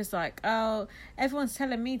 And she was like, "Oh, everyone's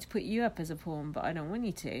telling me to put you up as a pawn, but I don't want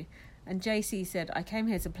you to." And JC said, "I came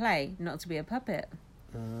here to play, not to be a puppet."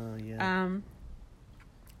 Oh, yeah.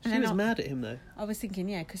 She was mad at him, though. I was thinking,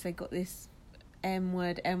 yeah, because they got this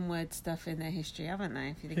M-word stuff in their history, haven't they,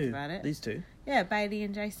 if you think about it? These two? Yeah, Bailey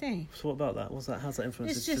and JC. So what about that? How's that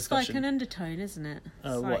influence this discussion? It's just like an undertone, isn't it?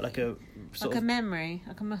 Like a sort of memory,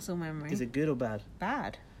 like a muscle memory. Is it good or bad?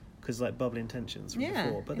 Bad. Because like bubbling tensions from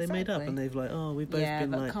before, but they made up and they've like, we've both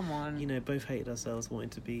been like, come on, both hated ourselves, wanting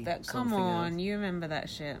to be. But come on, you remember that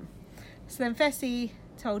shit. So then Fessy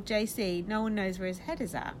told JC no one knows where his head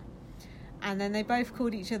is at, and then they both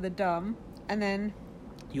called each other dumb, and then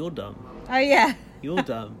you're dumb. Oh yeah, you're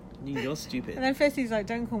dumb. You're stupid. And then Fessy's like,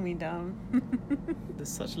 don't call me dumb. There's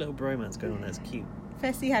such a little bromance going on there. It's cute.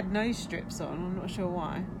 Fessy had nose strips on. I'm not sure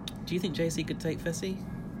why. Do you think JC could take Fessy?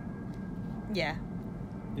 Yeah.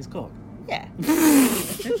 His cock? Yeah.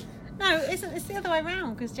 No, it's the other way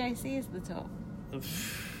around because JC is the top.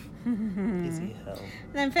 Is he hell?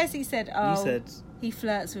 And then Fessy said, you said he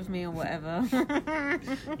flirts with me or whatever.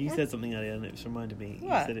 You said something earlier and it just reminded me.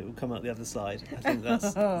 What? You said it will come out the other side. I think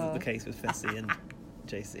that's the case with Fessy and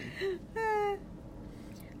JC.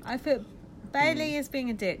 I put Bailey as being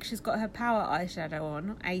a dick. She's got her power eyeshadow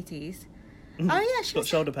on, 80s. Oh yeah, she's got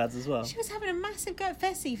shoulder pads as well. She was having a massive go at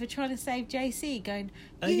Fessy for trying to save JC, going,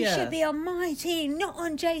 you should be on my team, not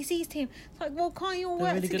on JC's team. It's like, well, can't you all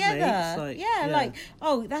work really together? Like,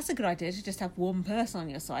 oh, that's a good idea to just have one person on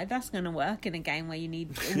your side. That's going to work in a game where you need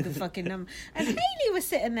all the fucking And Hayley was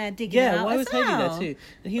sitting there digging out. Yeah, why was Hayley there too?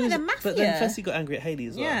 And he was, but then Fessy got angry at Hayley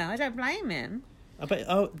as well. Yeah, I don't blame him.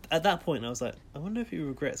 At that point, I was like, I wonder if he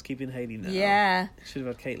regrets keeping Hayley now. Yeah. Should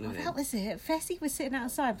have had Caitlin in. That was it. Fessy was sitting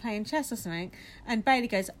outside playing chess or something, and Bailey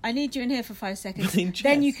goes, I need you in here for 5 seconds.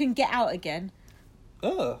 Then you can get out again.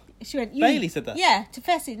 Oh. She went, Bailey said that? Yeah, to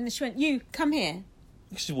Fessy. And she went, you, come here.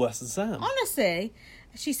 She's worse than Sam. Honestly.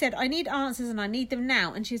 She said, I need answers and I need them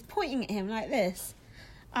now. And she was pointing at him like this.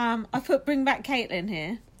 I put bring back Caitlin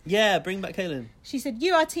here. Yeah, bring back Caitlin. She said,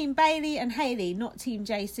 you are team Bailey and Hayley, not team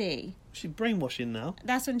JC. She's brainwashing now.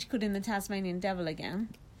 That's when she called in the Tasmanian devil again.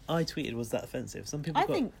 I tweeted, was that offensive? Some people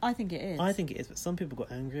I think it is. I think it is, but some people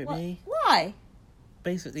got angry at me. Why?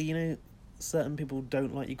 Basically, certain people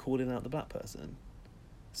don't like you calling out the black person.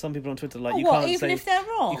 Some people on Twitter like if they're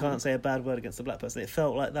wrong? You can't say a bad word against the black person. It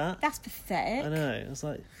felt like that. That's pathetic. I know. I was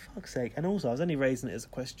like, fuck's sake. And also, I was only raising it as a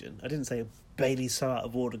question. I didn't say Bailey's so out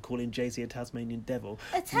of order calling JC a Tasmanian devil.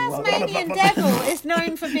 A Tasmanian devil is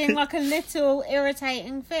known for being like a little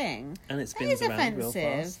irritating thing. And it spins around real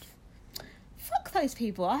fast. Fuck those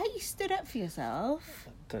people. I hope you stood up for yourself.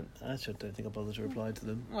 I actually don't think I bothered to reply to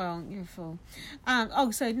them. Well, you're a fool.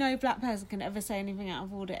 So no black person can ever say anything out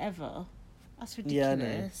of order ever. That's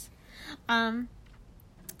ridiculous. Yeah,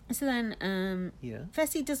 so then,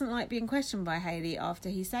 Fessy doesn't like being questioned by Hayley after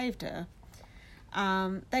he saved her.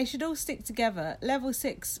 They should all stick together. Level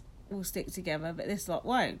 6 will stick together, but this lot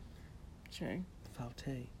won't. True.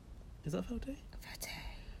 Faute. Is that Faute? Faute.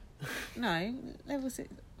 No, level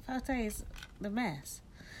 6. Faute is the mess.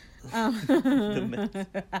 The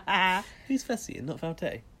mess. Who's Fessy and not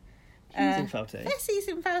Faute? He's in Faute. Fessy's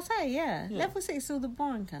in Faute, yeah. Level 6 is all the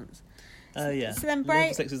boring cunts. Oh, yeah. So then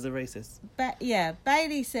Level 6 is the racist.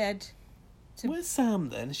 Bailey said... Where's Sam,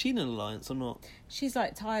 then? Is she in an alliance or not? She's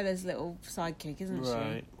like Tyler's little sidekick, isn't she?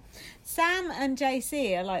 Right. Sam and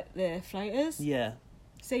JC are like the floaters. Yeah.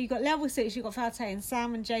 So you've got level 6, you've got Faute, and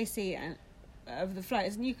Sam and JC are the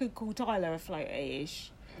floaters, and you could call Tyler a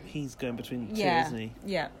floater-ish. He's going between the two, isn't he?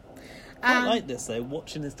 Yeah. I like this, though.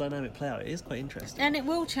 Watching this dynamic play out, it is quite interesting. And it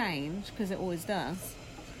will change, because it always does.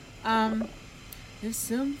 If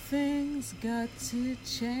something's got to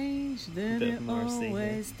change, then it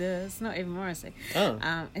always does. Not even Morrissey.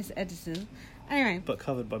 Oh. It's Edison. Anyway. But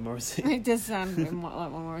covered by Morrissey. It does sound like my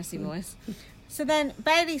Morrissey voice. So then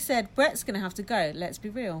Bailey said, Brett's going to have to go. Let's be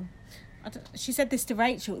real. She said this to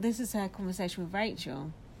Rachel. This is her conversation with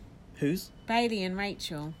Rachel. Whose? Bailey and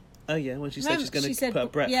Rachel. Oh, yeah, when she said she's going to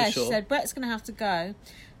put Brett for sure. Yeah, she said, Brett's going to have to go.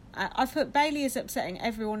 I've put Bailey is upsetting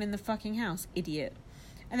everyone in the fucking house. Idiot.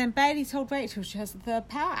 And then Bailey told Rachel she has the third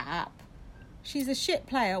power app. She's a shit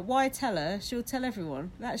player. Why tell her? She'll tell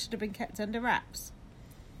everyone. That should have been kept under wraps.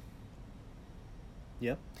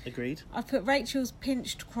 Yep, agreed. I've put Rachel's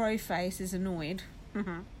pinched crow face is annoyed.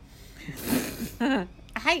 I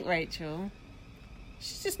hate Rachel.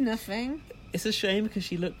 She's just nothing. It's a shame because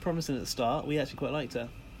she looked promising at the start. We actually quite liked her.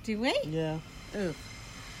 Do we? Yeah. Ugh.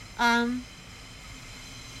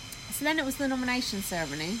 So then it was the nomination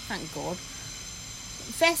ceremony. Thank God.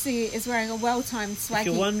 Fessy is wearing a well-timed swaggy... If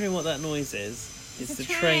you're wondering what that noise is, it's the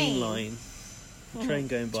train line. The train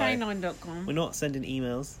going by. Trainline.com. We're not sending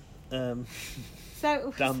emails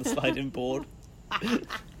so down the sliding board.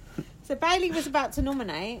 So Bailey was about to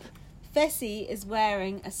nominate. Fessy is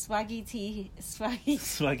wearing a swaggy tee.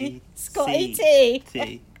 Swaggy. Scotty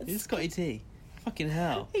T. Who's Scotty T? Fucking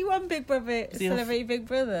hell. He won Big Brother, Celebrity Big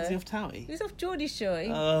Brother. Is he off Touty? He was off Geordie's show.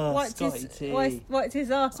 Oh, Scotty T. Wiped his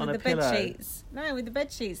arse on with the pillow. bed sheets. No, with the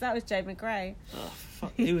bed sheets. That was Jay McRae. Oh,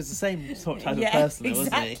 fuck. He was the same sort of type of person, though,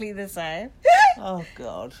 wasn't he? Exactly the same. Oh,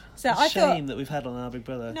 God. So it's I a shame thought, that we've had on our Big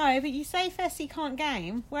Brother. No, but you say Fessy can't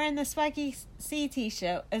game, wearing the Swaggy C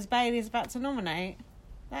t-shirt as Bailey's about to nominate.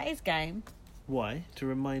 That is game. Why? To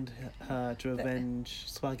remind her to avenge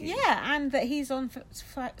Swaggy? Yeah, and that he's on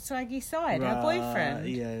Swaggy's side, her boyfriend.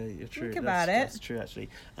 Yeah, you're true. Think about it. That's true, actually.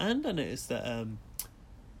 And I noticed that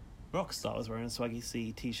Rockstar was wearing a Swaggy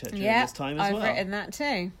C t-shirt during this time as well. I've written that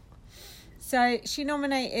too. So she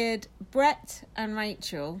nominated Brett and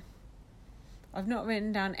Rachel. I've not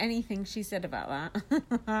written down anything she said about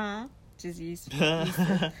that. Which is useful.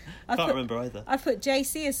 Can't remember either. I put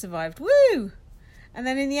JC has survived. Woo! And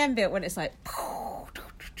then in the end bit when it's like...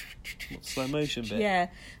 Slow motion bit? Yeah.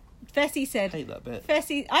 Fessy said... I hate that bit.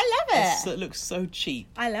 Fessy... I love it. It looks so cheap.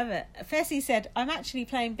 I love it. Fessy said, I'm actually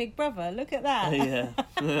playing Big Brother. Look at that.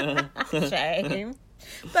 Yeah. Shame.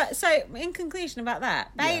 But so, in conclusion about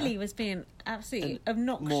that, Bailey was being absolutely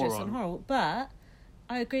obnoxious and horrible, but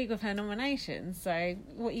I agree with her nomination, so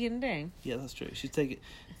what are you going to do? Yeah, that's true. She's taking...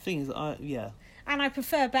 Things that And I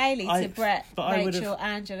prefer Bailey to Brett, Rachel,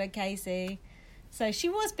 Angela, Casey. So she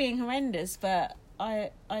was being horrendous, but I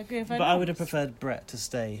agree with her. But I would have preferred Brett to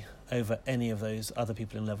stay over any of those other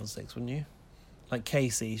people in level 6, wouldn't you? Like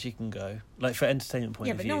Casey, she can go. Like for entertainment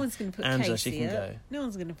point of view. Yeah, but no one's going to put Angela, Casey she can up. go. No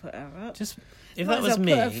one's going to put her up. Just if that was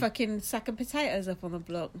me, put a fucking sack of potatoes up on the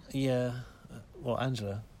block. Yeah. Well,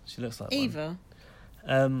 Angela, she looks like Eva.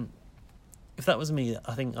 one. If that was me,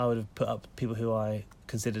 I think I would have put up people who I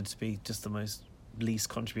considered to be just the most least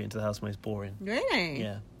contributing to the house, most boring. Really?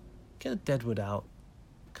 Yeah. Get Deadwood out.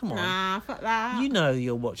 Come on. Nah, fuck that. You know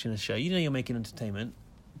you're watching a show. You know you're making entertainment.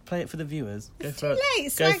 Play it for the viewers. It's too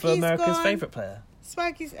late. Go for America's gone. favourite player.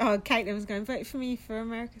 Swaggy's... Oh, Caitlin was going, vote for me for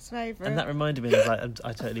America's favourite. And that reminded me of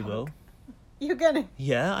I totally will. You're going to...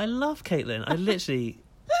 Yeah, I love Caitlin. I literally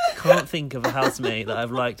can't think of a housemate that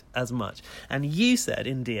I've liked as much. And you said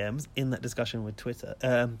in DMs, in that discussion with Twitter...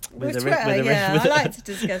 I like to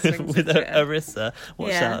discuss things with Arissa.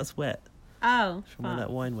 Watch that, that's wet. Oh, from where that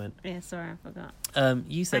wine went. Yeah, sorry, I forgot.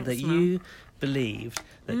 You said that you believed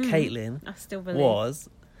that Caitlin was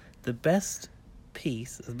the best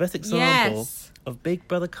piece, the best example of Big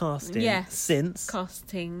Brother casting since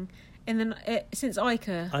since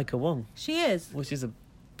Ica Wong. She is, which is a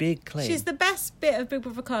big claim. She's the best bit of Big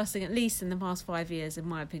Brother casting, at least in the past 5 years, in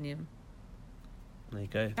my opinion. There you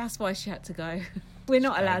go. That's why she had to go. We're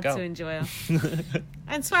not allowed to enjoy her.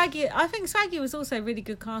 And Swaggy, I think Swaggy was also really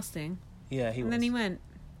good casting. Yeah, he was. And then he went.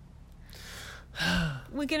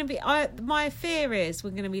 We're going to be... my fear is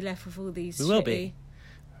we're going to be left with all these We will be.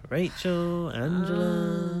 Rachel,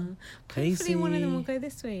 Angela, Casey. Hopefully one of them will go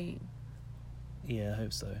this week. Yeah, I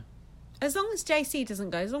hope so. As long as JC doesn't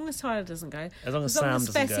go, as long as Tyler doesn't go, as long as Sam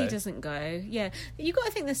doesn't go. Yeah, you've got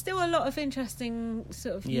to think there's still a lot of interesting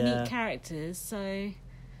sort of unique characters, so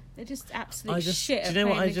they're just absolute shit at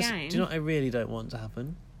playing the game. Do you know what I really don't want to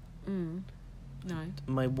happen? No.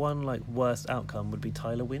 My one worst outcome would be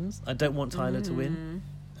Tyler wins. I don't want Tyler to win,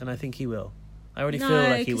 and I think he will. I already feel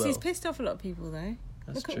like he will. No, because he's pissed off a lot of people though.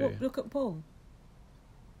 That's true. Look at Paul.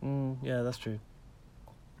 Yeah, that's true.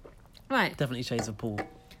 Right. Definitely shades of Paul.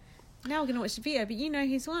 Now we're going to watch the video, but you know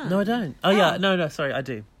who's won. No, I don't. Oh, yeah. No, sorry, I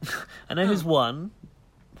do. I know who's won,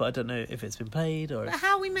 but I don't know if it's been played or. But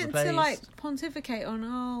how are we meant to replaced. pontificate on?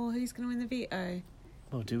 Oh, who's going to win the veto?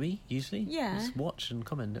 Oh, do we usually? Yeah. We just watch and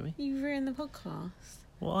comment, don't we? You ruined the podcast.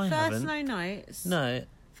 Well, I First, haven't. no notes. No.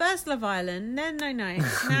 First Love Island, then no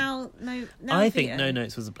notes. Now no. Now I think veto. no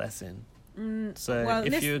notes was a blessing. So Well,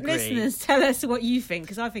 if you agree, listeners, tell us what you think,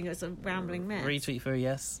 because I think it's a rambling mess. retweet for a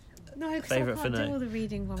yes. No, because favourite I can't for do no. all the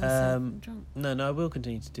reading by myself. I'm drunk. No, I will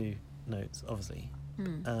continue to do notes, obviously.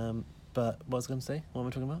 But what was I going to say? What am I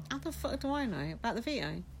talking about? How the fuck do I know about the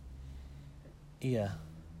veto? Yeah,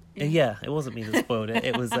 it wasn't me that spoiled it.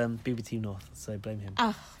 It was BBT North, so blame him.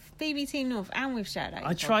 Oh, BBT North, and we've shared out.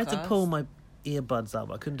 I tried to pull my earbuds out,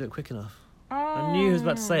 but I couldn't do it quick enough. Oh. I knew he was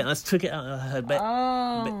about to say it, and I just took it out and I heard bet.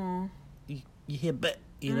 Oh. You hear bet,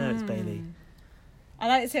 you know it's Bailey. I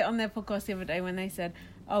liked it on their podcast the other day when they said,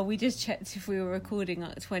 "Oh, we just checked if we were recording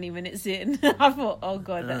like 20 minutes in." I thought, "Oh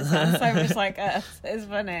god, that sounds so much like us." It's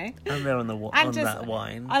funny. And they're on that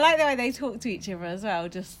wine. I like the way they talk to each other as well,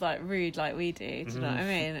 just like rude, like we do. Do you know what I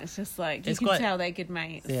mean? It's just like you can tell they're good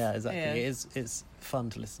mates. Yeah, exactly. Yeah. It's fun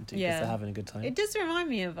to listen to because they're having a good time. It does remind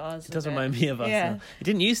me of us. It does remind me of us. Yeah. Now. It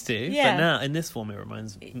didn't used to, Yeah. but now in this form it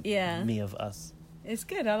reminds me of us. It's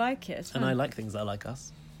good. I like it. It's fun. And I like things that are like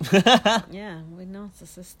us. Yeah, we're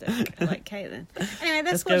narcissistic, like Caitlin. Anyway,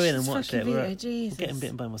 Let's go in and watch it. We're Jesus. getting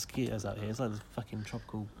bitten by mosquitoes out here. It's like this fucking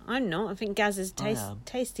tropical. I'm not. I think Gaz is am.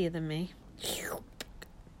 tastier than me.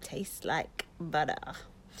 Tastes like butter.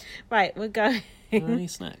 Right, we're going. Any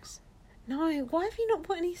snacks? No, why have you not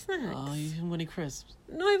put any snacks? Oh, you haven't got any crisps?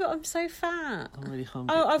 No, but I'm so fat. I'm really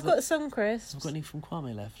hungry. Oh, I've got some crisps. I've got any from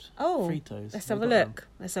Kwame left. Oh, Fritos. Let's have a look.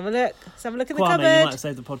 Let's have a look. Let's have a look in the Kwame, cupboard. you might have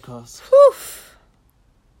saved the podcast. Woof.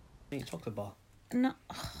 Eat a chocolate bar. No.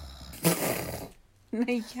 No,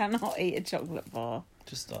 you cannot eat a chocolate bar.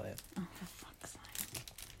 Just start it. Oh, for fuck's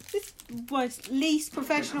sake. This was least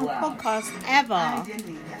professional podcast ever. Don't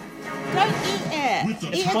eat it. With the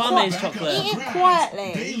Eat it, Kwame's chocolate. Eat it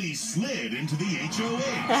quietly. Bailey slid into the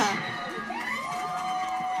HOH.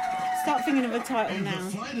 Start thinking of a title And the now.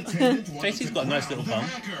 flight attendant wanted JC's to got a nice grab little the bum.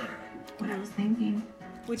 hacker. What I was thinking.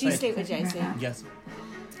 Would you sleep with JC? Yes.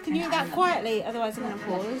 Can you eat that quietly? Otherwise I'm going to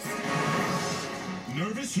pause.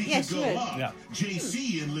 Nervous he Yes, could you go would. up. Yeah.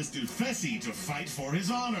 JC enlisted Fessy to fight for his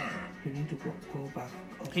honor. You need to go back.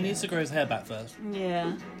 He needs to grow his hair back first.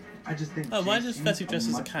 Yeah. I just think. Oh, why does Fessy dress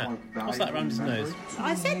as a cat? What's that around his nose?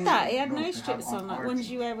 I said that. He had nose strips on, like ones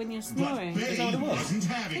you wear when you're But snoring. Bae wasn't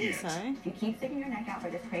I having think it. so. If you keep sticking your neck out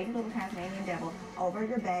for this crazy little Tasmanian devil over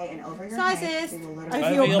your bay and over your Sizes. head, we will literally Over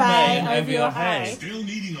Over your your bay, bay and over over your your hay. hay. Still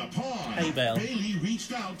needing a pawn, Hey, Belle. Bailey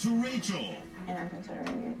reached out to Rachel and I'm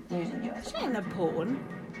considering using you as She ain't the porn.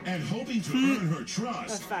 and hoping to earn her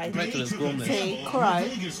trust. Her face. Bae Rachel is took a gormless. See, gamble crow, on the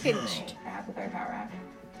Vegas girl. pinched. I have the third power app.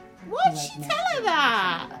 Why'd she tell her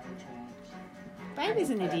that? Baby's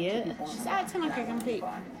an idiot. She's acting like a complete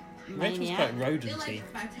Rachel's maniac. quite rodenty.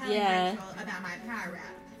 by telling Yeah. Rachel about my power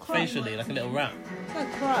rap. Facially, like a little rat. Oh,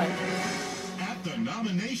 cry. At the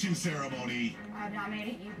nomination ceremony, I've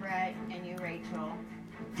nominated you, Brett, and you, Rachel.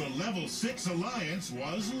 the Level 6 Alliance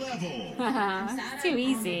was level. It's too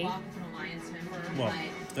easy. What?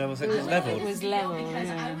 There was It leveled. was level,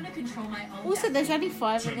 yeah. Also, there's only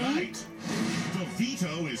 5 of them. Tonight, the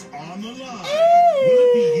veto is on the line. Will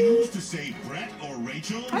it be used to save Brett or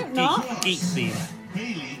Rachel? Hope not. Plus, Geek theme.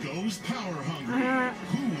 Bailey goes power hungry.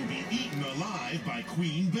 Who will be eaten alive by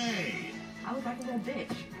Queen Bae? I was like a little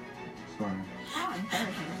bitch. Sorry. How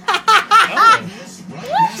embarrassing. Oh, This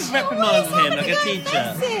right now. reprimands him like a teacher.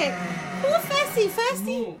 Fessy. Poor Fessy.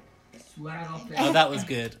 Fessy. Oh, that was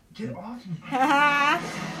good. Get off me.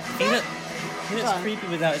 He looks creepy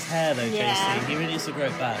without his hair though, Yeah. JC. He really needs to grow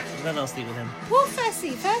it back. Then I'll sleep with him. Poor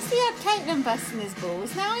Fessy. First he had Caitlin busting his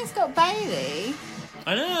balls. Now he's got Bailey.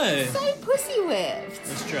 I know. So pussy whipped.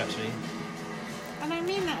 That's true, actually. And I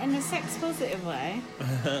mean that in a sex positive way.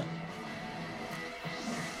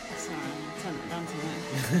 Sorry, turn it down to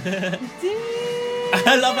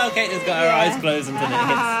I love how Caitlin's got her Yeah. eyes closed until it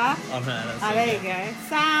hits on her. That's Oh, so there you good. go.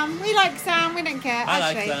 Sam. We like Sam. We don't care. I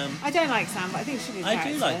like Actually, Sam. I don't like Sam, but I think she's a good I do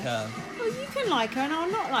character. like her. Well, you can like her and I'll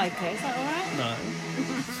not like her. Is that alright?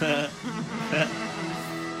 No.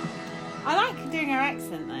 I like doing her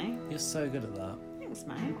accent, though. You're so good at that. Thanks,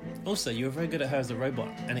 mate. Also, you were very good at her as a robot,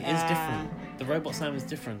 and it is Yeah. different. The robot sound is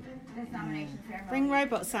different. This nomination ceremony. Bring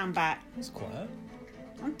Robot Sam back. It's quiet.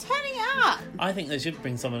 I'm turning it up. I think they should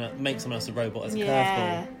bring make someone else a robot as a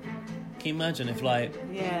Yeah. curveball. Can you imagine if, like,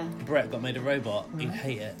 Yeah. Brett got made a robot? He'd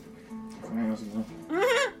hate it.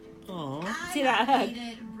 Aww. See that hug?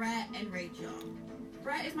 Brett and Rachel.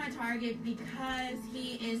 Brett is my target because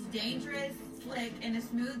he is dangerous, slick, and a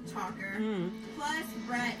smooth talker. Plus,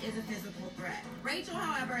 Brett is a physical threat. Rachel,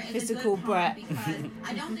 however, is Physical a good Brett. pawn because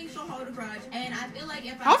I don't think she'll hold a grudge, and I feel like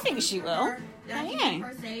if I I think prove she to will. her that I Yeah. can keep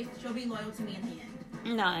her safe, she'll be loyal to me in the end.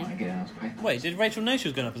 No. Wait, did Rachel know she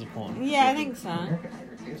was going up as a pawn? Yeah, I think so.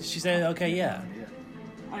 Did she say, okay, yeah?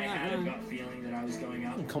 I had a gut feeling that I was going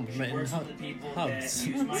up. Complimenting She works with the people hugs. that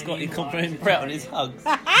use my Scotty name a lot complimenting to Brett on his hugs.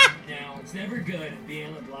 Now, it's never good being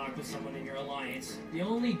on the block with someone in your alliance. The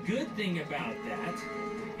only good thing about that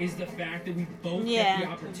is the fact that we both get the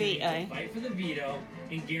opportunity to fight for the veto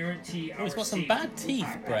and guarantee our Oh, he's got some safety. bad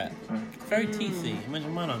teeth, Brett. Very teethy.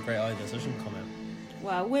 Imagine mine aren't great either, so I shouldn't comment.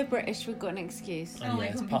 Well, we're British, we've got an excuse. Oh, yeah,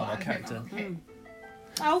 it's part of our character.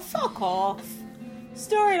 Oh, fuck off.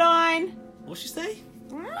 Storyline. What'd she say?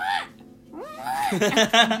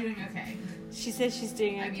 I'm doing okay. She says she's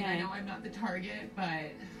doing okay. I mean, I know I'm not the target, but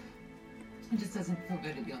it just doesn't feel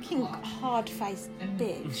good to be on the Fucking block. hard-faced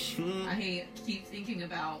bitch. I keep thinking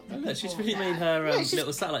about the Oh, look, she's people really made that- her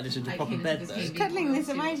little satellite dish into a proper bed, though. She's cuddling this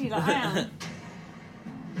emoji like I am.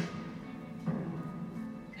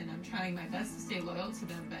 And I'm trying my best to stay loyal to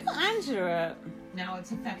them, but Angela. now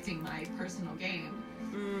it's affecting my personal game.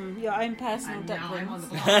 Your own personal And now I'm on the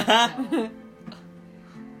ducklings. block,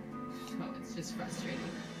 so it's just frustrating.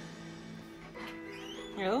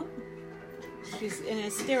 Oh, she's in her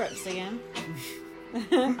stirrups again.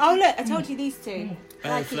 Oh look, I told you these two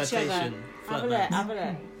like each other. flirtation. Have a look, have a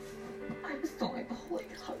look. I just don't like the whole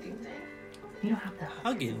hugging thing. You don't have to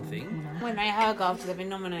Hugging thing? When they hug after they've been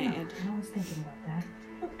nominated. I was thinking about that.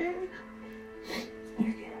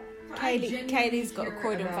 Okay. Kaylee's got a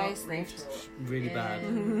Croydon facelift. Really bad.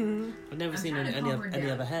 I've never seen any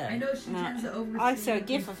other hair. I know she tends to oversee I saw a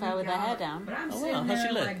gif of her with her hair down. But I'm Oh, sitting wow, how's she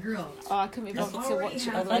there look? like, girl, Oh, I couldn't be bothered to watch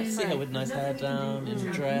it. I'd like to see her with nice hair down, in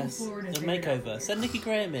a dress, a makeover. Send Nikki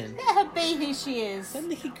Graham in. Let her be who she is. Send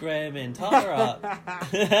Nikki Graham in. Tar her up.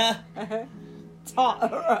 Tot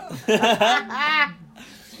her up.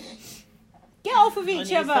 Get off of I each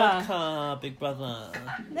need other. vodka, big brother.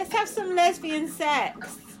 Let's have some lesbian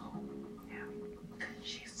sex.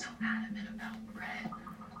 She's so adamant about Brett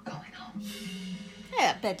going home.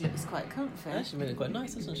 Yeah, that bed looks quite comfy. Yeah, she's made it quite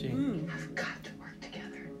nice, hasn't she? We've got to work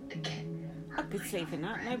together to get I could sleep in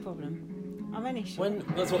that, no problem. I'm only sure. When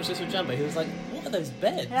I was watching this with Jambo, he was like, "What are those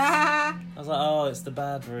beds?" Ah, I was like, "Oh, it's the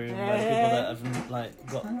bad room where the people that have like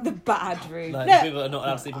got the bad room. like Look, the people that are not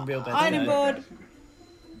allowed to sleep in real beds." ironing you know. board.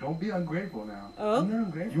 Don't be ungrateful now. Oh. I'm not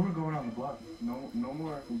ungrateful. You were going on the block. No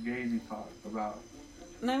more fugazi talk about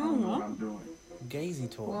No I don't know more. what I'm doing. Gazy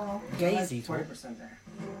talk. Well, Gazy talk. 40% there.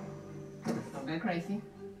 Don't get crazy.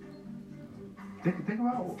 Think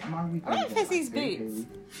about my week. I like Fessy's boots.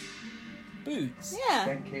 Boots. Yeah,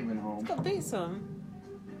 Send Caitlin home. he's got boots on.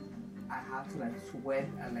 I have to like sweat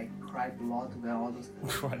and like cry blood to get all those.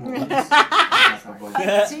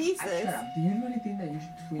 Jesus. Do you really think that you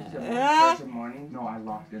should tweet them first morning? No, I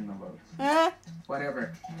locked in the votes.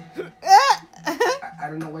 Whatever. I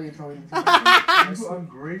don't know what you're throwing. You were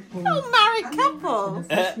ungrateful. Oh, married couple.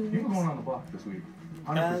 You were going on the block this week.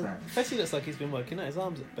 100%. Fessy looks like he's been working out. His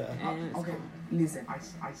arms look better. Okay, listen. I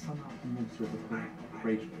somehow convinced her to pick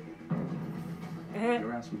Rachel.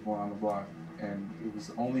 Your ass was going on the block, and it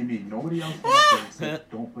was only me. Nobody else went up there and said,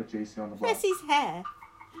 "Don't put JC on the block." Fessy's hair.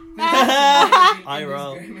 I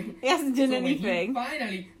roll. He hasn't done anything.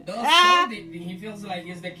 Finally does something, he feels like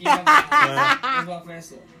he's the king of the house. Well,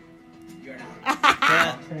 Fessy, you're not.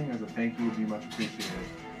 I'm saying as a thank you would be much appreciated.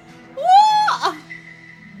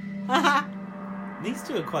 These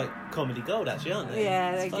two are quite comedy gold, actually, aren't they?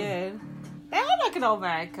 Yeah, they're It's fun. good. They are like an old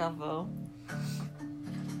married couple.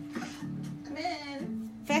 Come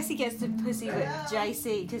in. Fessy gets to pussy with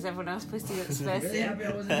JC because everyone else pussy with Really happy I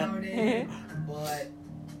Fessy. wasn't nominated, but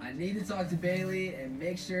I need to talk to Bailey and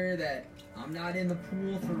make sure that I'm not in the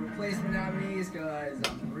pool for replacement nominees because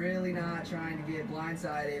I'm really not trying to get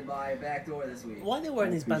blindsided by a backdoor this week. Why are they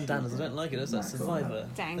wearing these bandanas? I don't like it. It's like Survivor.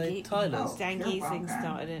 Dangy. Tyler's. Dangy thing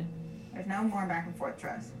started it. There's no more back and forth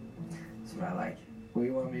trust. That's what I like. What do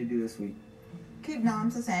you want me to do this week? Keep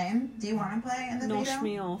noms the same. Do you want to play in the Nosh veto?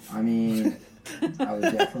 me off. I mean, I would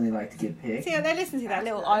definitely like to get picked. See how they listen to that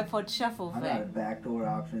little iPod shuffle I'm not a thing. backdoor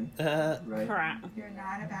option, right? Crap. You're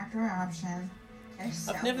not a backdoor option.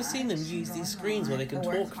 I've never seen them use these screens where they can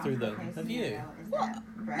talk through them. Have you? What?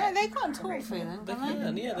 No, they can't talk through them, They can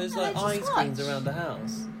can, yeah. There's No, like they eye just screens watch. around the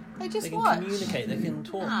house. They just They can watch. communicate, they can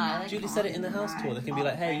talk. No, they Julie can't. said it in the house tour. They can be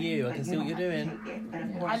like, "Hey, you, I can see what you're doing."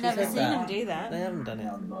 I've She never said seen that. them do that. They haven't done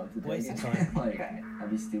it. Waste of time. Like,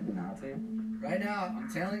 I'd be stupid not to. Right now, I'm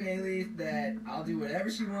telling Ailey that I'll do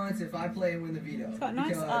whatever she wants if I play and win the veto. It's got nice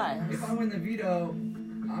Because eyes. if I win the veto,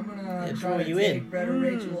 I'm gonna draw try to you take in. Brett or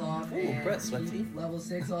Rachel off. Ooh, and Brett's sweaty. keep level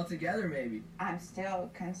 6 altogether, maybe. I'm still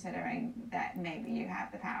considering that maybe you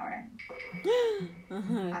have the power.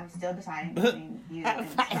 I'm still deciding between you and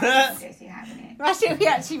JC having it. Imagine if he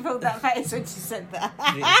actually pulled that face when she said that.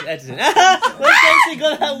 Where's JC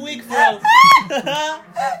got that wig from?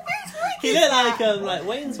 He looked like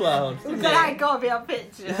Wayne's World. That gotta be on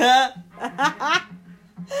picture. I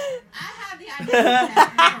have the idea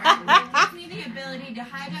that it gives me the ability to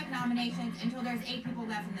hijack nominations until there's 8 people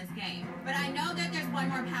left in this game. But I know that there's one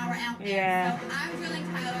more power out there. Yeah. So I'm drilling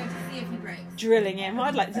Tyler to see if he breaks. Drilling him.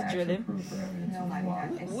 I'd like to drill him.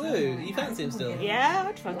 Woo, you fancy him still? Yeah,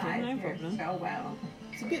 I'd fuck him, no problem. So well.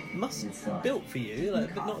 It's a bit muscle built for you,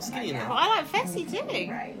 but not skinny enough. Well, I like Fessy too.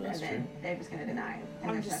 Right, and then they're just going to deny it.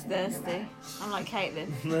 And I'm there's just nothing to do thirsty. about I'm like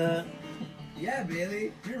Caitlin. Yeah,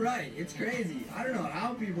 Bailey, you're right. It's crazy. I don't know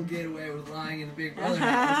how people get away with lying in the Big Brother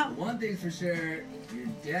house. But one thing's for sure, you're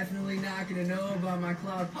definitely not going to know about my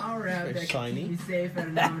Cloud Power app They're that shiny. can keep me safe at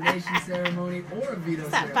a nomination ceremony or a veto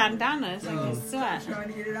It's that ceremony. bandana, so I can So, sweat. I'm trying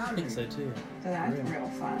to get it out I of think me. so too. So that's real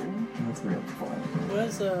fun. That's real fun.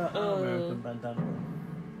 Where's our American bandana?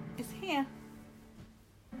 It's here.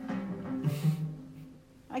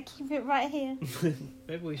 I keep it right here.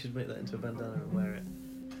 Maybe we should make that into a bandana and wear it.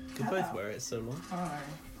 We could both wear it, it's so long. Hi.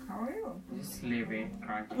 How are you? Sleeping,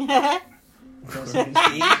 What?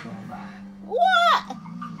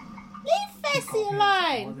 Leave Fessy all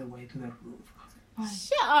alone. the way to the roof.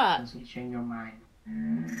 Shut up. Because you change your mind.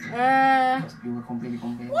 Why's You were completely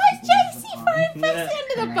convinced. JC throwing Fessy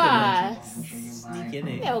under the bus? Sneak in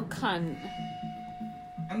it. Little cunt.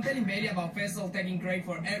 I'm telling Bailey about Fessel taking credit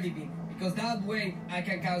for everything. Because that way I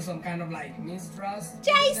can cause some kind of like mistrust.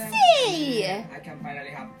 JC! I can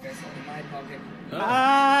finally have Fessel in my pocket.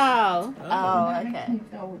 Oh, okay.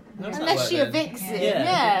 Unless she evicts him,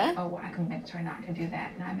 yeah. Oh, I convinced her not to do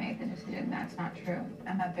that, and I made the decision. That's not true.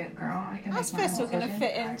 I'm a big girl. I can How's make my Fessel own going to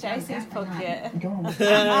decision. fit in JC's pocket? Doing what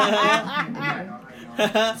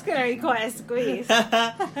It's going to be quite a squeeze.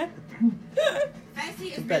 Fessy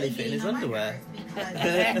is Barely really fit in his getting on my underwear. nerves because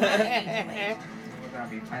We're gonna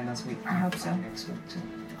be fine this week. I hope so. Next week too.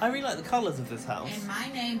 I really like the colours of this house. And my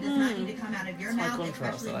name does not need to come out of your It's high mouth,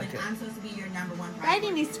 contrast, especially I like when it. I'm supposed to be your number one Lady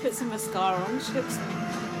priority. needs to put some mascara on. She looks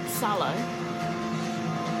sallow.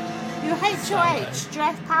 Your HOH,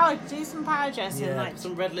 dress power, do some power dressing. Yeah, like put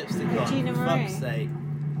some red lipstick on. Regina For Marie. fuck's sake.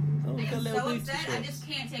 Oh, we got a I'm little so booty upset, I shorts. just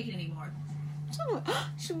can't take it anymore.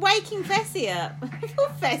 She's waking Fessy up. Poor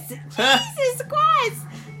Fessy. Jesus Christ.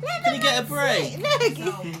 Let Can him he get a have break? sleep.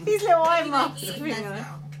 Look, his little eye mask Let's finger.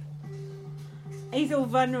 go. He's all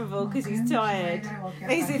vulnerable because he's tired.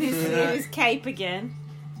 He's in his cape again.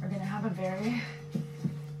 We're gonna have a very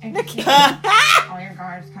Look interesting. at All your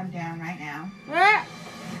guards come down right now.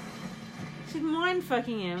 She's mind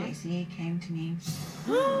fucking him. JC came to me.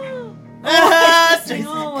 Kissing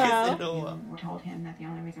all well. We told him that the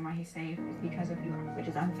only reason why he's safe is because of you, which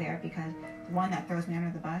is unfair because one, that throws me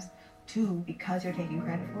under the bus. Two, because you're taking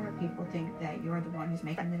credit for it, people think that you're the one who's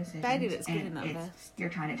making the decisions. Bailey looks good and in that it's- vest. You're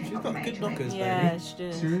trying to take She's over got my good HOH. knockers, Yeah, baby. she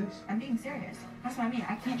does. Serious? I'm being serious. That's what I mean.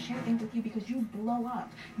 I can't share things with you because you blow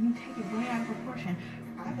up. You take it way out of proportion.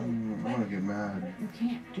 I I want to get mad. You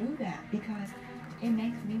can't do that because it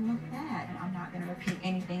makes me look bad, and I'm not going to repeat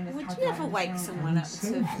anything that's Would talked you about ever in wake film. someone up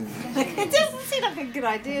to... It doesn't seem like a good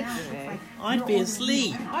idea to me. I'd be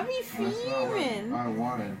asleep. I'd be That's not what fuming. I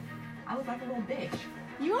wanted. I was like a little bitch.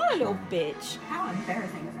 You are a little bitch. How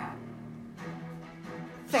embarrassing is that?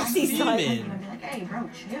 Sexy Fuming. side. And be like, hey, bro,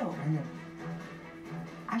 chill.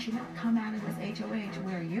 I should not come out of this HOH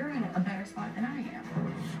where you're in a better spot than I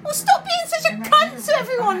am. Well, stop being such a And right cunt there, to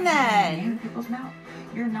everyone in then. people's mouth,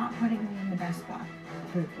 you're not putting me in the best spot.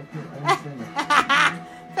 Okay, I understand that.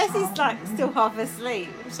 Fessy's like still half asleep.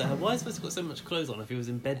 So why has Fessy got so much clothes on if he was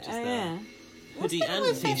in bed just Oh, there? yeah. What's Hoodie going on and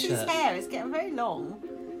with Fessy's t-shirt. hair? It's getting very long.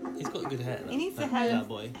 He's got good hair. He needs a that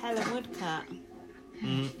boy. Helen Wood cut.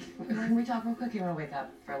 Can we talk real quick? You want to wake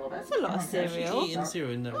up for a little bit? That's a lot of cereal. Eating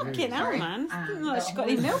cereal in that room. Fucking hell, man. Didn't look like she got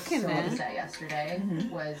any milk in so there. upset yesterday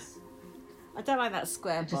was I don't like that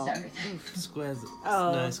square just bowl. everything. Squares.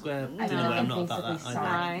 Oh, no, square. no. I'm not about that. Basically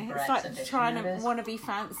I No, Brett's it's like eviction trying to notice. want to be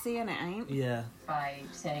fancy and it ain't. Yeah. By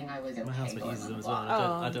saying I was My housemate uses them as well.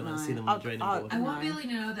 Oh, I don't no. see them on the draining board. I want Bailey to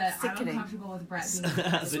know that I'm Sickening. uncomfortable with Brett being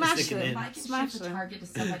That's it, Smash sticking If I in. can Smash shift the them. target to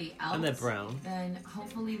somebody else, And they're brown. then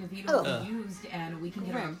hopefully the veto will Ugh. be used and we can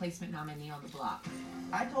get a Right. replacement nominee on the block.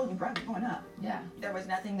 I told you, Brett was going up. Yeah. There was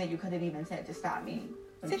nothing that you could have even said to stop me.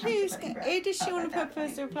 when So it comes to who putting Brett does she up want at to that put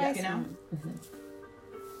as a point. Yeah, you know? replacement?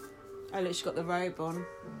 Oh, look, she got the robe on.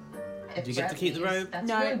 if Do you get to keep the robe? That's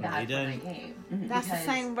No. really No, bad you for my don't. game. That's the Because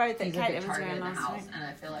same road that he's a big Caitlin was target wearing in the last house, week. and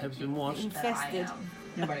I feel like Hope it's he been washed. thinks that I Infested. am.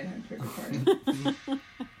 Nobody had a trigger party.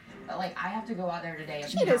 But like I have to go out there today.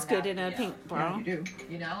 She looks good in her pink bra. You do.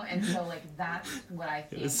 You know, and so like that's what I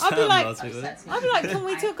think. was I'd be Sam like, last week, wasn't it? upsets me. I'd be like, can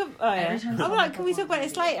we talk about? Oh yeah. Every time I'd be someone like, can we talk performs about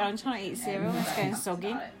this on later? TV, I'm trying to eat cereal. and It's I going talk soggy.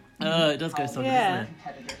 about it, Oh, it does go how soggy, Yeah. doesn't it?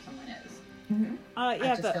 competitor someone is. Oh I yeah,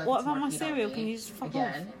 just but feel like what it's about more my heat on cereal? me Can you just fuck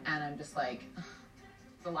again? And I'm just like,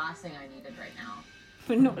 it's the last thing I needed right now. off?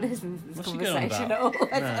 We're not listening to this What's she going conversation about?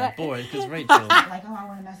 at all. No, boring, because Rachel. Like, oh, I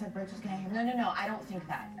want to mess up Rachel's game. No, I don't think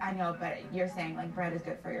that. I know, but you're saying like bread is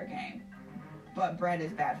good for your game, but bread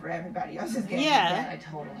is bad for everybody else's game. Yeah. I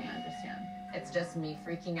totally understand. It's just me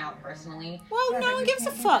freaking out personally. Well, Yeah, no but one you gives a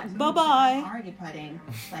can't do fuck. that. Bye bye. I'm already putting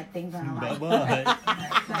like things on a line. Bye-bye.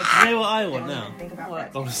 Like, You know what I want don't now? even think about What?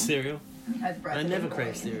 bread's Bowl of game. cereal. Because bread's I a never big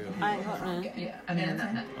crave boy. cereal. I ain't got none. Yeah, I mean,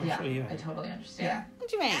 yeah, sure you I totally understand. Yeah. What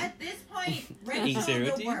do you mean? At this point, Eat Rachel cereal,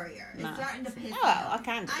 is do a you? warrior. It's Nah. starting to piss me Oh, I off.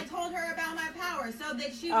 can do. I told her about my power so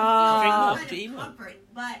that she would Oh. feel Drink some milk, do you kind eat of milk? comfort.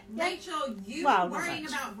 But Rachel, you Well, not worrying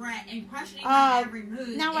much. about Brett and questioning my Oh, every move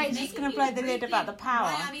now is Rachel's making gonna me blow the lid about the rethink power.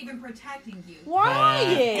 Why I'm even protecting you. Why are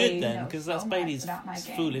you? Good then, know because so that's much Bailey's about my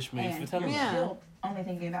game, foolish move for and telling you're Yeah. her. still only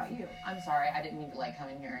thinking about you. I'm sorry, I didn't mean to like come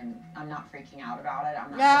in here and I'm not freaking out about it.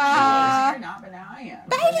 I'm not. Ah. You're not, but now I am.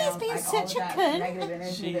 Bailey's So now, being all such of a that cunt. negative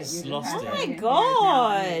energy She's that you just lost had it. Oh in my here is now on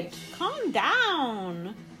god. me. Calm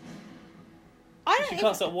down. I She don't can't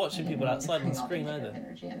even, stop watching people outside on the All the screen negative either.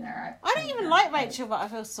 energy in there. I don't even like Rachel, but I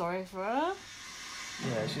feel sorry for her.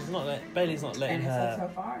 Yeah, she's not Bailey's not letting And it's like her.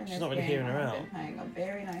 so far in She's this not really game, hearing her I've out. been playing a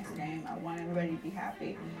very nice game. I want everybody to be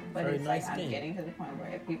happy, but Very it's nice like game. I'm getting to the point where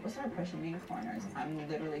if people start pushing me in corners, I'm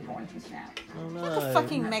literally going to snap. Oh no. Like a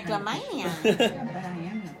fucking I'm not trying to push you. megalomaniac. Yeah, but I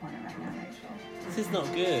am in a corner right now, Rachel. This is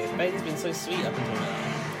not good. Bailey's been so sweet up until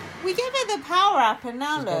now. We gave her the power up and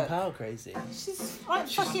now She's gone look. power crazy. She's like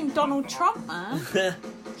fucking Donald Trump, man.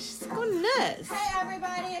 She's gone nuts. Hey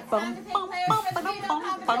everybody, it's Bum, time to pick bum, players bum, for the bum, veto bum,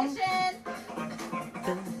 bum.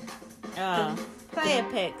 competition. Player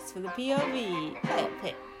picks for the POV. Player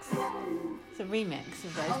picks. It's a remix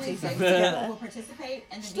of those Only two 6 songs people together. will participate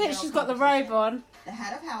in the Look, veto she's got the robe on. The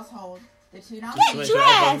head of household, the 2 Get nominees. To make sure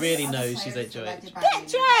everyone dressed! really Other knows she's players HOH. selected by Get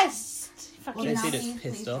the dressed! Will Fucking the JC looks nominees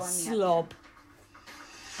pissed please off. join me up? slob.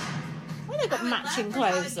 Why they got I would matching love for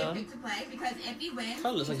clothes Tyler on? Giffick to play because if he wins,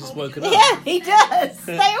 Tyler looks like he he's will woken be- up. Yeah, he does.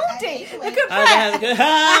 They all do. Look at I Brett.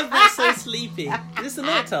 have Brett's so sleepy. Is this the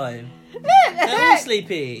night time? Look, They're all look.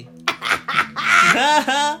 sleepy.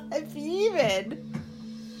 I'm fuming.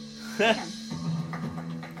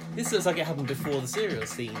 This looks like it happened before the cereal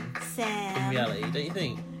scene in Sam. reality, don't you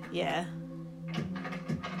think? Yeah.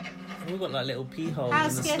 We've got like little pee holes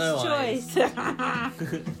House in the guest snow choice.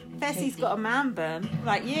 eyes. Fessie's got a man bun,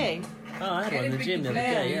 like you. Oh, I had one in the gym the other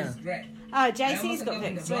day, yeah. Great. Oh, JC's got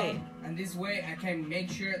picked, sweet. And this way I can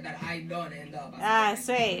make sure that I don't end up. Ah,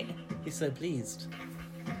 sweet. He's so pleased.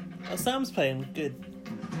 Oh, Sam's playing good.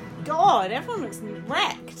 God, everyone looks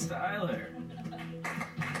wrecked. Tyler.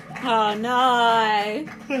 Oh no.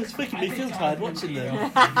 It's making me feel tired watching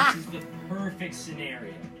them. This is the perfect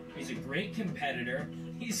scenario. He's a great competitor.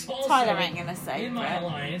 He's also Tyler ain't gonna say in my Brett.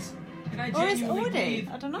 alliance. And I Or is genuinely Audie? believe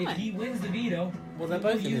I don't know. if he wins the veto, Well, they're he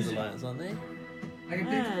will both in his use it. alliance, aren't they? I can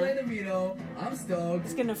pick to play the veto. I'm stoked.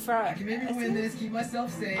 He's gonna throw I it. can maybe win this, keep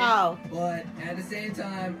myself safe. Oh. But at the same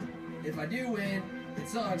time, if I do win, it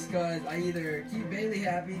sucks because I either keep Bailey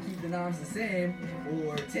happy, keep the noms the same,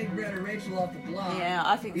 or take Brett or Rachel off the block. Yeah,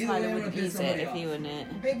 I think Either Tyler way, I'm would gonna piss use it somebody if off. he won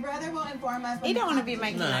it. Big Brother will inform us. He don't want to be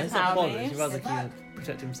making No, no it's not power bothered. He'd moves. rather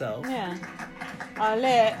protect himself. Yeah. Oh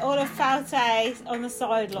look, all of Falte on the Oh,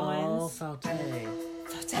 sidelines. Falte.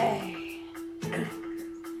 Falte.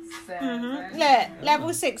 Look,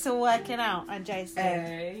 level 6 are working out, and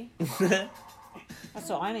Jason. That's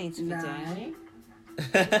what I need to be doing.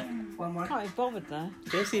 One more. Can't be bothered though.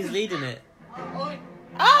 JC's leading it. Oh,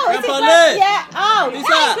 Grandpa is it Luke! Yeah. Oh, Who's hey,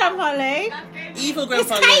 that? Grandpa Luke. Evil It's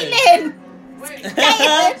Grandpa Luke. Caitlin.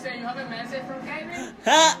 Ha! So you have a message from Caitlin?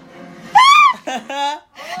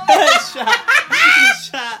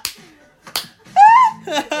 Shut.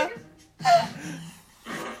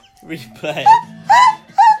 Replay.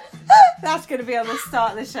 That's going to be on the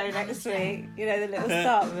start of the show next week. You know, the little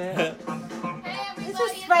start of it. It's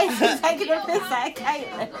just basically taking a piss out of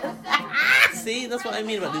Caitlin. See, that's what I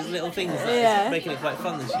mean about these little things. Like, Yeah. It's making it quite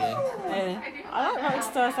fun this year. Yeah. I like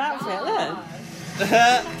Rockstar's outfit, look.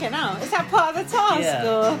 Fucking hell. Is that part of the task? Yeah.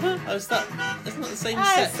 Or? Oh, it's not the same Oh,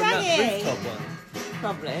 set from that Saggy. rooftop one.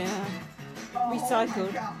 Probably, yeah.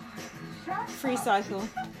 Recycled. Free cycle.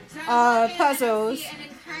 So Puzzles. An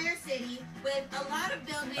entire city with a lot of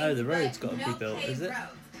buildings, Oh, the road's but got to be no built, paved is it? roads.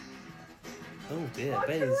 Oh dear,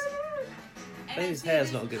 Bailey's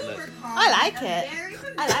hair's not a good look. I like it.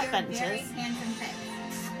 I like bunches.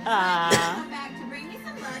 Come back to bring me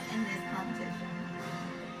some luck in this competition.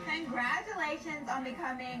 Congratulations on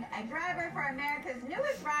becoming a driver for America's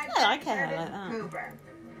newest ride service, Goober.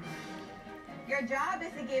 Your job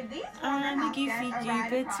is to give these former house guests a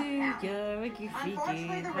ride across town.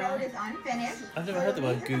 Unfortunately, the road is unfinished. I've never heard the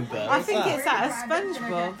word goober. I think it's out of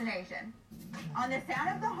SpongeBob. On the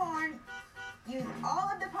sound of the horn, use all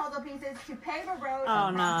of the puzzle pieces to pave a road Oh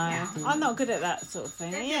across no, town. I'm not good at that sort of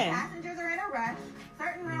thing. If your passengers are in a rush,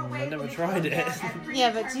 certain roadways I've never will be tried closed it. down at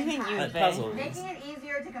Yeah, but do you think you would Like be? puzzles. making it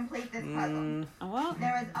easier to complete this puzzle. What?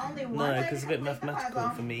 There is only one No, way because to it's a bit complete the mathematical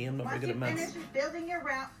puzzle. for me. I'm not very Once good at you maths. finish building your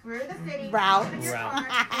route through the city, Route. open your Route. car and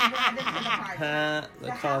drive into the party. The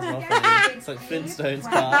car's not funny. It's like Flintstones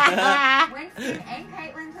car. Winston and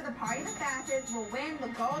Caitlin to the party the fastest will win the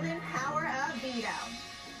golden power of veto.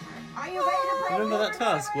 Are you ready to play? Remember that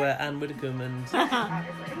task where Anne Widdecombe and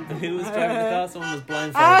who was driving the car? Someone was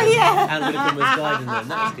blindfolded. Oh, yeah. Anne Widdecombe was guiding them.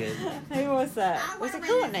 That was good. Who was that? Was it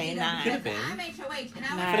Courtney? No. Could have been. No. I feel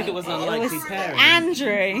like it was an unlikely pairing.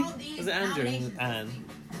 Andrew. Was it Andrew and Anne?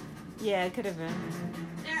 Yeah, it could have been.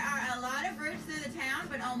 There are a lot of routes through the town,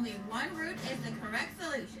 but only one route is the correct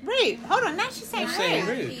solution. Route. Hold on, now she's saying You're saying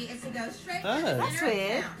route. route. Is to go straight Oh. to the That's center of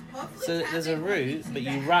weird. town. Hopefully So there's a route, but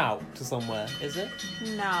you route to somewhere, is it?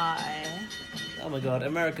 No. Oh my god,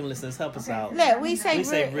 American listeners, help us out. Look, we say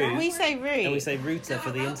route. route. We say route. And we say router for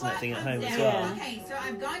the internet thing at home as Yeah. well. Okay, so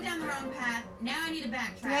I've gone down the wrong path. Now I need to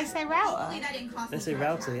backtrack. Do they say router? Hopefully that didn't cost They me say too much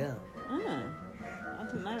router, time. yeah. I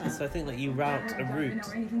didn't know that. So I think like you route a route.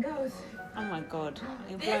 anything goes. Oh my god,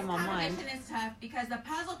 you're This blowing my mind. competition is tough because the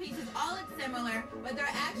puzzle pieces all look similar, but they're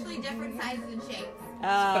actually different sizes and shapes.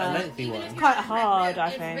 Quite a lengthy Even one. if you're Quite on the correct hard, route, I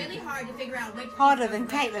think. It's really hard to figure out which Harder piece than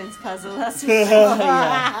goes where. Caitlin's puzzle, that's for sure.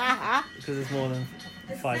 Yeah. Because there's more than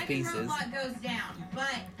The 5 second pieces. roadblock goes down,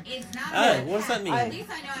 but it's not. Oh, a what does that mean? At least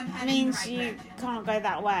I know I'm It heading means in the right you direction. can't go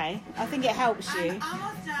that way. I think it helps you. I'm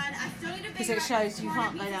almost done. I still need to Because figure it out shows the you corner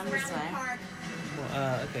can't go pieces down this around the way. park.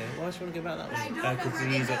 Well, okay, why should you want to go back that But I way? don't know Because where you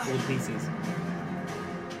they use like go. all the pieces.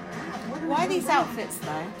 Why are these outfits though?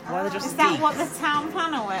 Why are they just Is that deep? what the town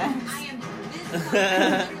planner wears? I am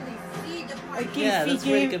literally see the A park. goofy Yeah, that's a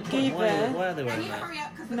really good point. Why goober. are they I wearing need to that? hurry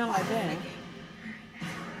up because the No clock is idea. ticking.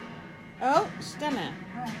 Oh, she's done it.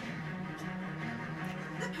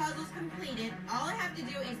 The puzzle's completed. All I have to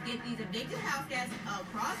do is get these evicted house guests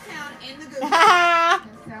across town in the Google. It's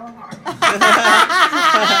so hard.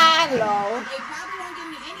 Lol. They probably won't give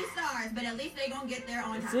me any stars, but at least they gonna get there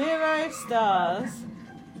on time. 0 stars.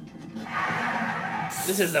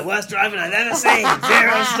 This is the worst driving I've ever seen.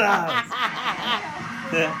 0 stars.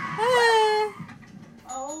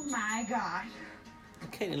 Oh my gosh.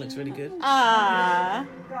 Caitlin looks really good. Ah.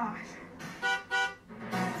 Gosh.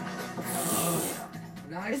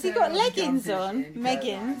 Has he got leggings on?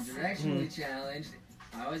 Meggings. Directionally challenged.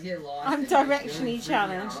 I always get lost. I'm and just really directionally freak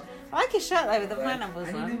challenged. out. I like his shirt though with the But pineapples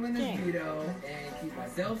I need to win on. this King. veto and keep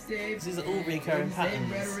myself safe. These are all and recurring maybe save Red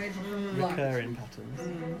patterns. Ridge from the block. Recurring patterns.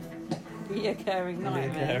 Reoccurring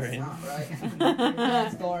nightmares. Reoccurring. Right.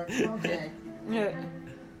 Bad start. Okay. Yeah.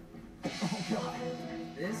 Oh god.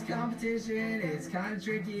 This competition is kind of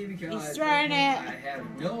tricky because He's throwing it. I have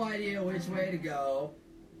no idea which way to go,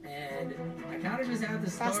 and I kind of just have to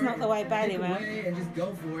start. That's not the way and Bailey pick a went. way and just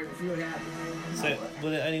go for it and see what happens. So,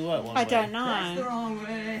 will it only work one I way? don't That's the know. wrong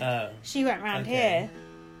way. Oh. She went round Okay. here.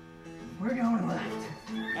 We're going left.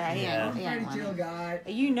 Yeah, Yeah. I'm a pretty chill guy.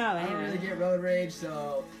 You know I don't really anyway. get road rage,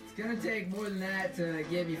 so it's gonna take more than that to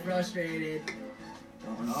get me frustrated.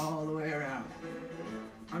 Going all the way around.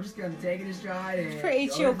 I'm just gonna take it in stride and Pretty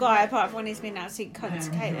go chill with guy it. apart from when he's been absolute cunt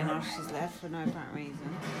to Caitlin after she's left for no apparent reason.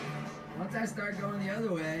 Once I start going the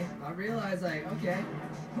other way, I realize like, okay,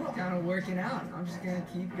 it's kind of working out. I'm just gonna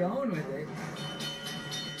keep going with it.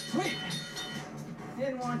 Sweet.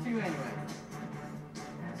 Didn't want to anyway.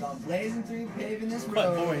 So I'm blazing through, paving this road.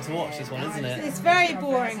 Quite boring to watch this one, isn't it? It's very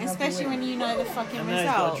boring, especially when you know the fucking And now he's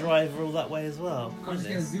got to result. drive all that way as well. I'm just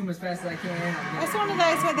gonna zoom as fast as I can. It's one of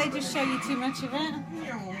those where they just show you too much of it.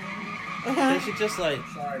 They should just like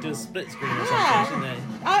do a split screen or Yeah. something,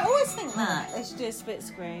 shouldn't I always think that they should do a split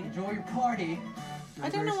screen. Enjoy your party. I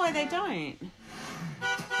don't know why they don't.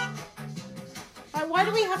 Like, why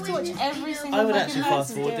do we have to watch every single I would fucking actually fast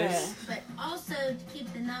person do forward it? this. But also to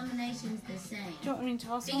keep the nominations the same. Do you want me to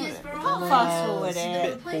fast forward Because it? for We all can't of fast us, forward It's a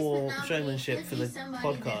it. bit poor showmanship for the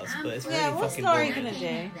podcast, but it's really Yeah, what's fucking Laurie boring. gonna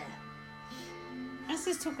do? Let's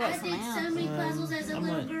just talk I about did something so else. many puzzles as a I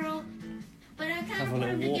little might girl, but I kind have of a put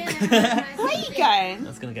them little walk. together. after I Where are you see going?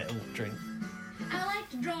 That's gonna get a drink. I like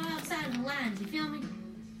to draw outside the lines, you feel me?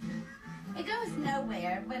 It goes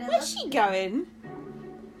nowhere, but it Where's she going?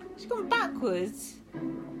 She's gone backwards.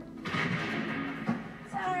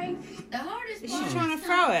 Sorry. The hardest Is part she trying of to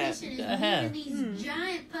throw it? is moving these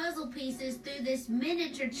giant puzzle pieces through this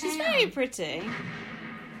miniature town. She's very pretty.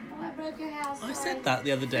 Oh, I broke your house. I said that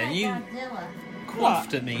the other day, and you Godzilla.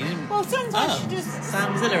 quaffed at me. You didn't... Well, sometimes she just.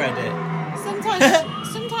 Samzilla edit.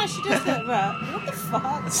 Sometimes she does that. But what the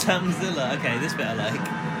fuck? Samzilla. Okay, this bit I like.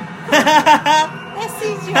 That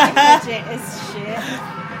CGI budget is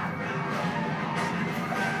shit.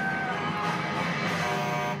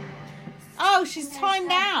 Oh, she's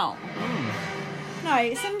timed out.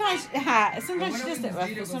 No, sometimes she does it rough,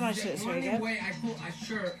 but sometimes she does really good.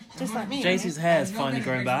 Just like me. JC's hair's finally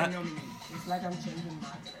grown back. It's like I'm changing my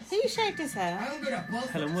dress. Who shaved his hair? I'm good at puzzles,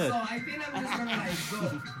 Helen Wood. so I think I'm just gonna like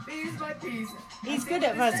go piece by piece. He's good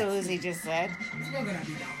at puzzles, he just said. It's not gonna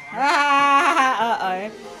be that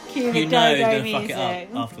hard. Uh-oh. Cue the You know he's go-go going to fuck music.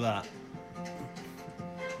 it up after that.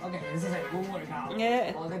 Okay, this is a good workout.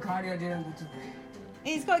 Yeah. All the cardio didn't do too great.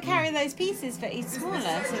 He's got to carry those pieces, but he's smaller,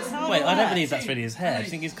 so it's hard. Wait, I don't believe that's really his hair. Do you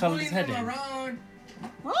think he's coloured his head in?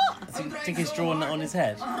 What? Do you think he's drawn that on his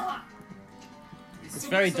head? It's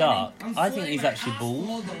very dark. I think he's actually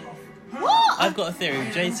bald. What? I've got a theory.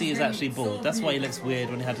 JC is actually bald. That's why he looks weird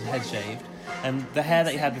when he had his head shaved. And the hair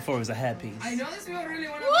that he had before was a hairpiece. I know this people really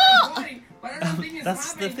want What? to body, but I don't think it's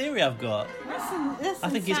That's the theory I've got. That's I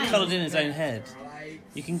think he's insane. coloured in his own head.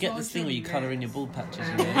 You can get this thing where you colour in your bald patches,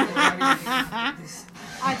 you know. I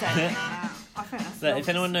don't know. I think that's So if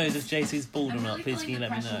anyone knows if JC's bald or not, please can you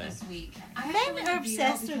let me know. Men are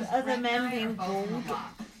obsessed with other men being bald.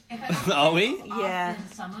 Are we? Yeah.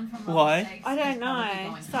 Why? I don't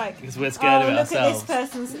know. It's like, Because we're scared of it look ourselves. at this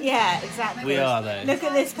person's. Yeah, exactly. We are though. Look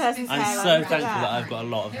at this person's I'm hair. so look at thankful that. that I've got a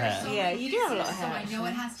lot of hair. Yeah, you do have a lot of hair. I know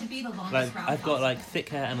it has to be the longest Like route I've got like thick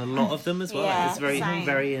hair and a lot of them as well. Yeah, It's very, same.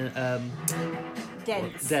 very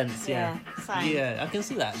Dense. dense. Yeah. Same. Yeah, I can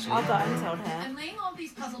see that actually. I've got untold hair. I'm laying all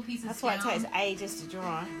these puzzle pieces That's why it down. takes ages to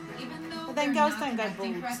dry. Even though But then they're girls not don't go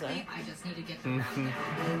connecting bald, so. correctly, I just need to get them back.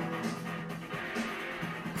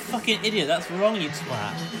 Fucking idiot! That's wrong, you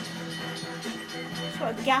twat. She's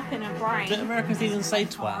got a gap in her brain. Don't Americans even say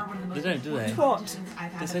twat? They don't, do they? Twat.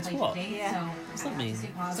 They say twat. Yeah. What's that mean?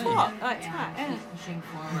 Twat, like twat, yeah. Pushing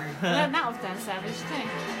forward. I learned that off Dan Savage too.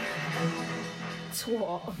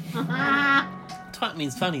 Twat. Twat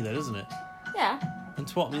means funny though, doesn't it? Yeah. And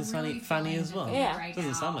twat means fanny as well. Yeah.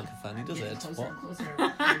 Doesn't sound like a fanny, does it? A twat.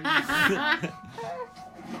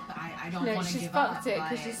 I don't No, want to she's give fucked up, it because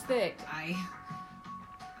but she's thick.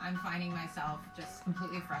 I'm finding myself just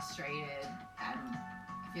completely frustrated and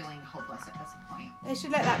feeling hopeless at this point. They should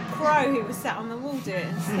let that crow who was sat on the wall do it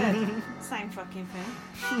instead. Same fucking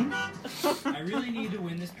thing. I really need to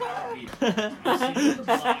win this power beat. I'm sitting with the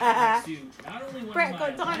block next to not only one Brett of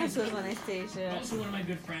got my dinosaurs alliance on his members, but t-shirt. also one of my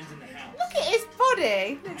good friends in the house. Look at his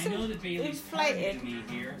body. Looks I know that Bailey's inflated. targeting me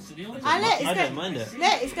here, so the only I let I don't mind it.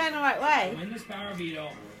 Look, it's going the right way. win this power veto.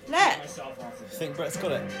 Look. Myself off I of think Brett's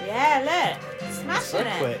got it. Yeah, look. Smashing So it.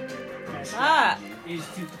 quick. Look. Is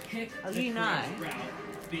to pick Oh, the you know. correct route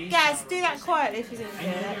based Guys, on do that quietly if you didn't I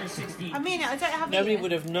hear know there are it. 16. I mean it, I don't have Nobody eaten.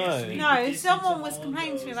 would have known. No, someone was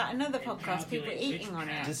complaining to me about another podcast, people eating on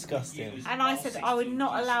it. Disgusting. And I said I would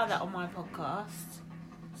not allow that on my podcast.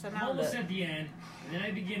 So I'm now almost look. at the end, and then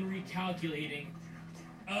I begin recalculating.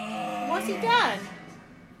 What's he done?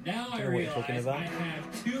 Now I Don't know what you're realize talking about. I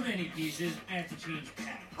have too many pieces. I have to change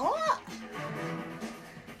path. What?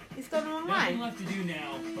 He's gone the wrong Nothing way. left to do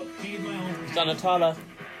now, but pave my own path. Done a Tyler.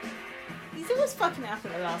 He's always fucking it up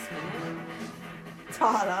at the last minute.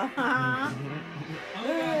 Tyler. I'm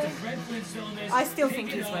about to Fred Flintstone this, I still pick think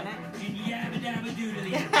it he's up, won it. And yabba dabba doo to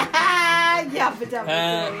the end. Yabba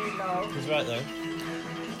dabba doo, He's right though.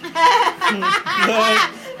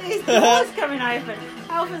 His door's coming open.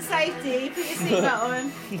 Health and safety. Put your seatbelt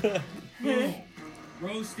on. Boom.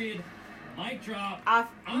 Roasted. Mic drop. I'm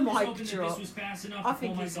I'm just mic hoping that drop. this was fast enough I to pull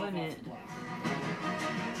think he's myself won off it. the block.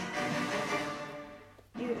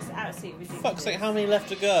 He looks absolutely ridiculous. Fuck's sake, how many left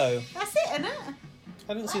to go? That's it, isn't it?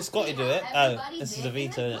 I didn't see Scotty do it. Oh, this is a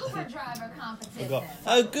veto, isn't Uber it? driver I competition. forgot.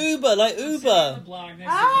 Oh, Goober, like Uber.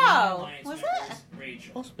 Oh, was it?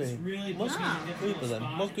 Rachel. Must be. Really What's puts me in a difficult Goober then?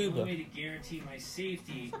 spot. What's The only Goober? way to guarantee my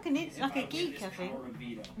safety Fucking is like if a I win geek, this I think. power of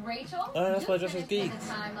veto. Rachel, Oh, that's why I dress as you geeks. finished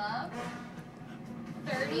in a time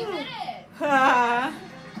of 30 minutes. I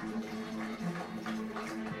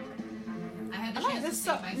I had the like chance the to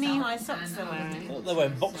save myself, knee-high socks and they're I'm wearing. looking I thought they were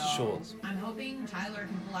wearing boxer So, shorts. I'm hoping Tyler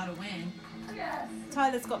can pull out a win. Yes.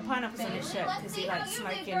 Tyler's got pineapples on his shirt because he likes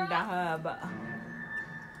smoking the herb.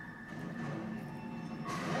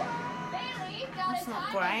 Bailey, That's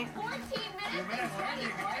not great. 14 minutes and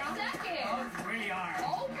 24 seconds. Oh, it's really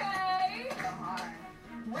hard. Okay.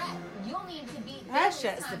 Brett, you'll need to beat Her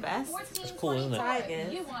shirt's the best. It's cool, isn't it?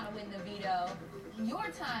 Tigers. You want to win the veto. Your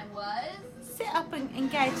time was Sit up and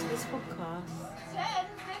engage this podcast.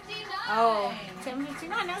 10:59. Oh,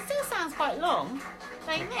 10:59. That still sounds quite long.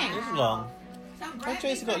 Don't you think? It's long. Oh,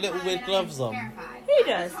 Tracy got little weird gloves on. Who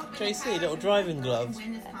does? Tracy, little driving gloves.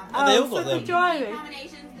 And they Oh, all got for them. driving.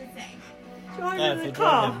 Driving the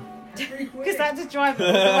car. Because I had to drive all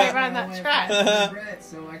the way around that track. Brett,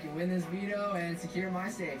 so I can win this veto and secure my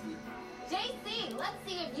safety. JC, let's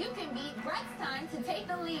see if you can beat Brett's time to take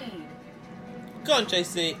the lead. Go on,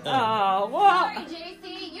 JC. Oh, what? Sorry,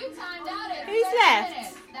 JC, you timed out at Who's 30 left?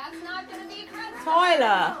 minutes. That's not going to be Brett's Tyler.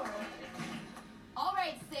 time. All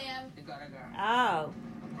right, Sam. Oh.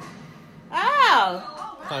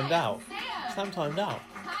 Oh. Timed out. Sam timed out.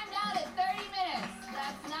 Timed out at 30 minutes.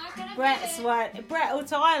 That's not going to Brett's be what? Brett or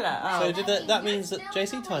Tyler? Oh. So did that means that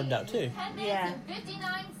JC timed out too? 10 minutes Yeah. and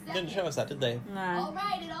 59 Didn't seconds. show us that, did they? All No.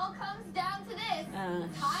 right, it all comes down to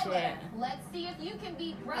this. Tyler, shit. let's see if you can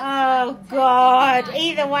beat Brett's Oh, time. God. 10:59.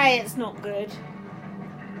 Either way, it's not good.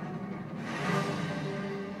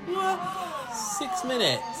 6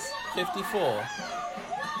 minutes 54.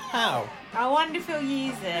 How? I wonder if he'll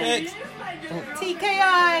use it. Six.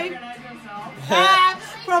 TKO. Ah,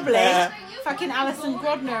 probably. Fucking Alison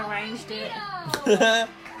Grodner arranged it.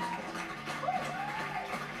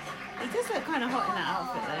 He does look kind of hot in that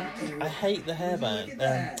outfit, though. I hate the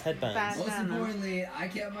hairband, headbands. Most importantly, I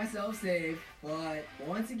kept myself safe, but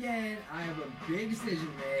once again, I have a big decision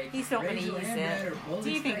to make. He's not going to Rachel use and Brett it. are both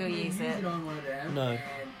Do you think he'll expecting me to use it? on one of them, No. and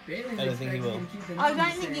Bailey's I don't think he expecting will. me to keep the I numbers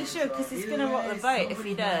don't think he the should, same, because so he's either going to rock the way, vote if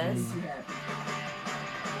he somebody's does. gonna be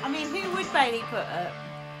happy. I mean, who would Bailey put up?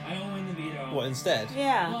 I don't win the veto. What, instead?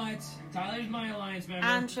 Yeah. But Tyler's my alliance member.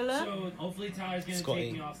 Angela? So hopefully Tyler's going to Scotty.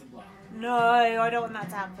 take me off the block. No, I don't want that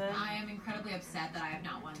to happen. I am incredibly upset that I have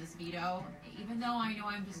not won this veto. Even though I know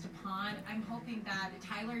I'm just a pawn, I'm hoping that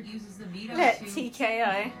Tyler uses the veto Look, to...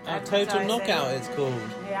 TKO. A total knockout, it's called.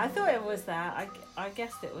 Yeah, I thought it was that. I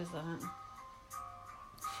guessed it was that.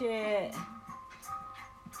 Shit.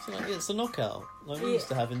 So, like, it's a knockout, like we Yeah. used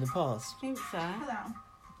to have in the past. I think so. Hello.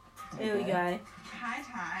 Here we go. Hi,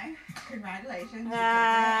 Ty. Congratulations.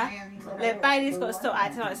 Ah, I am look, Bailey's got to stop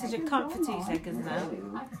acting like such a cunt for 2 seconds now.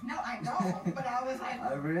 No, I don't. But I was like,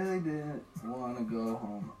 I really didn't want to go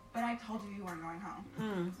home. but I told you you weren't going home.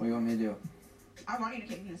 Mm. What do you want me to do? I want you to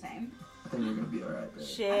keep them the same. I think we're gonna be alright. I think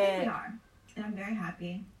Shit. we are. And I'm very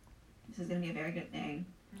happy. This is going to be a very good thing.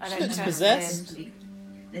 I She don't looks trust possessed. him.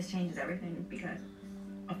 This changes everything because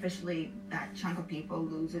officially that chunk of people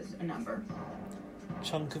loses a number.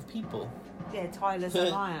 Chunk of people. Yeah, Tyler's It's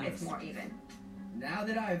alliance. more even. Now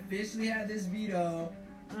that I officially have this veto,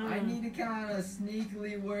 I Mm. need to kind of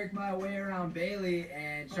sneakily work my way around Bailey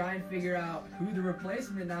and try and figure out who the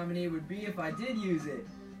replacement nominee would be if I did use it.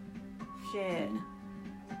 Shit.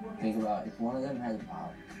 Think about it. If one of them has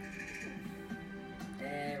power.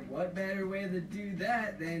 And what better way to do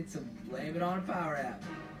that than to blame it on a power app?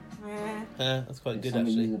 Yeah. Yeah, that's quite If good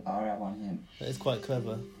somebody actually. uses a power app on him. That is quite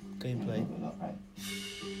clever gameplay. Right.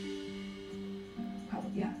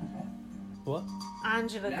 Yeah. What?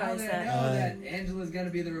 Angela Now goes that I there. know that Angela's gonna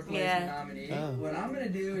be the replacement Yeah. nominee, Oh. what I'm gonna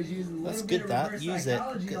do is use a little That's bit good, of that. reverse Use it.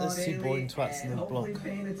 psychology Get on those two Bailey boring twats in and the hopefully block.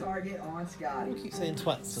 paint a target on Scotty. I keep saying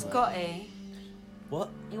twats tonight. Scotty. What?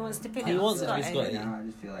 He wants to pick He up wants it to be Scotty. Scotty. Right now, I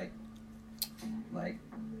just feel like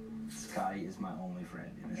Scotty is my only friend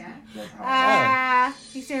in this game. That's how Ah,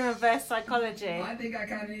 he's doing reverse psychology. I think I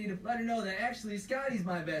kind of need to let her know that actually Scotty's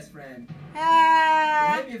my best friend.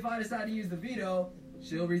 Ah. Maybe if I decide to use the veto,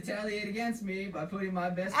 she'll retaliate against me by putting my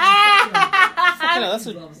best friend Ah.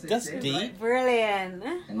 Scotty on. That's deep. Brilliant.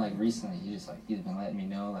 And like recently, he's been letting me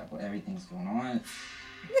know like what everything's going on.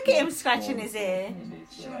 Look at him scratching his ear.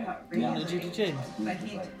 Revealing to Judy James.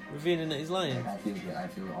 Revealing that he's lying. I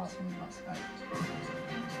feel awesome about Scotty.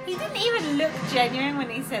 He didn't even look genuine when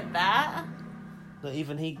he said that. That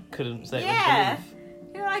even he couldn't say Yeah. it with belief.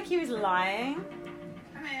 He looked like he was lying.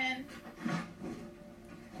 Come in.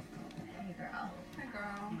 Hey, girl. Hi,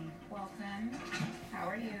 girl. Wilson. How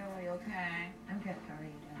are you? Are you okay? I'm good. How are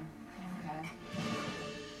you doing? Okay.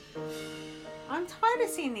 I'm tired of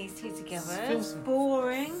seeing these two together. Feels- It's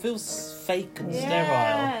boring. Feels fake and Yeah,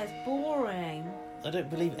 sterile. it's boring. I don't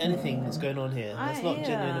believe anything that's going on here. That's not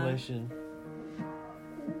genuine either. emotion.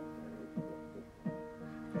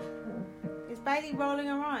 Is Bailey rolling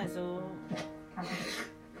her eyes or?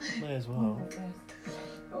 May as well.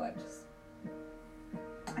 Oh, I just.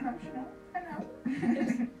 Emotional. I know.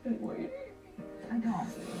 I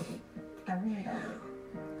don't. I really don't.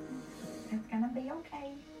 It's gonna be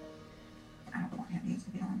okay. I don't want him to use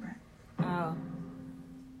the veto on Brett. Oh.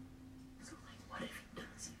 So, like, what if he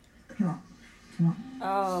does? He won't. He won't.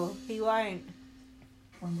 Oh, he won't.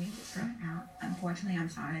 When we figure it out, unfortunately, I'm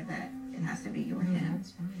sorry that it has to be you or him.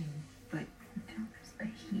 That's fine. But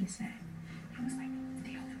he said, it was like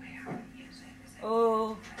the only way I would use it is that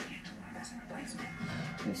Oh. as a replacement.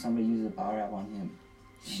 If somebody uses a power up on him.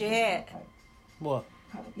 Shit. What?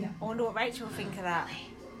 Yeah. I wonder what Rachel will think of that.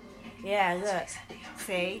 Yeah, look.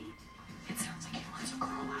 See? It sounds like he wants a girl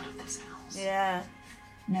out of this house. Yeah.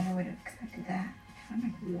 Never would have expected that. I'm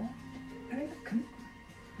like, what? Come.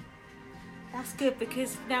 That's good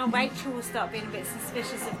because now Rachel will start being a bit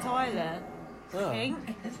suspicious of Tyler. Oh, I think.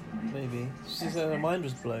 maybe. She said her mind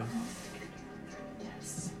was blown.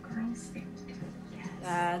 Yes, girls stick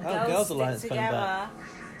together. Oh, Girls Alliance stick coming together.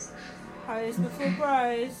 Pros before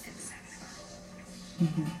bros.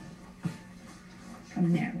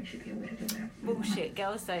 From there, we should be able to do that. Bullshit.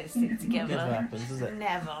 Girls don't stick together. Never happens, does it?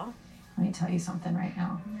 Never. Let me tell you something right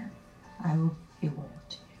now. I will be loyal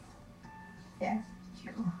to you. Yeah.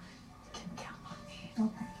 You can count on me.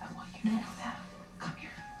 Okay. I want you to know that. Come here.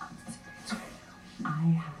 I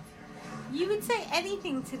have. You would say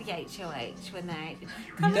anything to the HOH when they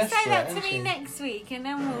come and say Desperate, that to isn't me she? next week and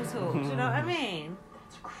then we'll talk. Do you know what I mean?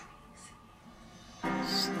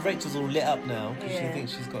 Rachel's all lit up now because Yeah. she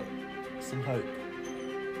thinks she's got some hope.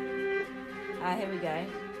 Ah, here we go.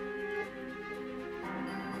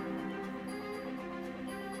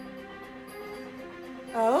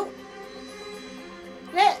 Oh.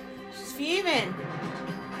 Look, she's fuming.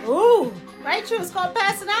 Ooh, Rachel's got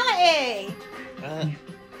personality.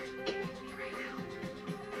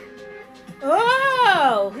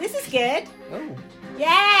 Oh, this is good. Oh.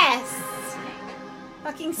 Yes.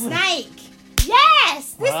 Fucking snake.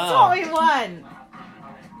 Yes, this is what we want.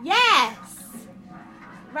 Yes.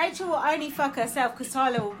 Rachel will only fuck herself because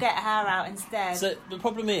Tyler will get her out instead. So the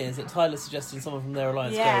problem is that Tyler's suggesting someone from their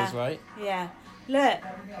alliance goes, right? Yeah. Look.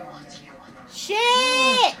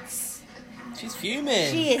 Shit! She's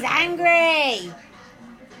fuming. She is angry.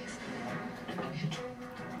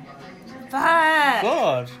 Fuck.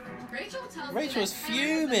 God. Rachel is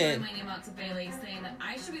fuming. My name out to Bailey, saying that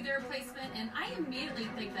I should be their replacement, and I immediately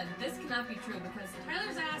think that this cannot be true because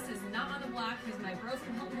Tyler's ass is not on the block. He's my bros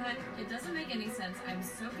from Hilton Head. It doesn't make any sense. I'm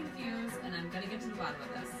so confused, and I'm gonna get to the bottom of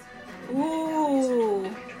this.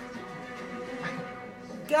 Ooh.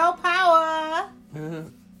 Girl power.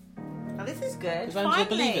 Oh, this is good. Does Angela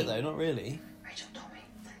believe it though? Not really.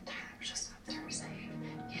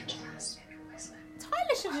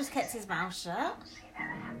 Tyler should have just kept his mouth shut.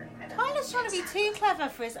 Tyler's trying to be too clever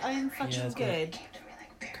for his own fucking it's good.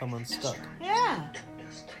 Come unstuck. Yeah.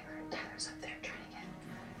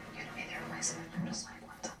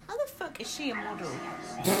 How the fuck is she a model?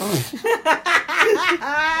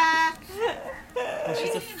 Well,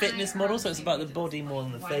 she's a fitness model, so it's about the body more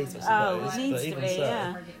than the face, I Oh, suppose. it needs but to even be, so,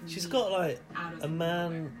 yeah. she's got like a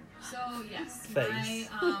man So yes, face.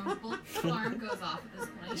 my bullet alarm goes off at this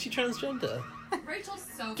point. Is she transgender? Rachel's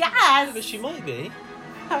so Yes! But she might be.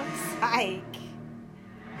 Psych.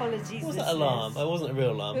 Apologies. What was that alarm? It wasn't a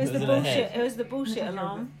real alarm. It was the in her bullshit. head. It was the bullshit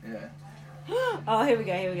alarm. Yeah. Oh, here we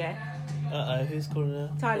go. Here we go. Uh-oh, who's calling her?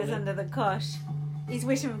 Tyler's Calling under the cosh. He's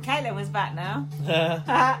wishing Caitlin was back now.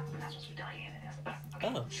 her?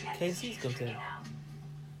 Oh, Casey's got it.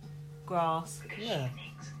 Grass. Yeah.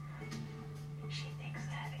 She thinks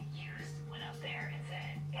that you went up there and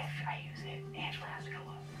said, if I use it, Angela has to go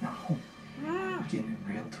up. No. Mm. Getting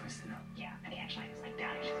it real twisted up. Yeah, and Angela was like,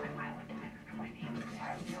 Daddy, she's like, why would I my name?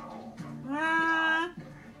 Ah.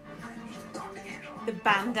 The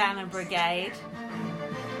bandana brigade.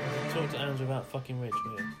 Talk to Andrew about fucking Rachel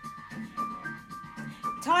here.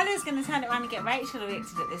 Tyler's going to turn it around and get Rachel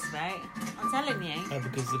evicted at this rate. I'm telling you. Oh,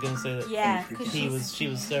 because they're going to say that Yeah, 'cause she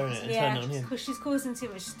was staring at it and turning it on him. because she's causing too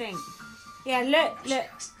much stink. Yeah, look,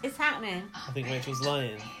 it's happening. I think Rachel's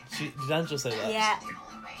lying. Did Angela say that? Yeah. The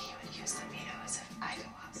only way he would use the veto is if I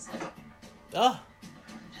go up. Ah!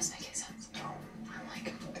 Doesn't make any sense. No. I'm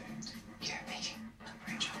like, you're making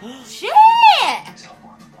Rachel. Shit!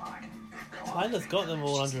 Tyler's got them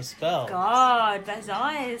all under a spell. God, those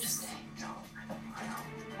eyes.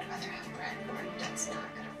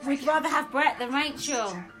 We'd rather have Brett than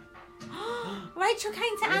Rachel. Rachel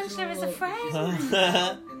came to Angela as a friend.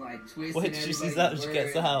 And like twisting Wait till she sees that when she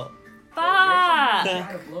gets out. If Fuck! Rachel's gonna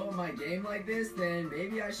try to blow my game like this, then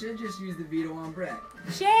maybe I should just use the veto on Brett.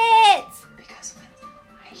 Shit! Because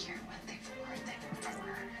I hear one thing from her, thing from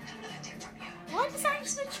her, and another thing from you. Why does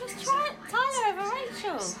Angela trust Tyler over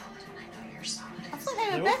Rachel? I thought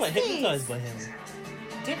they were They're all quite besties. hypnotised by him.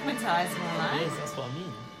 Digmatized more like. Yes, that's what I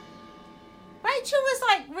mean. Rachel was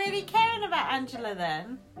like really caring about Angela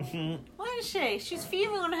then, wasn't she? She was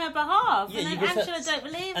fuming on her behalf, and then Angela don't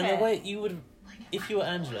believe and it. the way you would, if you were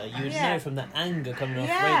Angela, you would know from the anger coming off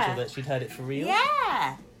Yeah. Rachel that she'd heard it for real. Yeah.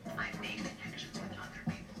 I make connections with other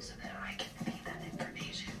people so that I can feed that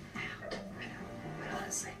information out. But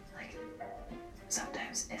honestly, like,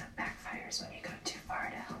 sometimes it backfires when you go too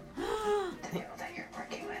far down. The people that you're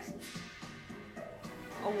working with.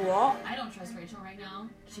 What? I don't trust Rachel right now.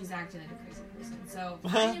 She's acting like a crazy person. So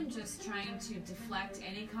I am just trying to deflect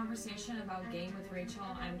any conversation about game with Rachel.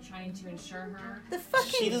 I'm trying to ensure her. The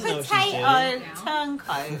fucking doesn't know what she's potato doing.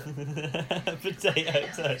 turncoat. Potato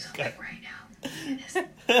turncoat.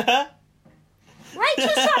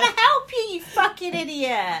 Rachel's trying to help you, you fucking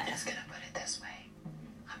idiot. I'm just gonna put it this way.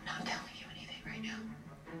 I'm not telling you anything right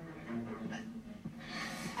now.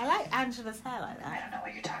 I like Angela's hair like that. I don't know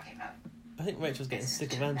what you're talking about. I think Rachel's getting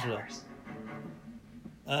sick of Angela.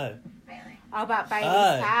 Oh. How about Bailey's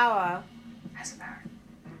Oh. power? Has a power.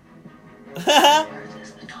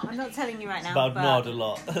 I'm not telling you right now. But I'd but nod a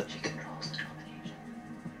lot. She controls the domination.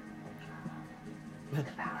 The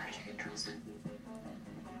power she controls it.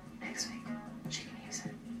 Next week, she can use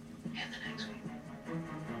it. And the next week.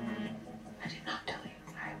 I did not tell you.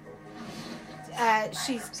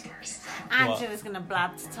 Angela's gonna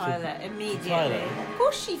blab to Tyler immediately. Tyler? Of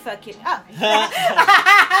course she fucking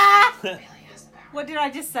What did I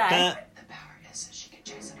just say? The power is that she can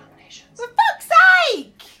chase the nominations. For fuck's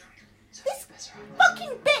sake! This fucking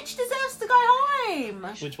bitch deserves to go home.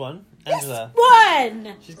 Which one? Angela.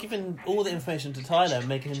 One. She's giving all the information to Tyler and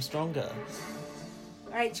making him stronger.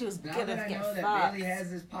 Rachel's Now gonna that I get know that fucked. Bailey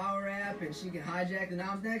has this power app and she can hijack the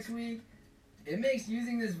noms next week, it makes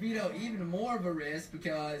using this veto even more of a risk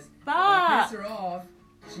because if I piss her off,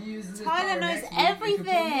 she uses this Tyler power knows next week and can put me on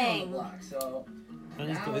the everything. block. So And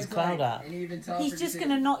he's now got his it's cloud like app. an even tougher He's just decision.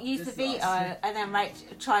 gonna not use the This veto sucks. and then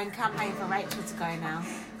try and campaign for Rachel to go now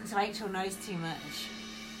because Rachel knows too much.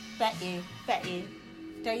 Bet you.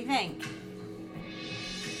 Don't you think?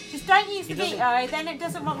 Just don't use the He doesn't- veto, then it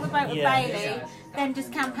doesn't rock the boat with Yeah, Bailey. yeah. Then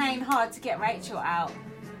just campaign hard to get Rachel out.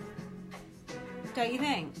 Don't you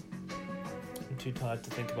think? I'm too tired to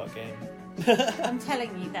think about game. I'm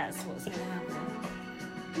telling you, that's what's going to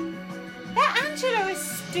happen. That Angela is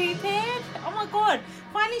stupid. Oh my god!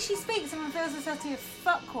 Finally, she speaks and reveals herself to be a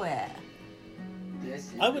fuckwit.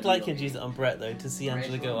 I would like him to use it on Brett though, to see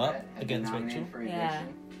Angela go up Brett have been against nominated Rachel. for Yeah.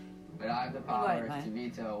 eviction, but I have the power won't, to though.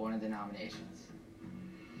 veto one of the nominations.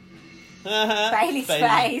 Bailey's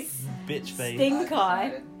face. Bitch face. Stink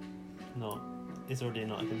eye. No. It's already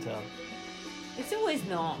not, I can tell. It's always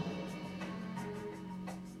not.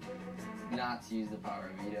 Not to use the power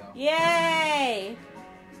of veto. Yay!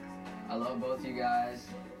 I love both you guys,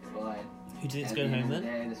 but Who do you think's at going the home end of the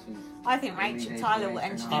then? day, this was I think Bailey's Rachel, day Tyler today will for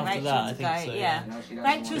engineer now. After Rachel that, I to think go. so, Yeah. yeah. I know she doesn't Rachel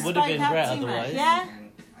want It to, would have spoke been up Brett too much. otherwise. Yeah.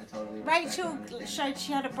 and I totally respect Rachel and understand. showed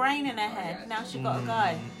she had a brain in her head. Now she got to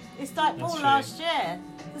go. It's like That's Paul true. last year.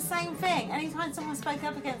 The same thing. Anytime someone spoke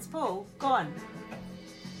up against Paul, gone.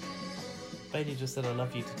 Bailey just said I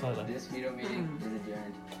love you to Tyler. This veto meeting is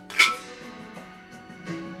adjourned.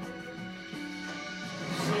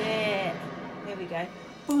 Shit. Here we go.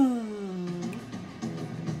 Boom.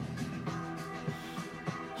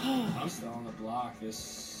 I'm still on the block. This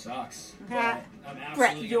sucks. Yeah. But I'm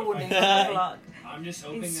Brett absolutely yawning gonna on fight. the block. I'm just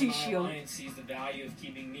hoping that my Insouciant. alliance sees the value of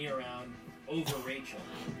keeping me around over Rachel.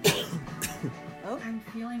 I'm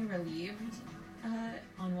feeling relieved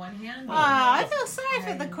on one hand. Oh, I feel sorry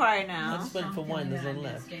for the crow I now. just went for one, there's none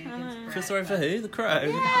left. Mm. Feel sorry for who? The crow?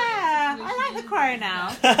 Yeah, I like the crow now.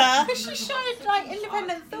 Because she showed, like,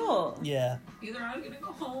 independent thought. Yeah. Either I'm gonna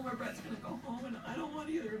go home or Brett's gonna go home, and I don't want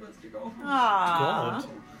either of us to go home. Aww. God.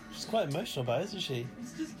 She's quite emotional about it, isn't she?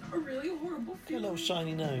 It's just a really horrible Got a feeling. little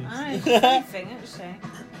shiny nose. I know, she's anything, isn't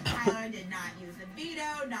she? Tyler did not use a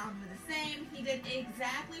veto. Nom was the same. He did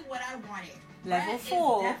exactly what I wanted. Level Brett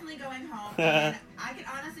 4. is definitely going home. And I can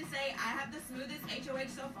honestly say I have the smoothest HOH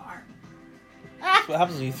so far. That's what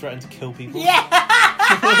happens when you threaten to kill people. Yeah!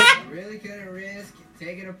 Really couldn't risk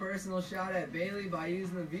taking a personal shot at Bailey by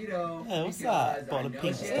using the veto. Yeah, what's because that? Bottle I of know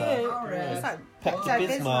pink she stuff. has Ew. power It's apps. like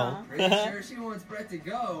Pepto-Bismol. Pretty sure she wants Brett to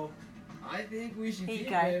go. I think we should Here you keep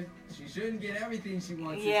go. him. She shouldn't get everything she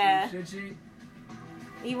wants. Yeah. This week, should she?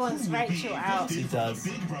 He wants Rachel out. He does.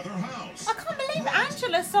 Big Brother house. I can't believe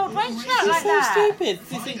Angela sold Rachel out She's like so that. stupid.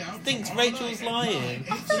 She thinks Rachel's lying.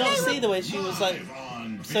 Did you not see the way she was like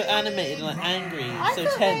so animated and like angry, I so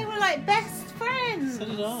thought they tense? were like best friends. So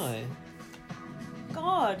did I.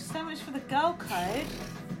 God, so much for the girl code.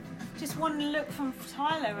 Just one look from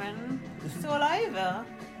Tyler and it's all over.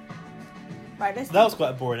 Right, that was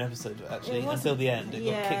quite a boring episode, actually, until the end. It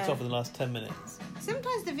got kicked off in the last 10 minutes.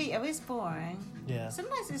 Sometimes the veto is boring. Yeah.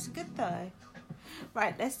 Sometimes it's good, though.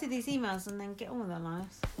 Right, let's do these emails and then get on with our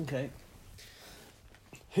lives. Okay.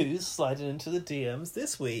 Who's sliding into the DMs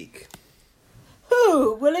this week?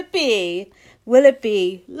 Who will it be? Will it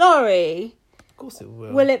be Laurie? Of course it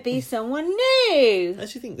will. Will it be someone new? I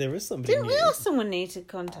actually think there is somebody new. Didn't we ask someone new to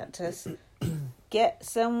contact us? Get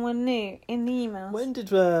someone new in the emails. When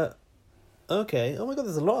did... Okay. Oh my god,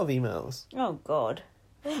 there's a lot of emails. Oh god.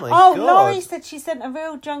 Oh my god. Laurie said she sent a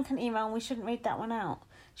real drunken email and we shouldn't read that one out.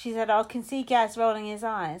 She said, I can see Gaz rolling his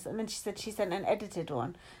eyes. And then she said she sent an edited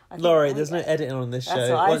one. Laurie, there's no editing on this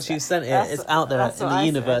show. Once you've sent it, it's out there in the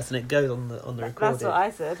universe and it goes on the recording. That's what I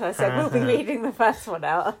said. I said, we'll be reading the first one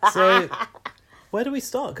out. So, where do we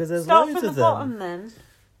start? Because there's loads of them. Start from the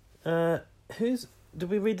bottom, then. Did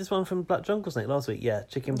we read this one from Black Jungle Snake last week? Yeah,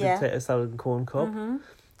 chicken, potato salad and corn cob. Mm-hmm.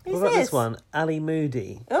 What about this one? Ali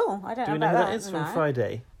Moody. Oh, I don't know. Do we know who that is from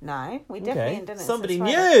Friday? No, we definitely didn't. Somebody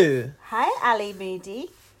new. Hi, Ali Moody.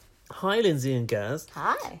 Hi, Lindsay and Gaz.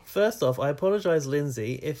 Hi. First off, I apologise,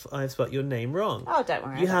 Lindsay, if I've spelt your name wrong. Oh, don't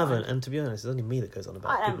worry. You haven't, and to be honest, it's only me that goes on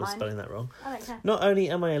about people spelling that wrong. I don't care. Not only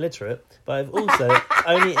am I illiterate, but I've also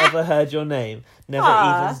only ever heard your name.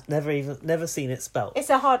 Never seen it spelt. It's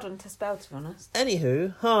a hard one to spell, to be honest.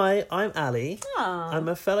 Anywho, hi, I'm Ali. Aww. I'm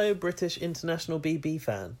a fellow British international BB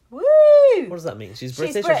fan. Woo! What does that mean? She's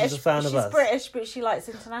British or she's a fan of us? She's British, but she likes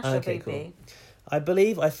international BB. Cool. I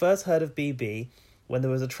believe I first heard of BB when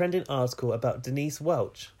there was a trending article about Denise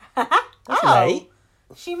Welch. That's late.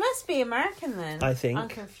 She must be American then. I think. I'm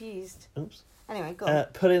confused. Oops. Anyway, go on.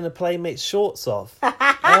 Pulling the Playmates shorts off. Oh,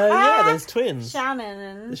 yeah, those twins. Shannon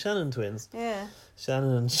and... The Shannon twins. Yeah.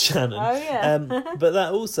 Shannon and Shannon. Oh, yeah. But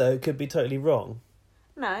that also could be totally wrong.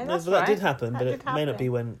 No, that's but that did happen, but it may not be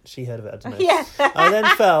when she heard of it. I don't know. Yeah. I then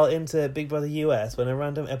fell into Big Brother US when a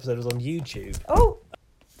random episode was on YouTube. Oh.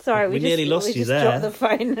 Sorry, we nearly lost you there. We just dropped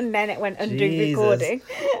the phone and then it went undo recording.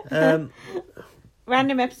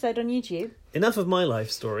 Random episode on YouTube. Enough of my life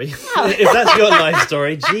story. If that's your life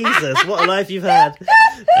story, Jesus, what a life you've had.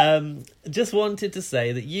 Just wanted to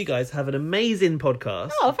say that you guys have an amazing podcast.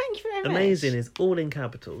 Oh, thank you very much. Amazing is all in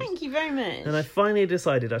capitals. Thank you very much. And I finally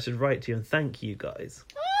decided I should write to you and thank you guys.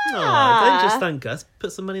 Ah. Don't just thank us.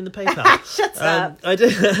 Put some money in the PayPal. Shut up. I do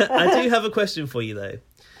have a question for you, though.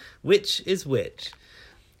 Which is which?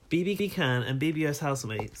 BB Can and BBS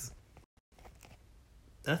housemates.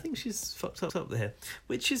 I think she's fucked up there.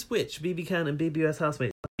 Which is which? BB Can and BBS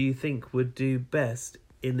housemates do you think would do best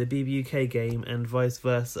in the BBUK game and vice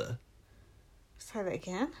versa? Say that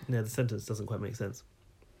again. No, the sentence doesn't quite make sense.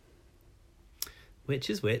 Which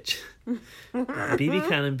is which? BB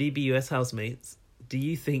Can and BBUS housemates do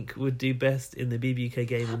you think would do best in the BBUK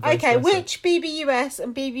game and vice versa? Which BBUS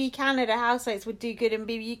and BB Canada housemates would do good in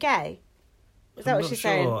BBUK? Is that what she's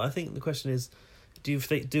saying? I think the question is, do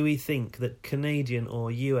we think that Canadian or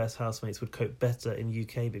US housemates would cope better in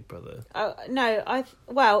UK Big Brother? Oh no, if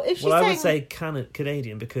she's saying... I would say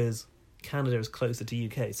Canadian because Canada is closer to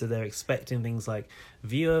UK, so they're expecting things like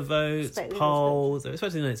viewer votes, polls. They're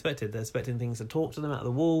expecting unexpected. They're expecting things to talk to them out of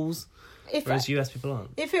the walls. Whereas US people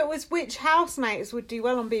aren't. If it was which housemates would do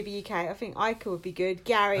well on BBUK, I think Ica would be good.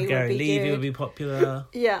 Gary would be Levy good. would be popular.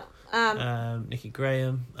 Yeah. Nikki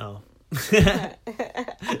Graham. Oh. You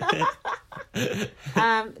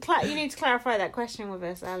need to clarify that question with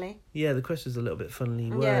us, Ali. Yeah, the question's a little bit funnily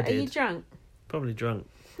worded. Yeah, are you drunk? Probably drunk.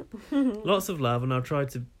 Lots of love, and I'll try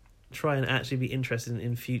and actually be interested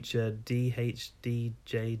in future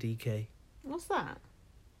DHDJDK. What's that?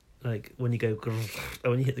 Like when you go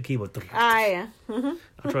when you hit the keyboard. Yeah.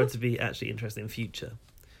 I'll try to be actually interested in future.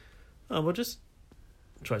 Oh, we'll just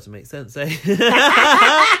try to make sense, eh?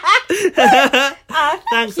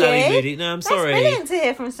 Thanks, Ali Moody. No, I'm sorry. That's brilliant to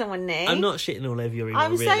hear from someone new. I'm not shitting all over your email,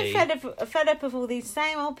 I'm really. so fed up of all these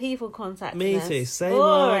same old people contacting us. Me too. Same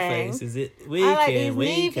old faces. Week in,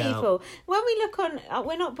 week out. People. When we look on,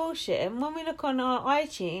 we're not bullshitting. When we look on our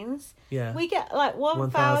iTunes, yeah, we get like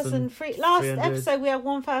 1,003. Last episode we had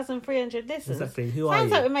 1,300 listens. Exactly. Who are you?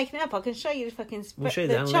 Sounds like we're making it up. I can show you the fucking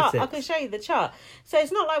the chart. I can show you the chart. So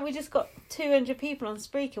it's not like we just got 200 people on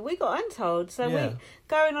Spreaker. We got Untold. So we're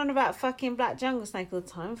going on about fucking Black Jungle Snake all the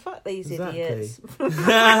time. Fuck these idiots.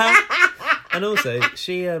 And also,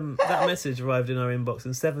 she that message arrived in our inbox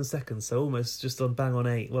in 7 seconds, so almost just on bang on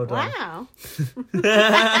 8. Well done. Wow.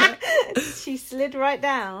 She slid right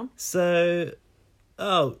down. So,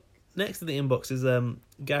 next to the inbox is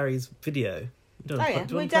Gary's video.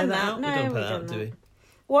 We've done that. No, we've done that.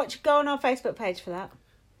 Go on our Facebook page for that.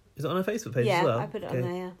 Is it on our Facebook page as well? Yeah, I put it on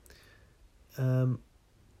there, yeah.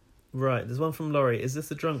 Right, there's one from Laurie. Is this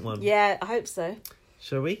the drunk one? Yeah, I hope so.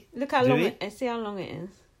 Shall we? Look how long it is. See how long it is.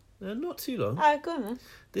 Not too long. Oh, go on then.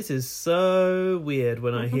 This is so weird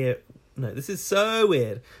when I hear... No, this is so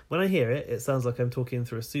weird. When I hear it, it sounds like I'm talking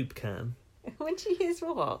through a soup can. When she hears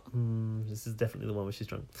what? This is definitely the one where she's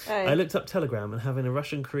drunk. Oh. I looked up Telegram and having a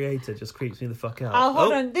Russian creator just creeps me the fuck out. Oh,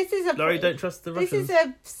 hold on. This is a... Laurie, don't trust the Russians.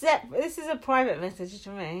 This is a private message to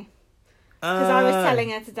me. Because I was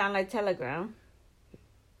telling her to download Telegram.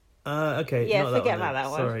 Okay. Yeah, not forget that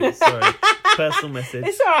about one, that one. Sorry. Personal message.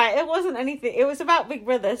 It's alright, it wasn't anything. It was about Big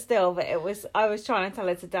Brother still, but I was trying to tell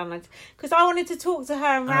her to download. Because I wanted to talk to her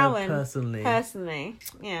and Rowan. Personally,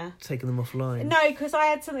 yeah. Taking them offline. No, because I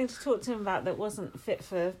had something to talk to him about that wasn't fit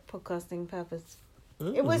for podcasting purpose.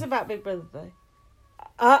 Ooh. It was about Big Brother though.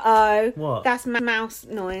 Uh-oh. What? That's mouse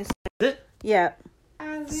noise. Is it? Yeah.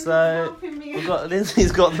 So, we've got...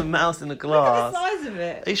 Lindsay's got the mouse in the glass. Look at the size of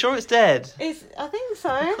it. Are you sure it's dead? I think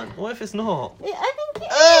so. What if it's not? I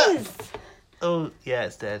think it is. Oh, yeah,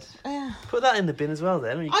 it's dead. Put that in the bin as well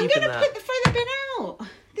then. I'm going to throw the bin out. No,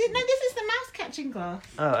 this is the mouse catching glass.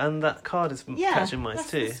 Oh, and that card is catching mice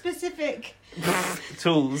that's too. The specific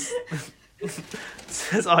tools. It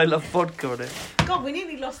says I love vodka on it. God, we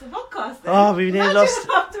nearly lost the podcast then. Oh, we nearly lost.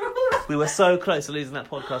 After all that. We were so close to losing that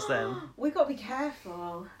podcast then. We've got to be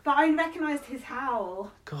careful. But I recognised his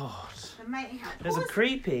howl. God. The mating howl. It was a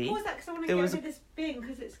creepy. What was that? Because I want to get rid of this bin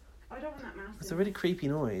because I don't want that mouse. It's a really creepy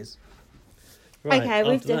noise. Right, okay,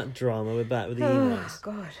 after that drama, we're back with the emails. Oh,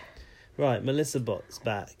 God. Right, Melissa Bot's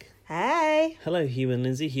back. Hey. Hello, Human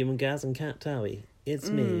Lindsay, Human Gaz, and Cat Towie. It's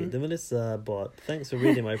me, the Melissa Bot. Thanks for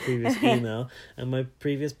reading my previous email and my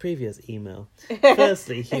previous email.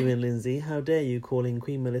 Firstly, Human Lindsay, how dare you calling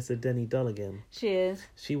Queen Melissa Denny dull again? She is.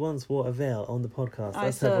 She once wore a veil on the podcast. I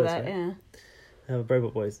saw that, yeah.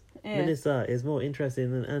 Robot Boys. Yeah. Melissa is more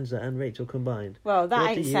interesting than Angela and Rachel combined. Well, that what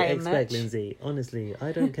ain't do you saying expect, much. Lindsay? Honestly,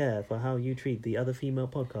 I don't care for how you treat the other female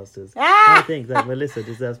podcasters. I think that Melissa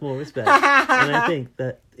deserves more respect, and I think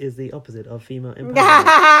that is the opposite of female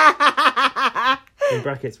empowerment. In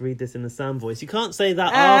brackets, read this in the Sam voice. You can't say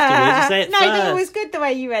that afterwards. You say it first. No, it was good the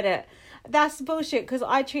way you read it. That's bullshit because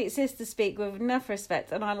I treat Sister Speak with enough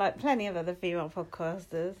respect, and I like plenty of other female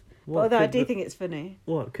podcasters. Although I do think it's funny.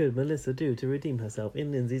 What could Melissa do to redeem herself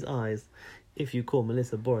in Lindsay's eyes? If you call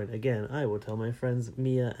Melissa boring again, I will tell my friends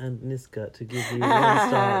Mia and Niska to give you a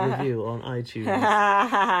 1-star review on iTunes.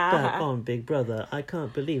 Back on Big Brother, I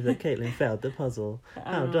can't believe that Caitlin failed the puzzle.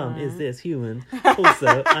 How dumb is this human?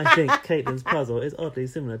 Also, I think Caitlin's puzzle is oddly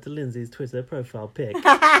similar to Lindsay's Twitter profile pic.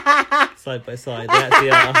 Side by side, they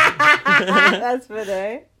actually are. That's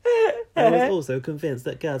funny. I was also convinced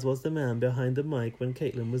that Gaz was the man behind the mic when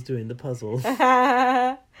Caitlin was doing the puzzle.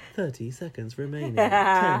 30 seconds remaining.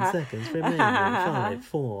 10 seconds remaining. 5,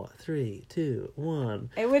 4, 3, 2, 1.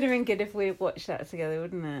 It would have been good if we watched that together,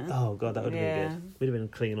 wouldn't it? Oh, God, that would have been good. We'd have been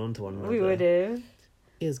clinging on to one another. We would have.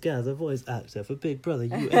 Is Gaz a voice actor for Big Brother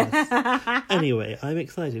US? Anyway, I'm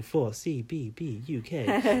excited for CBB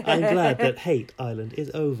UK. I'm glad that Hate Island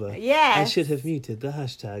is over. Yes. I should have muted the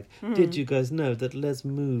hashtag. Did you guys know that Les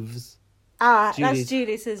Moves... that's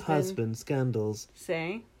Julie's husband scandals.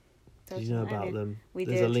 See? Did you know about them? We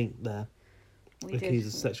There's did. a link there. We accused did.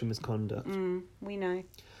 of sexual misconduct. We know.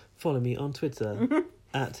 Follow me on Twitter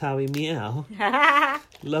at Towie Meow.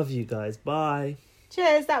 Love you guys. Bye.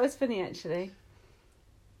 Cheers. That was funny, actually.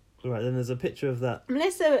 Right, then there's a picture of that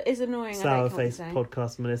Melissa is annoying. sour face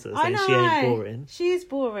podcast Melissa I saying know. she ain't boring. She is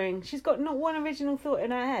boring. She's got not one original thought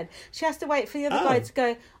in her head. She has to wait for the other guy to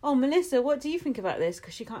go, oh, Melissa, what do you think about this?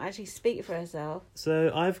 Because she can't actually speak for herself.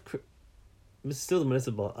 So this is still the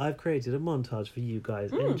Melissa Bot. I've created a montage for you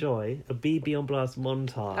guys. Enjoy a BB on Blast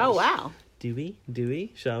montage. Oh, wow. Do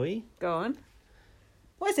we? Shall we? Go on.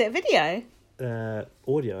 What is it, a video?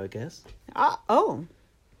 Audio, I guess. Oh.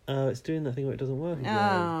 It's doing that thing where it doesn't work again.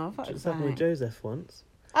 Oh, fuck's It's happened with Joseph once.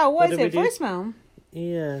 Oh, what is it? Voicemail?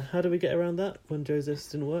 Yeah. How do we get around that when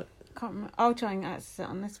Joseph's didn't work? Can't remember. I'll try and access it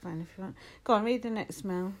on this phone if you want. Go on, read the next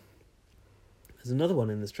mail. There's another one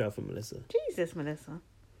in this trail from Melissa. Jesus, Melissa.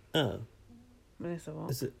 Oh. Melissa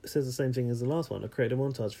what? It says the same thing as the last one. I created a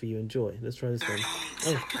montage for you. Enjoy. Let's try this one.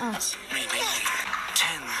 Seconds remaining.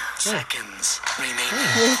 10 seconds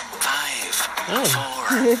remaining. 5,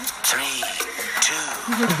 4, 3, 2,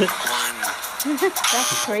 1. That's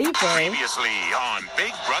creepy. Previously on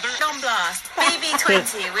Big Brother On Blast,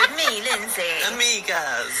 BB20 with me, Lindsay.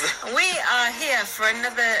 Amigas. We are here for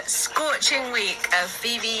another scorching week of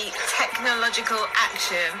BB technological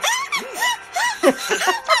action.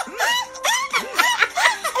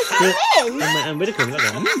 And ridiculing like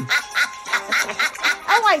that.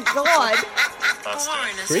 Oh my god.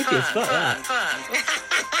 Boring as Creepy as fun, fuck, that. fun.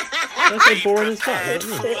 That's so boring as fuck.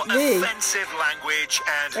 Offensive language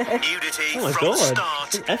and nudity Oh my from God.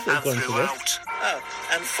 start Some effort and gone into this. throughout. Oh,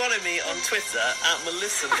 and follow me on Twitter at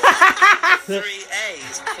Melissa. 3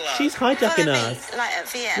 A's plus. She's hijacking Follow us. me, like at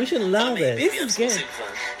VM. We shouldn't allow this. This is good.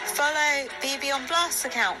 Follow BB on Blast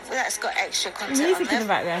account. That's got extra content Music on in the there.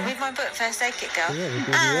 background. Read my book, First Aid Kit Girl. Yeah, we're doing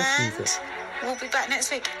US And music. we'll be back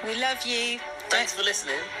next week. We love you. Thanks for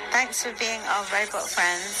listening. Thanks for being our robot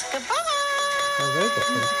friends. Goodbye.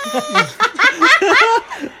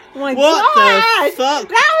 Oh my What gosh, the fuck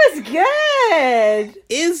that was good.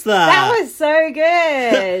 is that? That was so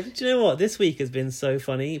good. Do you know what? This week has been so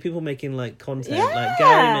funny. People making like content, Yeah. like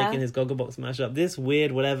Gary making his Gogglebox mashup. This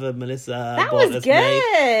weird whatever Melissa That bot was has good.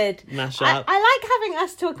 made mashup. I like having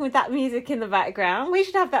us talking with that music in the background. We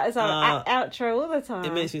should have that as our outro all the time.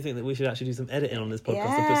 It makes me think that we should actually do some editing on this podcast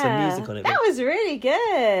and put some music on it. That was really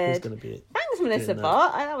good. Who's going to be it? Thanks, Melissa doing that?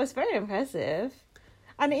 Bot. That was very impressive.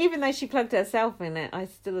 And even though she plugged herself in it, I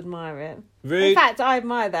still admire it. Rude. In fact, I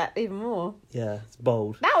admire that even more. Yeah, it's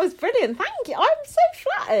bold. That was brilliant. Thank you. I'm so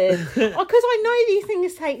flattered. Because I know these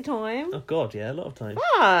things take time. Oh God, yeah, a lot of time.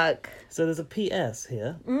 Fuck. So there's a PS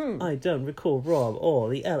here. I don't recall Rob or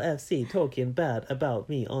the LFC talking bad about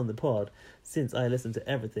me on the pod since I listened to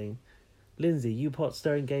everything. Lindsay, you pot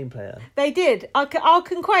stirring game player. They did. I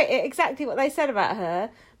can quote it exactly what they said about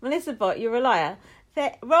her. Melissa Bot, you're a liar.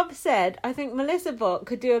 Rob said, I think Melissa Bot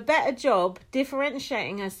could do a better job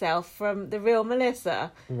differentiating herself from the real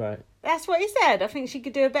Melissa. Right. That's what he said. I think she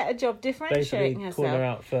could do a better job differentiating Basically, herself. call her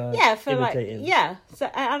out for imitating. imitating. Yeah. So,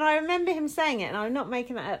 and I remember him saying it, and I'm not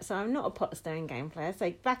making that up. So I'm not a pot stirring game player. So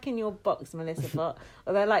back in your box, Melissa Bot.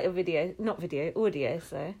 Although I like your audio.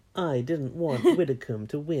 So I didn't want Widdicombe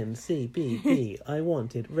to win CBB. I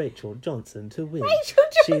wanted Rachel Johnson to win. Rachel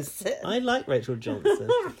Johnson. I like Rachel Johnson.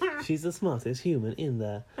 She's the smartest human in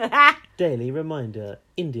there. Daily reminder: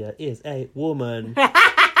 India is a woman.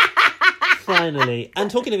 Finally. And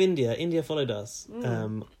talking of India followed us.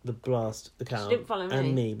 The Blast account. She didn't follow me.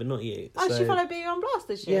 And me, but not you. Oh, So- she followed me on Blast,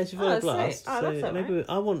 did she? Yeah, she followed Blast. Sweet. Oh, that's so all maybe right.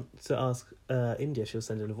 I want to ask India. She'll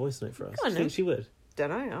send in a voice note for us. Go on Do you think then. she would? Don't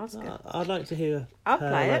know. Ask her. I'd like to hear I'll her,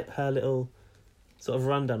 play it. her little sort of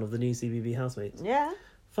rundown of the new CBB housemates. Yeah.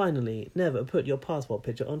 Finally, never put your passport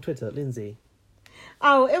picture on Twitter, Lindsay.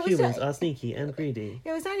 Oh, it was. Humans are sneaky and greedy.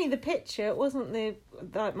 It was only the picture. It wasn't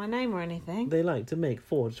like my name or anything. They like to make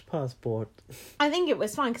forged passport. I think it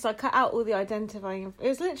was fine because I cut out all the identifying. It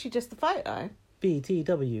was literally just the photo.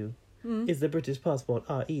 BTW is the British passport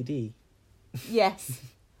RED. Yes.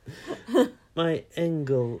 My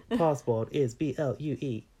Engel passport is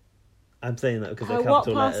BLUE. I'm saying that because they're What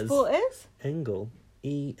capital letters. passport is? Engel.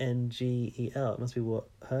 ENGEL. It must be what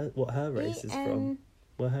her race is from.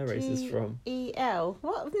 Where her race is from. EL.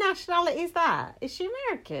 What nationality is that? Is she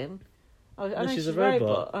American? Oh, I No, know she's a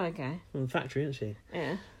robot. Oh, okay. From the factory, isn't she?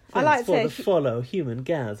 Yeah. Thanks I liked for her. the follow, human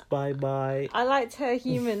Gaz. Bye bye. I liked her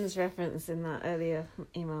humans reference in that earlier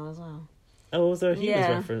email as well. Oh, was there a humans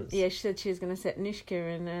reference? Yeah, she said she was going to set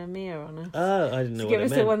Nishka and Mia on us. Oh, I didn't know to what give it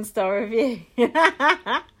us meant. a 1-star review.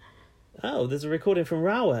 Oh, there's a recording from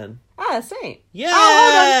Rowan. Oh, sweet. Yeah!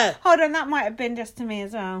 Oh, hold on. That might have been just to me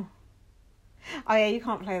as well. Oh, yeah, you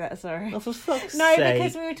can't play that, sorry. Oh, for fuck's No, sake.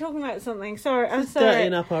 because we were talking about something. Sorry, I'm Just sorry.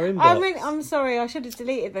 dirtying up our inbox. I'm sorry. I should have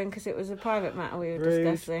deleted them because it was a private matter we were Rude.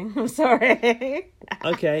 discussing. I'm sorry.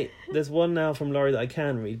 Okay, there's one now from Laurie that I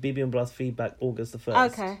can read. BB on Blast feedback, August the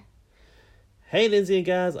 1st. Okay. Hey, Lindsay and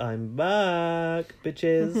Gaz, I'm back,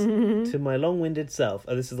 bitches. To my long-winded self.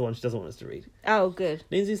 Oh, this is the one she doesn't want us to read. Oh, good.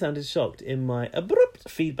 Lindsay sounded shocked in my abrupt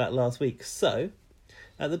feedback last week. So,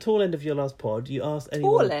 at the tail end of your last pod, you asked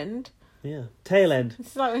anyone... Tall end? Yeah. Tail end.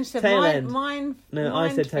 It's like when she said Tail mine. end. Mine. No, I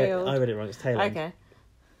said tail. Minefield. I read it wrong. It's tail end. Okay.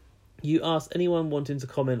 You asked anyone wanting to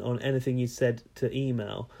comment on anything you said to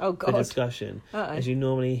email Oh, for God. discussion, Uh-oh. as you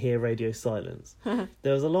normally hear radio silence.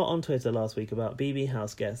 There was a lot on Twitter last week about BB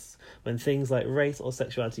house guests when things like race or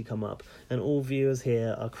sexuality come up, and all viewers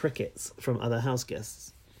here are crickets from other house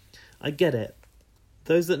guests. I get it.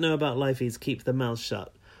 Those that know about lifeies keep their mouths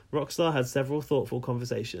shut. Rockstar had several thoughtful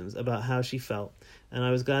conversations about how she felt, and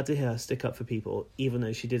I was glad to hear her stick up for people, even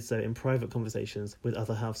though she did so in private conversations with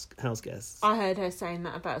other house guests. I heard her saying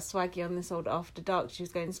that about Swaggy on this old After Dark. She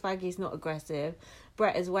was going, Swaggy's not aggressive.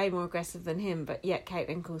 Brett is way more aggressive than him, but yet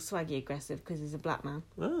Caitlin calls Swaggy aggressive because he's a black man.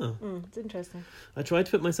 Oh. It's interesting. I tried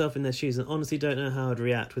to put myself in their shoes and honestly don't know how I'd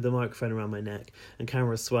react with a microphone around my neck and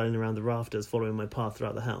cameras swirling around the rafters following my path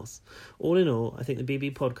throughout the house. All in all, I think the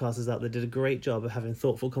BB podcasters out there did a great job of having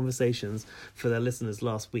thoughtful conversations for their listeners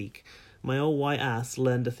last week. My old white ass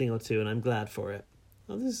learned a thing or two and I'm glad for it.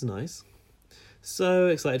 Oh, this is nice. So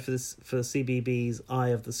excited for CBB's Eye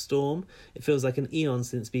of the Storm. It feels like an eon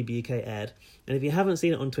since BBUK aired. And if you haven't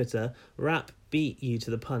seen it on Twitter, Rap beat you to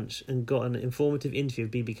the punch and got an informative interview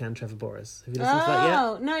of BB Can Trevor Boris. Have you listened to that yet?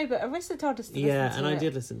 Oh, no, but Arissa told us to listen to it. Yeah, and I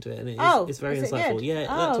did listen to it, and it's very is it insightful. good? Yeah,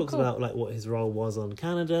 that talks about like what his role was on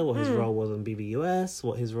Canada, what his role was on BBUS,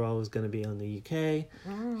 what his role was going to be on the UK.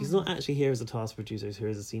 He's not actually here as a task producer, he's here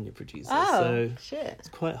as a senior producer. So shit. It's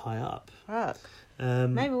quite high up. Fuck.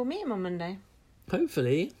 Maybe we'll meet him on Monday.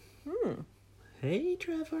 Hopefully. Hey,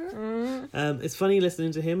 Trevor. It's funny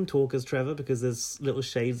listening to him talk as Trevor because there's little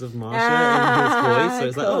shades of Marsha in his voice. So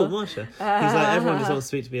it's like, oh, Marsha. He's like, everyone just wants to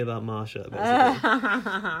speak to me about Marsha,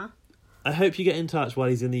 basically. I hope you get in touch while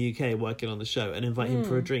he's in the UK working on the show and invite him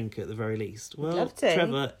for a drink at the very least. Well,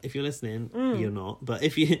 Trevor, if you're listening, you're not. But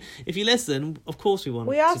if you listen, of course we want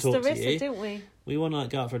to talk to you. We asked Arissa, didn't we? We want to like,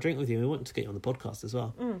 go out for a drink with you. We want to get you on the podcast as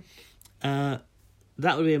well.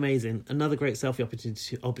 That would be amazing. Another great selfie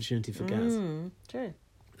opportunity for Gaz. True.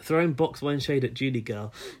 Throwing box wine shade at Julie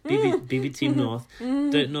girl. BB Team North.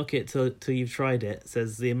 Don't knock it till you've tried it,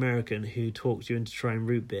 says the American who talked you into trying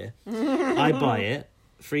root beer. I buy it,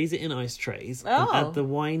 freeze it in ice trays, and add the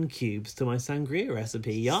wine cubes to my sangria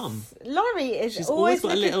recipe. Yum. Laurie is She's always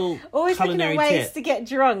got a little looking at ways tip. to get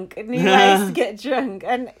drunk, new ways to get drunk.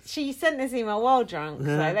 And she sent this email while drunk, so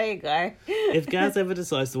there you go. If Gaz ever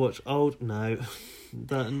decides to watch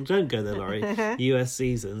don't go there, Laurie. US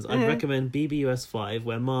seasons. I'd recommend BBUS 5,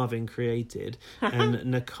 where Marvin created and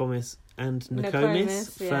Nokomis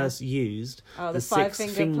first used the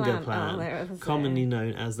six-finger plan, commonly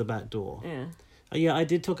known as the back door. Yeah, I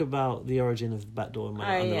did talk about the origin of the back door on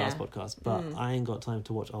the last podcast, but I ain't got time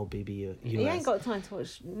to watch old BBUS. You ain't got time to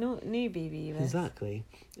watch new BBUS. Exactly.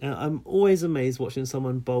 I'm always amazed watching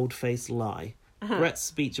someone bold-faced lie. Brett's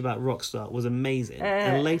speech about Rockstar was amazing,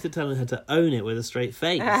 and later telling her to own it with a straight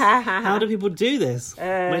face. How do people do this?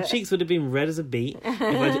 My cheeks would have been red as a beet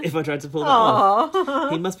if I tried to pull that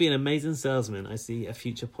off. He must be an amazing salesman. I see a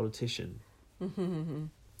future politician.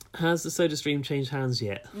 Has the Soda Stream changed hands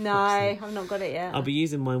yet? No, I've not got it yet. I'll be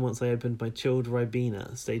using mine once I opened my chilled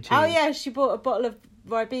Ribena. Stay tuned. Oh yeah, she bought a bottle of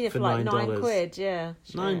Ribena for like £9. Yeah,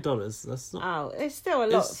 $9. That's not. Oh, it's still a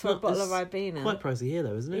lot for a bottle of Ribena. Quite pricey here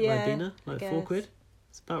though, isn't it? Yeah, Ribena, like £4.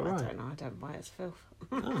 It's about right. I don't know. I don't buy it. It's filth.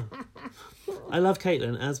 I love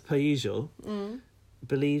Caitlin as per usual.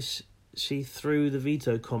 Believes she threw the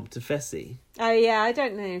veto comp to Fessy. Oh yeah, I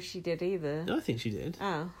don't know if she did either. I think she did.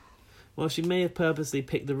 Oh. Well, she may have purposely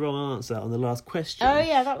picked the wrong answer on the last question. Oh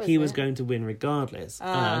yeah, that was He was going to win regardless.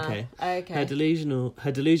 Okay. Her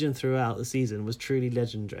delusion throughout the season was truly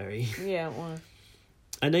legendary. Yeah, it was.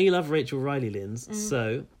 I know you love Rachel Riley, Linz,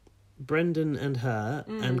 so Brendan and her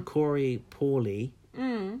and Corey Pauly,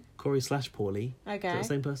 Corey/Pauly, okay, is that the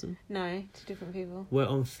same person? No, two different people. Were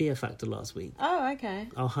on Fear Factor last week. Oh, okay.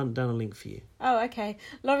 I'll hunt down a link for you. Oh, okay.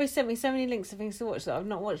 Laurie sent me so many links of things to watch that I've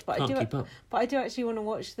not watched, but I do actually want to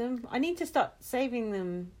watch them. I need to start saving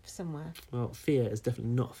them somewhere. Well, Fear is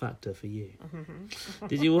definitely not a factor for you.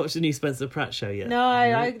 Did you watch the new Spencer Pratt show yet?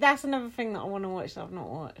 No, that's another thing that I want to watch that I've not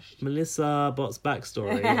watched. Melissa Bott's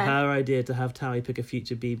backstory. Her idea to have Towie pick a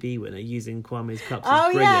future BB winner using Kwame's cups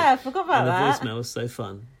was brilliant. Yeah, I forgot about that. And the voicemail was so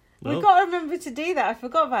fun. Well, we've got to remember to do that. I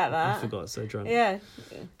forgot about that. I forgot, so drunk. Yeah.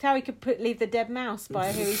 Towie could leave the dead mouse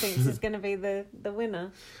by who he thinks is going to be the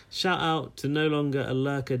winner. Shout out to no longer a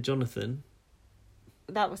lurker Jonathan.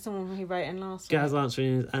 That was someone who wrote in last week. Gaz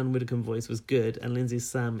answering his Anne Widdecombe voice was good, and Lindsay's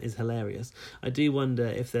Sam is hilarious. I do wonder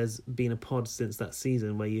if there's been a pod since that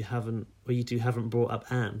season where you two haven't brought up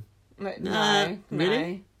Anne. No.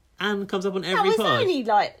 Really? Anne comes up on every pod. That was only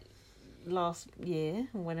like last year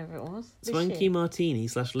or whenever it was. Swanky Martini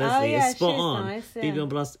 / Leslie is spot on. Nice, yeah. BB on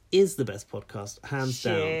Blast is the best podcast, hands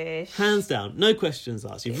down. Hands down, no questions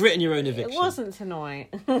asked. You've written your own eviction. It wasn't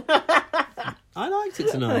tonight. I liked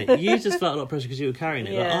it tonight. You just felt a lot of pressure because you were carrying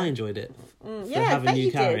it. Like, I enjoyed it. I bet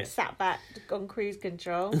you did. Sat back on cruise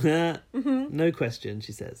control. No question,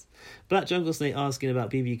 she says. Black Jungle Snake asking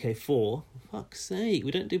about BBUK 4. Fuck's sake,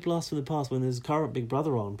 we don't do Blast from the Past when there's current Big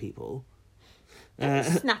Brother on, people.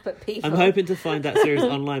 Snap at people. I'm hoping to find that series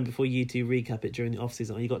online before you two recap it during the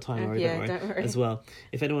off-season. You got time, don't worry. As well.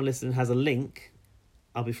 If anyone listening has a link,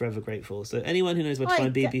 I'll be forever grateful. So anyone who knows where to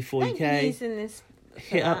find BB4UK,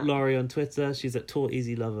 hit up Laurie on Twitter. She's at Taught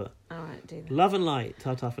Easy Lover. Alright, do that. Love and light.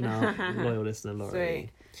 Ta-ta for now. Loyal listener, Laurie.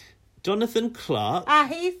 Sweet. Jonathan Clark.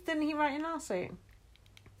 Didn't he write in last week?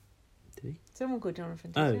 Did he? Someone called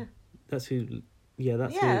Jonathan. That's who... Yeah,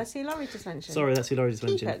 that's who Laurie just mentioned. Sorry, that's who Laurie just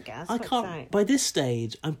mentioned. Keep it, Gaz, I can't. By this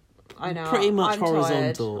stage, I'm pretty much I'm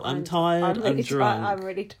horizontal. Tired. I'm tired. I'm drunk. I'm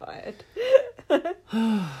really tired.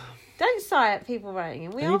 Don't sigh at people writing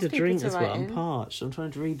in. We I need ask a people drink to as write well. I'm in. parched. I'm trying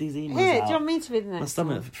to read these emails Here, out. do you want me to read the next My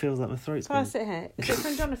stomach one? feels like my throat's Pass been... it here. Is it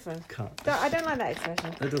from Jonathan? Cut. I don't like that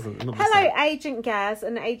expression. It doesn't. Not Hello, myself. Agent Gaz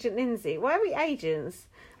and Agent Lindsay. Why are we agents?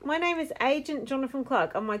 My name is Agent Jonathan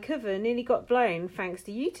Clark, and my cover nearly got blown thanks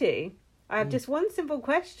to you two. I have just one simple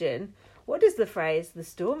question. What does the phrase, the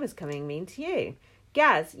storm is coming, mean to you?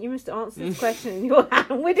 Gaz, you must answer this question in your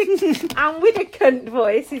Anne Widdecombe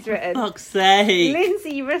voice, he's written. Fuck's sake.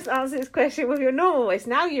 Lindsay, you must answer this question with your normal voice.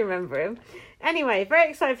 Now you remember him. Anyway,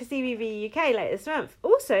 very excited for CBV UK later this month.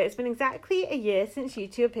 Also, it's been exactly a year since you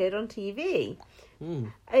two appeared on TV.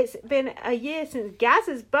 It's been a year since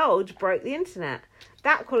Gaz's bulge broke the internet.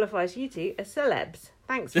 That qualifies you two as celebs.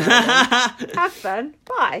 Thanks, Martin. Have fun.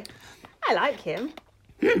 Bye. I like him.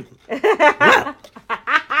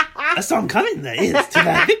 A song coming there is to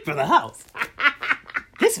the Big Brother house.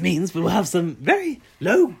 This means we will have some very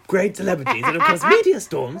low-grade celebrities that have caused media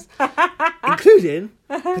storms, including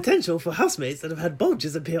potential for housemates that have had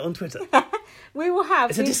bulges appear on Twitter. We will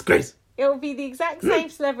have... It's a disgrace. It will be the exact same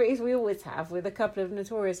celebrities we always have, with a couple of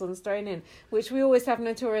notorious ones thrown in, which we always have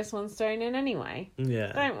notorious ones thrown in anyway.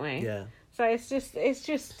 Yeah. Don't we? Yeah. So it's just a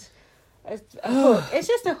hook. It's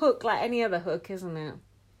just a hook like any other hook, isn't it?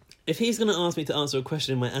 If he's going to ask me to answer a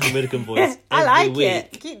question in my Anne Widdecombe voice I every like week...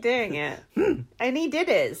 it. Keep doing it. And he did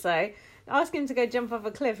it, so ask him to go jump off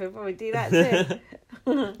a cliff. He'll probably do that too.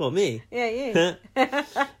 What, me? Yeah, you.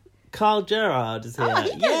 Carl Gerard is here. Oh,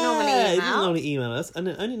 he doesn't normally email. He doesn't normally email us. And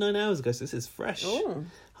only 9 hours ago, so this is fresh. Ooh.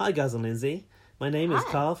 Hi, Gaz and Lindsay. My name is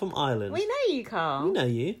Carl from Ireland. We know you, Carl. We know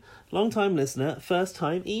you. Long time listener, first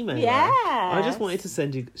time emailer. Yes. I just wanted to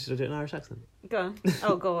send you... Should I do an Irish accent? Go on.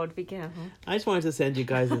 Oh, God, be careful. I just wanted to send you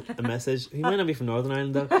guys a message. He might not be from Northern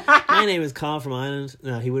Ireland, though. My name is Carl from Ireland.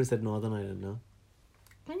 No, he would have said Northern Ireland, no.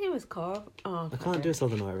 My name is Carl. Oh, I can't do a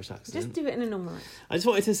Southern Irish accent. Just do it in a normal accent. I just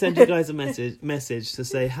wanted to send you guys a message to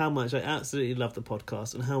say how much I absolutely love the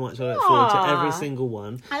podcast and how much I look forward to every single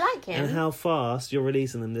one. I like him. And how fast you're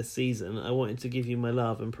releasing them this season. I wanted to give you my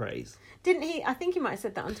love and praise. Didn't he? I think he might have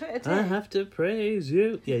said that on Twitter too. I have to praise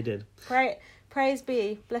you. Yeah, he did. Praise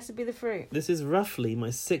be, blessed be the fruit. This is roughly my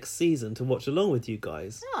 6th season to watch along with you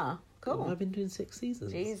guys. Ah, cool. Well, I've been doing 6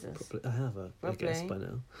 seasons. Jesus. Probably, I have, I guess, by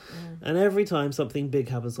now. Yeah. And every time something big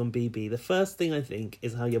happens on BB, the first thing I think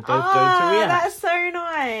is how you're both going to react. That's so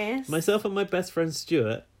nice. Myself and my best friend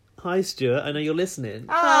Stuart. Hi, Stuart. I know you're listening.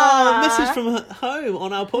 Ah. Message from home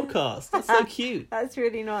on our podcast. That's so cute. That's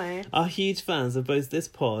really nice. Are huge fans of both this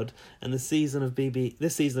pod and this season of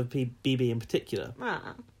BB in particular.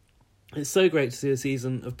 Ah. It's so great to see a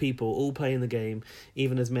season of people all playing the game,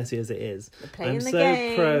 even as messy as it is. I'm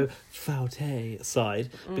so pro Faute side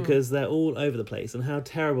because they're all over the place and how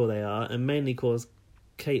terrible they are, and mainly because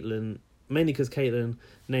Caitlin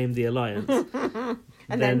named the alliance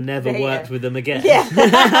and then never worked with them again. Yeah.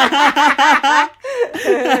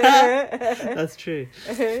 That's true.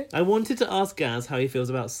 I wanted to ask Gaz how he feels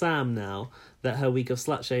about Sam now that her week of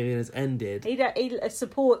slut shaming has ended. He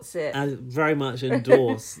supports it. I very much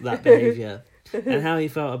endorse that behaviour. And how he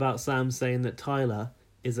felt about Sam saying that Tyler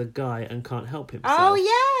is a guy and can't help himself. Oh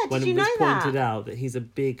yeah, did you know that? When it was pointed out that he's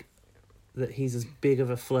as big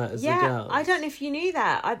of a flirt as the girls. I don't know if you knew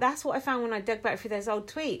that. That's what I found when I dug back through those old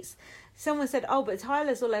tweets. Someone said, "Oh, but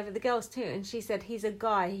Tyler's all over the girls too," and she said, "He's a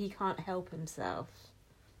guy. He can't help himself."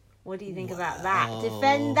 What do you think about that?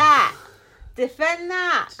 Defend that. Defend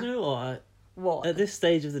that. Do you know what? What? At this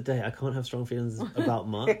stage of the day, I can't have strong feelings about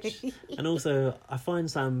much. And also, I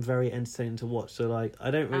find Sam very entertaining to watch. So, like,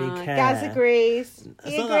 I don't really care. Gaz agrees.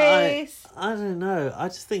 He agrees. I don't know. I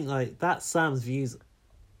just think, like, that's Sam's views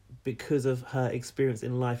because of her experience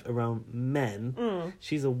in life around men.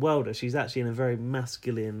 She's a welder. She's actually in a very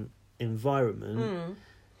masculine environment.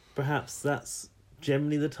 Perhaps that's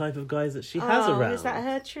generally the type of guys that she has around. Is that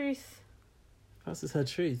her truth? Perhaps it's her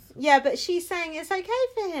truth. Yeah, but she's saying it's okay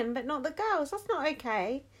for him, but not the girls. That's not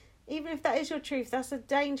okay. Even if that is your truth, that's a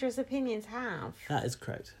dangerous opinion to have. That is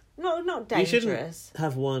correct. Not dangerous. You shouldn't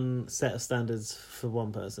have one set of standards for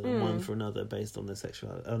one person and one for another based on their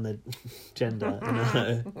sexuality, on their gender,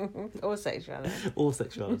 or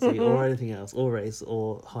sexuality, or anything else, or race,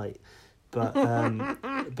 or height. But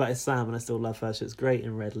it's Sam, and I still love her. She's great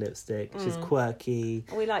in red lipstick. She's quirky.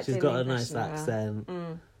 She's got a nice accent.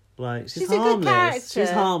 Like she's harmless. A good character.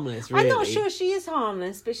 She's harmless. Really. I'm not sure she is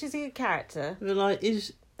harmless, but she's a good character. But like,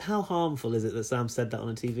 how harmful is it that Sam said that on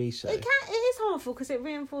a TV show? It is harmful because it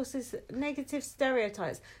reinforces negative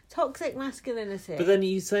stereotypes, toxic masculinity. But then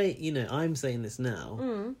you say, I'm saying this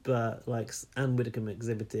now, but like Anne Widdecombe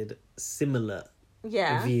exhibited similar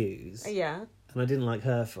views. Yeah. And I didn't like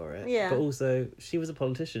her for it. Yeah. But also, she was a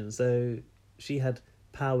politician, so she had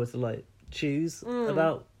power to like choose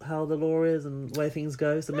about how the law is and where things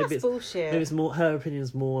go. So maybe it's bullshit. Maybe it's more her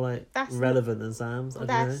opinion's more like relevant than Sam's. I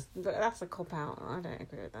don't know. That's a cop out. I don't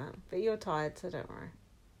agree with that. But you're tired, so don't worry.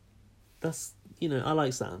 That's I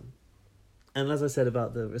like Sam, and as I said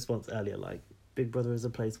about the response earlier, like Big Brother is a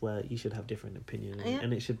place where you should have different opinions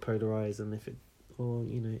and it should polarize. And if it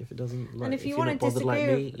if it doesn't, like, and if you're want not to bothered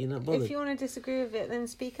disagree, like me, you're not bothered. If you want to disagree with it, then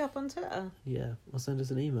speak up on Twitter. Yeah, or send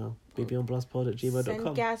us an email, bbonpluspod@gmail.com.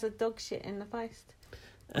 Send Gaz a dog shit in the post.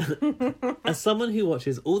 As someone who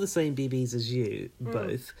watches all the same BBs as you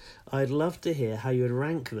both, I'd love to hear how you would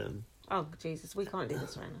rank them. Oh, Jesus, we can't do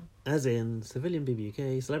this right now. As in Civilian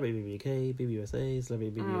BBUK, Celebrity BBUK, BBUSA,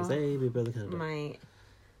 Celebrity BBUSA, Big Brother Canada. Mate,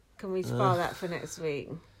 can we spar that for next week?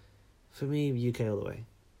 For me, UK all the way.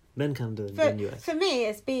 Then Canada, then US. For me,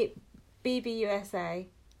 it's BBUSA,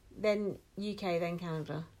 then UK, then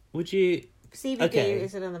Canada. Would you... CBB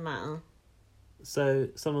is another matter. So,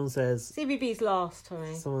 someone says... CBB's last for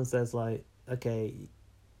me. Someone says, like, okay,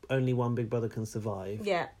 only one Big Brother can survive.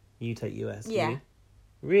 Yeah. You take US. Yeah. You?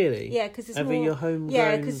 Really? Yeah, because it's over more... your homegrown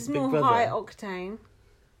Yeah, because it's Big more Brother. high octane.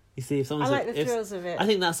 You see, if someone I says... like the thrills of it. I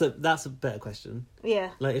think that's a better question.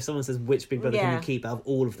 Yeah. Like, if someone says, which Big Brother can you keep out of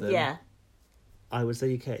all of them? Yeah. I would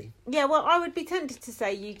say UK. Yeah, well, I would be tempted to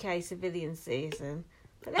say UK civilian season.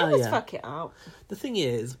 But they always fuck it up. The thing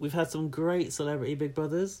is, we've had some great celebrity Big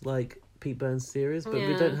Brothers, like Pete Burns' series, but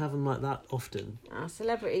we don't have them like that often.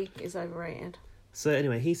 Celebrity is overrated. So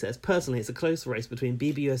anyway, he says, personally, it's a close race between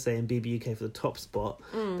BBUSA and BBUK for the top spot,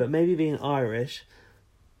 but maybe being Irish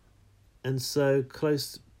and so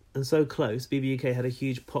close, BBUK had a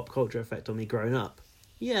huge pop culture effect on me growing up.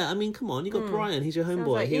 Yeah, I mean, come on, you got Brian, he's your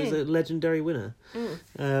homeboy. Like he was a legendary winner.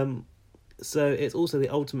 So it's also the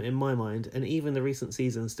ultimate in my mind, and even the recent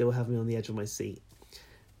seasons still have me on the edge of my seat.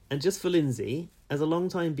 And just for Lindsay, as a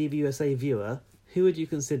long-time BBUSA viewer, who would you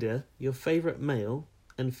consider your favourite male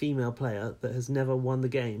and female player that has never won the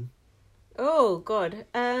game? Oh, God.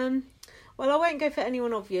 Well, I won't go for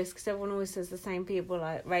anyone obvious because everyone always says the same people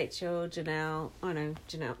like Rachel, Janelle. I know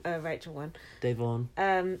Janelle, Rachel won. Devon.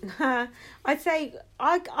 I'd say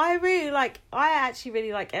I actually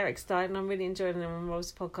really like Eric Stein, and I'm really enjoying him on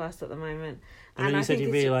Rob's podcast at the moment. And you said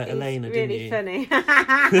you really like Elena, didn't you? Really funny.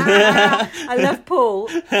 I love Paul,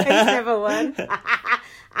 who's never won.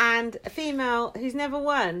 And a female who's never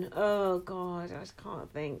won. Oh, God, I just can't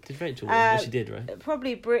think. Did Rachel win? Yes, she did, right?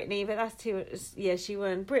 Probably Brittany, but that's too... Yeah, she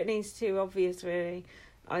won. Brittany's too obvious, really.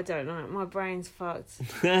 I don't know. My brain's fucked.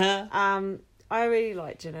 I really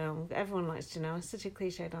like Janelle. Everyone likes Janelle. It's such a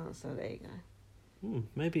cliche dancer. There you go.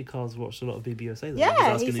 Maybe Carl's watched a lot of BBUSA. Yeah,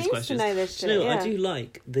 asking he these seems questions. to know this shit. I do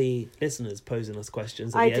like the listeners posing us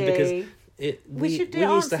questions at I the end do. because we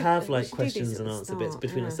used to have like questions and answer bits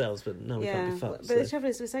between yeah. ourselves, but now we can't be fucked. But the trouble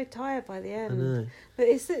is, we're so tired by the end. I know. But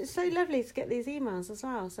it's so lovely to get these emails as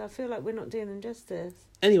well. So I feel like we're not doing them justice.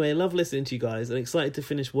 Anyway, love listening to you guys and excited to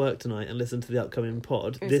finish work tonight and listen to the upcoming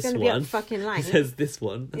pod. It's going to be up fucking late. It says this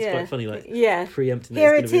one. That's quite funny, like preempting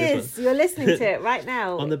Here it is. You're listening to it right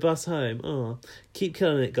now. On the bus home. Oh, keep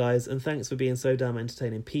killing it, guys, and thanks for being so damn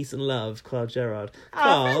entertaining. Peace and love, Carl Gerard.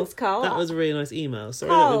 Thanks, Carl. That was a really nice email.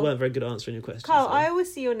 Sorry Carl, that we weren't very good at answering your questions. Carl, I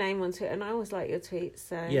always see your name on Twitter and I always like your tweets.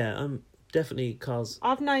 So yeah, I'm definitely Carl's.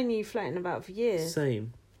 I've known you floating about for years.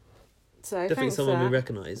 Same. So definitely thanks, someone sir. we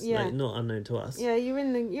recognise, like, not unknown to us. Yeah, you're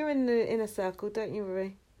in the inner circle, don't you,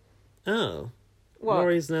 Rory? Oh, what?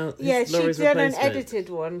 Laurie's now. Yeah, Laurie's she's done an replacement. edited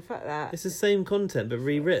one. Fuck that. It's the same content but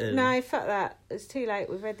rewritten. No, fuck that. It's too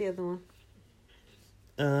late. We've read the other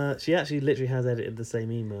one. She actually literally has edited the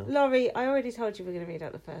same email. Laurie, I already told you we're going to read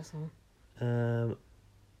out the first one.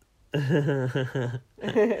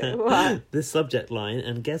 What? This subject line,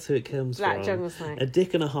 and guess who it comes Black from? Jungle Snake. A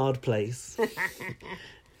dick in a hard place.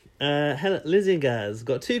 Hello, Lizzie and Gaz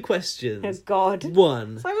got 2 questions. Oh God.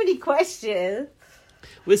 1. So many questions.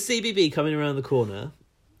 With CBB coming around the corner,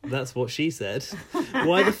 that's what she said.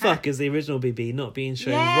 Why the fuck is the original BB not being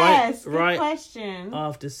shown right question.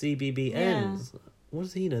 after CBB ends? What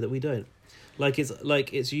does he know that we don't? Like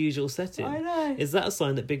its usual setting. I know. Is that a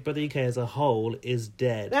sign that Big Brother UK as a whole is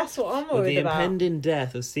dead? That's what I'm With worried the about. impending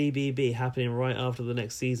death of CBB happening right after the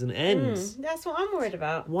next season ends. That's what I'm worried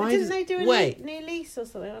about. Why but didn't does- they do a wait. new lease or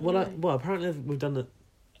something? Well, apparently we've done the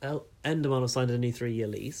Enderman have signed a new 3-year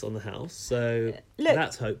lease on the house, so Look,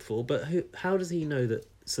 that's hopeful. But how does he know that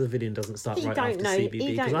Civilian doesn't start he right don't after know. CBB?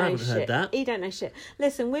 He Because don't I know haven't shit. heard that. He don't know shit.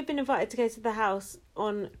 Listen, we've been invited to go to the house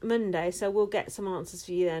on Monday, so we'll get some answers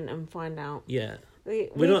for you then and find out. Yeah,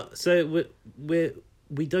 We're not. So we're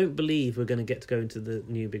we don't believe we're going to get to go into the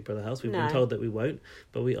new Big Brother house. We've been told that we won't,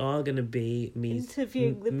 but we are going to be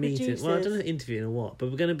interviewing the producers. Well, I don't know interviewing or what,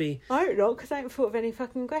 but we're going to be... I don't know, because I haven't thought of any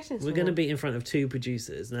fucking questions. We're going to be in front of 2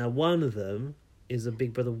 producers. Now, one of them is a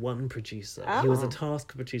Big Brother 1 producer. He was a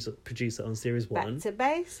task producer on Series 1. Back to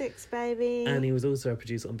basics, baby. And he was also a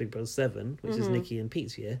producer on Big Brother 7, which is Nikki and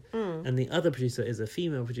Pete's year. And the other producer is a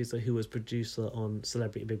female producer who was producer on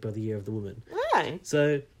Celebrity Big Brother Year of the Woman. Right.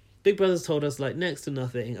 So... Big Brother's told us, like, next to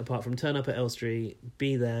nothing, apart from turn up at Elstree,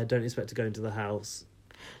 be there, don't expect to go into the house.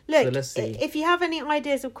 Look, so let's see. If you have any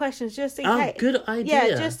ideas of questions, just in case... good idea.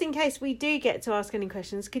 Yeah, just in case we do get to ask any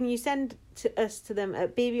questions, can you send us to them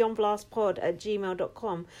at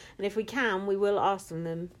bbonblastpod@gmail.com, and if we can, we will ask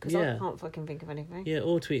them, because I can't fucking think of anything. Yeah,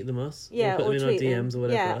 or tweet them us. Yeah, or put them in our DMs or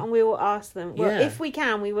whatever. Yeah, and we will ask them. Well, if we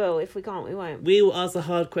can, we will. If we can't, we won't. We will ask the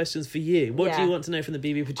hard questions for you. What do you want to know from the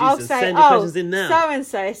BB producers? I'll say, send your questions in now.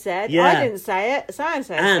 So-and-so said. Yeah. I didn't say it.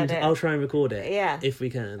 So-and-so said it. And I'll try and record it. Yeah. If we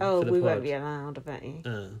can. Oh, for the we pod. won't be allowed, I bet you.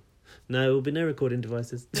 No, there will be no recording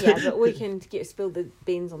devices. Yeah, but we can spill the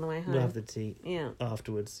beans on the way home. We'll have the tea. Yeah.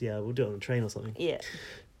 Afterwards. Yeah, we'll do it on the train or something. Yeah.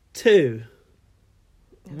 2.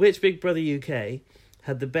 Which Big Brother UK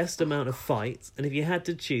had the best amount of fights? And if you had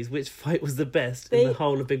to choose, which fight was the best in the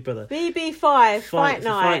whole of Big Brother? BB5, Fight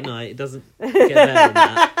Night. Fight Night. It doesn't get better than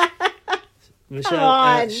that.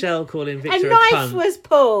 Michelle calling Victor a cunt. A knife was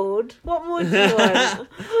pulled. What more do you want?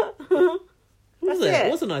 Was it?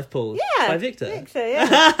 It was a knife pulled by Victor. Victor, yeah.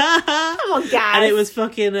 Come on, Gaz. And it was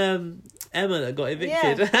fucking Emma that got evicted.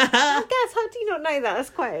 Yeah. Gaz, how do you not know that? That's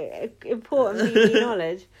quite important BB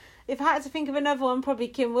knowledge. If I had to think of another one, probably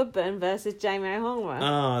Kim Woodburn versus Jamie O'Hara.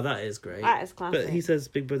 Oh, that is great. That is classic. But he says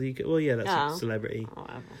Big Brother UK. Well, yeah, that's a celebrity.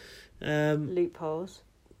 Loopholes.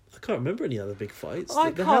 I can't remember any other big fights.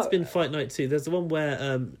 There has been Fight Night 2. There's the one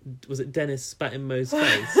where was it Dennis spat in Mo's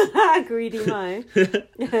face? Greedy Mo. But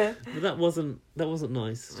that wasn't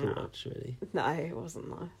nice to watch, really. No, it wasn't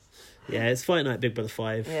nice. Yeah, it's Fight Night Big Brother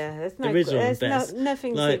 5. Yeah, there's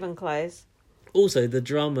nothing's even close. Also, the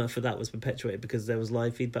drama for that was perpetuated because there was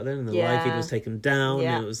live feed back then, and the live feed was taken down,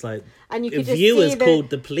 and it was like, and you could viewers called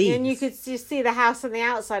the police, and you could just see the house on the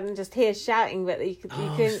outside and just hear shouting, but you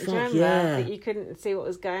couldn't remember that you couldn't see what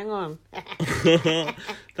was going on.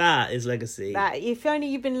 That is legacy. If only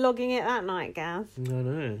you'd been logging it that night, Gaz. I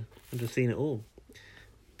know. I'd have seen it all.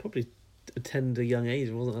 Probably attend a young age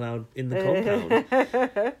and wasn't allowed in the compound.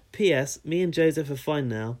 P.S. Me and Joseph are fine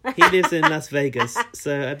now. He lives in Las Vegas,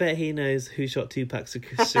 so I bet he knows who shot Tupac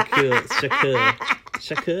Shakur.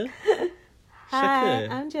 Hi,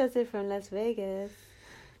 I'm Joseph from Las Vegas.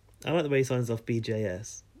 I like the way he signs off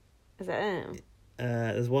BJS. Is that it?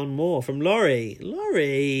 There's one more from Laurie.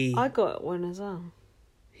 Laurie! I got one as well.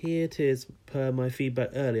 Here it is per my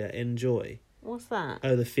feedback earlier. Enjoy. What's that?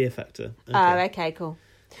 Oh, the fear factor. Okay. Oh, okay, cool.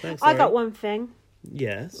 Thanks, I got one thing.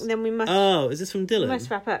 Yes. And then we must... Oh, is this from Dylan? We must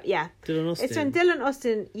wrap up, yeah. Dylan Austin. It's from Dylan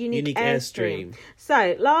Austin, Unique Airstream.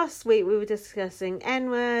 So, last week we were discussing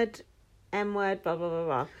N-word, M-word, blah, blah, blah,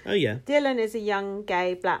 blah. Oh, yeah. Dylan is a young,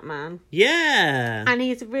 gay, black man. Yeah! And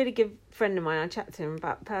he's a really good friend of mine. I chat to him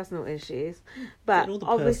about personal issues. But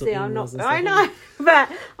obviously I'm not... I know!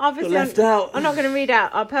 But obviously I'm not going to read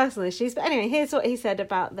out our personal issues. But anyway, here's what he said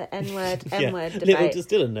about the N-word, M-word debate. Little does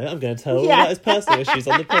Dylan know, I'm going to tell all about his personal issues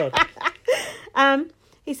on the pod.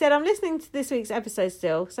 He said, I'm listening to this week's episode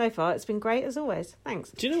still. So far, it's been great as always.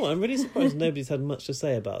 Thanks. Do you know what? I'm really surprised nobody's had much to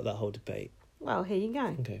say about that whole debate. Well, here you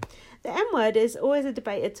go. Okay. The N-word is always a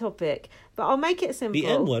debated topic, but I'll make it simple. The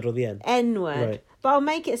N-word or the N? N-word. Right. But I'll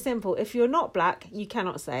make it simple. If you're not black, you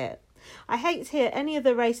cannot say it. I hate to hear any of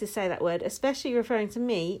the racists say that word, especially referring to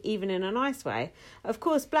me, even in a nice way. Of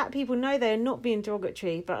course, black people know they are not being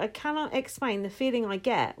derogatory, but I cannot explain the feeling I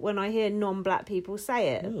get when I hear non-black people say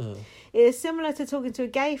it. Oh. It is similar to talking to a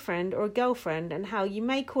gay friend or a girlfriend and how you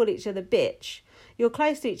may call each other bitch. You're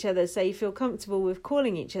close to each other, so you feel comfortable with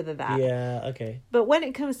calling each other that. Yeah, okay. But when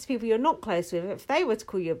it comes to people you're not close with, if they were to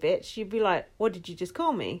call you a bitch, you'd be like, what did you just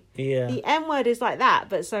call me? Yeah. The N-word is like that,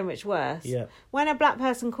 but so much worse. Yeah. When a black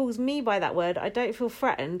person calls me by that word, I don't feel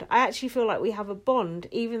threatened. I actually feel like we have a bond,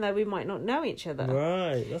 even though we might not know each other.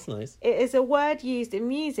 Right, that's nice. It is a word used in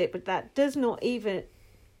music, but that does not even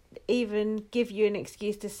give you an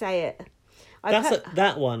excuse to say it.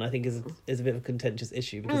 That one, I think, is a bit of a contentious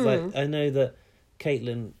issue, because like I know that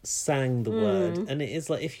Caitlin sang the word, and it is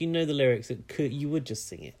like, if you know the lyrics, you would just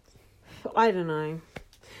sing it. I don't know.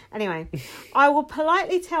 Anyway, I will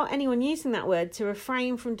politely tell anyone using that word to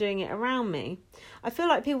refrain from doing it around me. I feel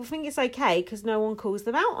like people think it's okay because no one calls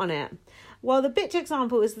them out on it. While the bitch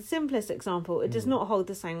example is the simplest example, it does not hold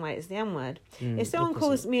the same weight as the N-word. If someone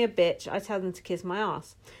calls me a bitch, I tell them to kiss my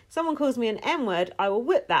ass. If someone calls me an N-word, I will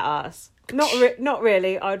whip that ass. Not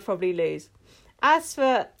really, I would probably lose. As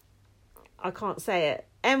for, I can't say it,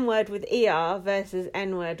 M-word with ER versus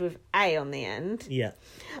N-word with A on the end. Yeah.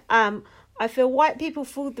 I feel white people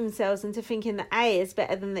fooled themselves into thinking that A is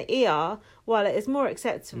better than the ER. While it is more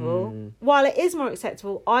acceptable,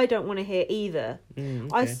 I don't want to hear either. Okay.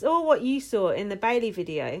 I saw what you saw in the Bailey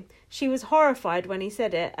video. She was horrified when he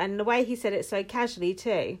said it, and the way he said it so casually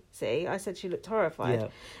too. See, I said she looked horrified. Yeah.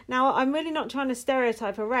 Now, I'm really not trying to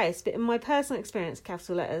stereotype a race, but in my personal experience,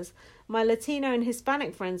 capital letters, my Latino and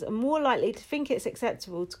Hispanic friends are more likely to think it's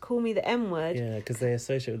acceptable to call me the M-word. Yeah, because they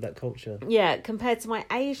associate with that culture. Yeah, compared to my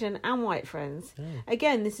Asian and white friends. Oh.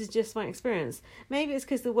 Again, this is just my experience. Maybe it's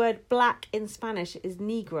because the word black in Spanish is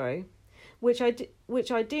negro, which I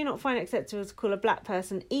do not find acceptable to call a black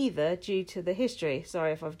person either due to the history.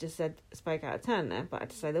 Sorry if I've just spoke out of turn there, but I had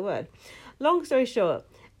to say the word. Long story short,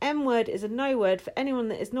 M-word is a no word for anyone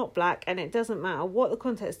that is not black, and it doesn't matter what the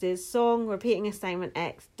context is, song, repeating a statement,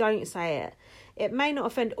 X, don't say it. It may not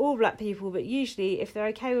offend all black people, but usually if they're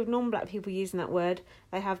okay with non-black people using that word,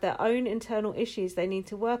 they have their own internal issues they need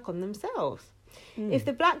to work on themselves. If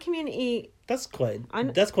the black community... That's quite a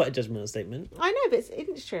judgmental statement. I know, but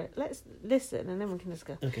it's true. Let's listen and then we can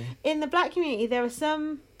discuss. Okay. In the black community, there are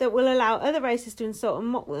some that will allow other races to insult and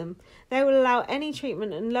mock them. They will allow any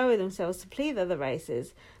treatment and lower themselves to please other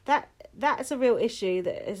races. That's a real issue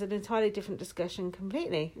that is an entirely different discussion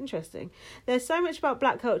completely. Interesting. There's so much about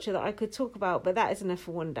black culture that I could talk about, but that is enough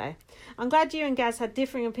for one day. I'm glad you and Gaz had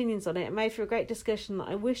differing opinions on it. It made for a great discussion that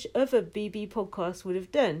I wish other BB podcasts would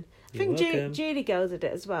have done. I think Julie Girl did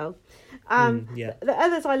it as well. Yeah. The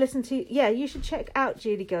others I listen to, you should check out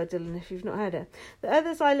Julie Girl, Dylan, if you've not heard her. The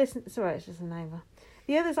others I listen, sorry, it's just a neighbour.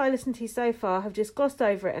 The others I listened to so far have just glossed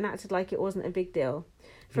over it and acted like it wasn't a big deal.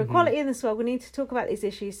 For equality in this world, we need to talk about these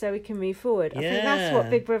issues so we can move forward. I think that's what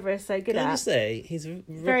Big Brother is so good at. Can I just say, he's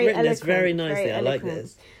very written this very eloquent, nicely. very I like eloquent.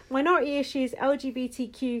 this. Minority issues,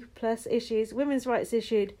 LGBTQ plus issues, women's rights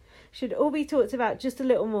issues should all be talked about just a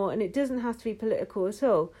little more, and it doesn't have to be political at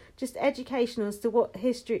all. Just educational as to what the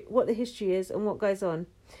history is and what goes on.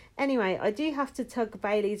 Anyway, I do have to tug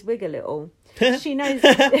Bailey's wig a little. She knows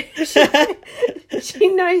she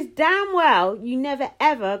knows damn well you never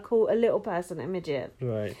ever call a little person a midget.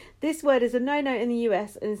 Right. This word is a no-no in the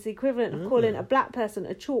US and it's the equivalent of calling a black person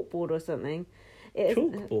a chalkboard or something.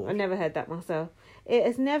 Chalkboard? I never heard that myself. It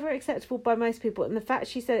is never acceptable by most people, and the fact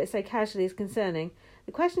she said it so casually is concerning.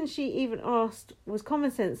 The question she even asked was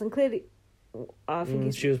common sense and clearly... I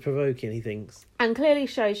think she was provoking, he thinks. And clearly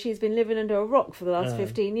shows she's been living under a rock for the last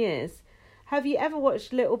 15 years. Have you ever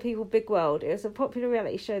watched Little People Big World? It was a popular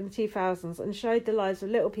reality show in the 2000s and showed the lives of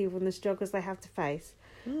little people and the struggles they have to face.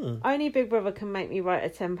 Only Big Brother can make me write a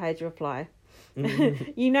 10-page reply.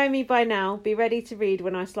 You know me by now. Be ready to read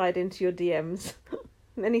when I slide into your DMs.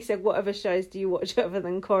 And then he said, what other shows do you watch other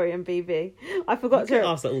than Corey and BB? I forgot to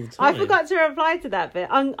ask that all the time. I forgot to reply to that bit.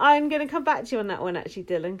 I'm going to come back to you on that one, actually,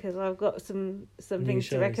 Dylan, because I've got some things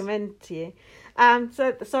to recommend to you.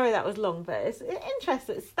 So sorry that was long, but it's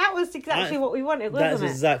interesting. That was exactly what we wanted, wasn't it?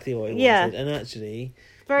 That's exactly what we wanted. Yeah. And actually,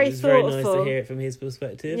 very it was very nice thoughtful to hear it from his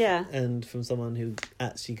perspective. Yeah. And from someone who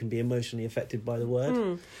actually can be emotionally affected by the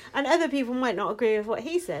word. And other people might not agree with what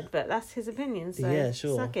he said, but that's his opinion, so yeah,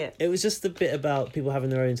 sure. suck it. It was just a bit about people having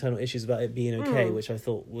their own internal issues about it being okay, which I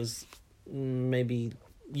thought was maybe...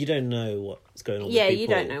 You don't know what's going on with people. You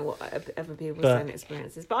don't know what other people's own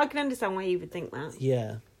experiences. But I can understand why you would think that.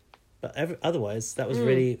 Yeah. But otherwise, that was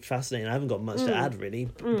really fascinating. I haven't got much to add, really.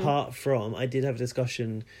 Apart from, I did have a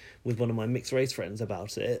discussion with one of my mixed race friends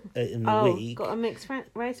about it in the week. Got a mixed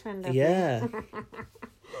race friend, yeah.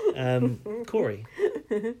 Corey.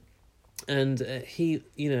 And he,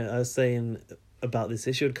 I was saying about this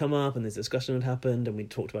issue had come up and this discussion had happened and we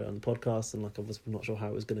talked about it on the podcast and I was not sure how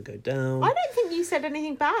it was going to go down. I don't think you said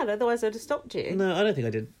anything bad, otherwise I'd have stopped you. No, I don't think I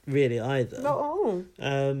did really either. Not at all.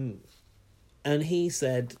 And he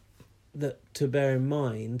said that to bear in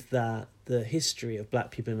mind that the history of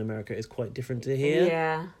black people in America is quite different to here.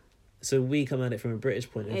 Yeah. So we come at it from a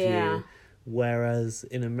British point of view, whereas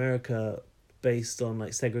in America, based on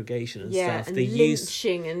like segregation and stuff, and the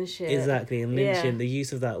lynching and shit. Exactly, and lynching, the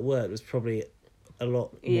use of that word was probably a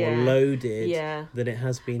lot more loaded than it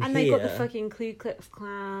has been and here. And they got the fucking Ku Klux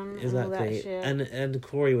Klan and all that shit. And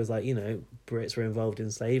Corey was like, Brits were involved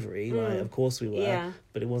in slavery, like of course we were,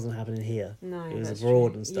 but it wasn't happening here. No, it was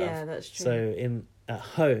abroad and stuff. Yeah, that's true. So at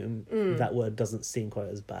home, that word doesn't seem quite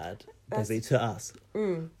as bad, basically, to us.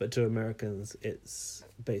 But to Americans, it's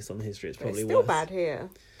based on the history. It's probably still worse. bad here.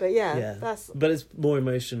 But yeah, but it's more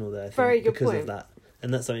emotional there. I think, very good because point. of that.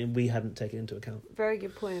 And that's something we hadn't taken into account. Very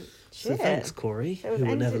good point. So thanks, Corey, who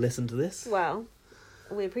will never listen to this. Well,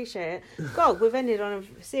 we appreciate it. God, we've ended on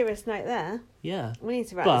a serious note there. Yeah. We need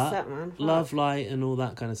to wrap this up, man. Love, light, and all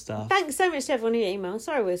that kind of stuff. Thanks so much to everyone who emailed.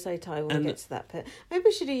 Sorry we're so tired when we get to that bit. Maybe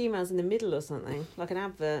we should do emails in the middle or something, like an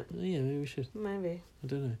advert. Yeah, maybe we should. Maybe. I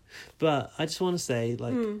don't know. But I just want to say,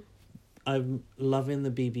 like, I'm loving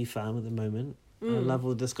the BB fam at the moment. I love all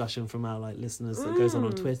the discussion from our listeners that goes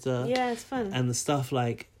on Twitter. Yeah, it's fun. And the stuff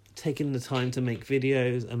taking the time to make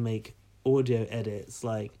videos and make audio edits,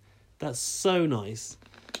 that's so nice.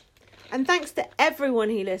 And thanks to everyone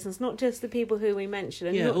who listens, not just the people who we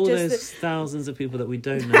mentioned. And not all just those thousands of people that we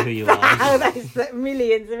don't know who you are. All those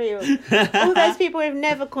millions of people. All those people who've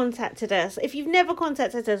never contacted us. If you've never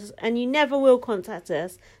contacted us and you never will contact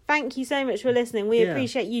us, thank you so much for listening. We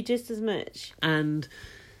appreciate you just as much. And,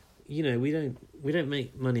 we don't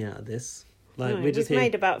make money out of this. We've just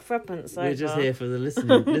made about threepence so We're just here for the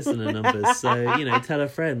listener numbers. So, tell a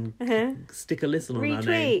friend. Stick a listen on our name.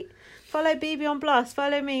 Retweet. Follow BB on Blast.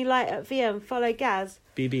 Follow me, Light at VM. Follow Gaz.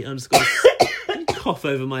 BB_ cough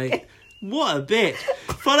over my... What a bitch.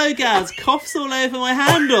 Follow Gaz. Coughs all over my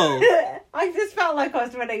handle. I just felt like I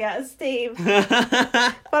was running out of steam.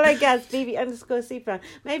 Follow Gaz, BB_super.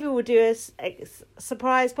 Maybe we'll do a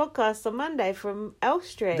surprise podcast on Monday from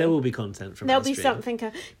Elstree. There will be content from There'll Elstree. be something.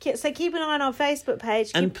 So keep an eye on our Facebook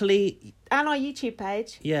page. And please... And our YouTube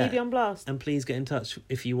page. Yeah. BB on Blast. And please get in touch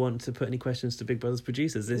if you want to put any questions to Big Brother's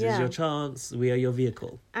producers. This is your chance. We are your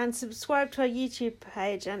vehicle. And subscribe to our YouTube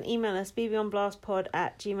page and email us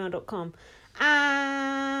bbonblastpod@gmail.com.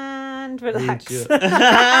 And relax.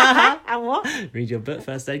 And what? Read your book,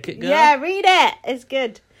 First Aid Kit Girl. Yeah, read it. It's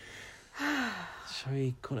good. Shall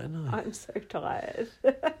we call it a night? I'm so tired.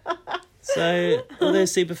 So, all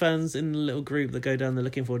those super fans in the little group that go down, they're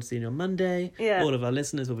looking forward to seeing you on Monday. Yeah. All of our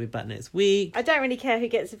listeners will be back next week. I don't really care who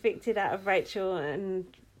gets evicted out of Rachel and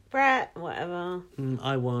Brett, whatever.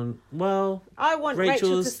 I want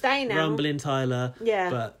Rachel to stay now. Rumbling Tyler.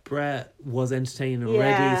 Yeah. But Brett was entertaining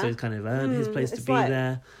already, so he's kind of earned his place to be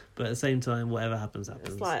there. But at the same time, whatever happens, happens.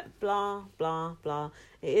 It's like blah, blah, blah.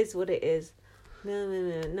 It is what it is. No,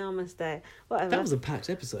 namaste. Whatever. That was a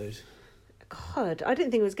packed episode. God, I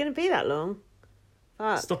didn't think it was going to be that long.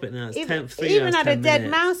 But stop it now. It's 3 hours, 10 even had a dead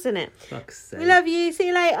minutes. mouse in it. Fuck's sake. We love you. See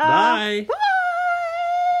you later. Bye. Bye.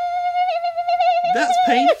 That's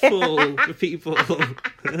painful for people.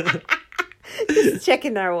 Just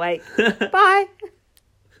checking they're awake. Bye.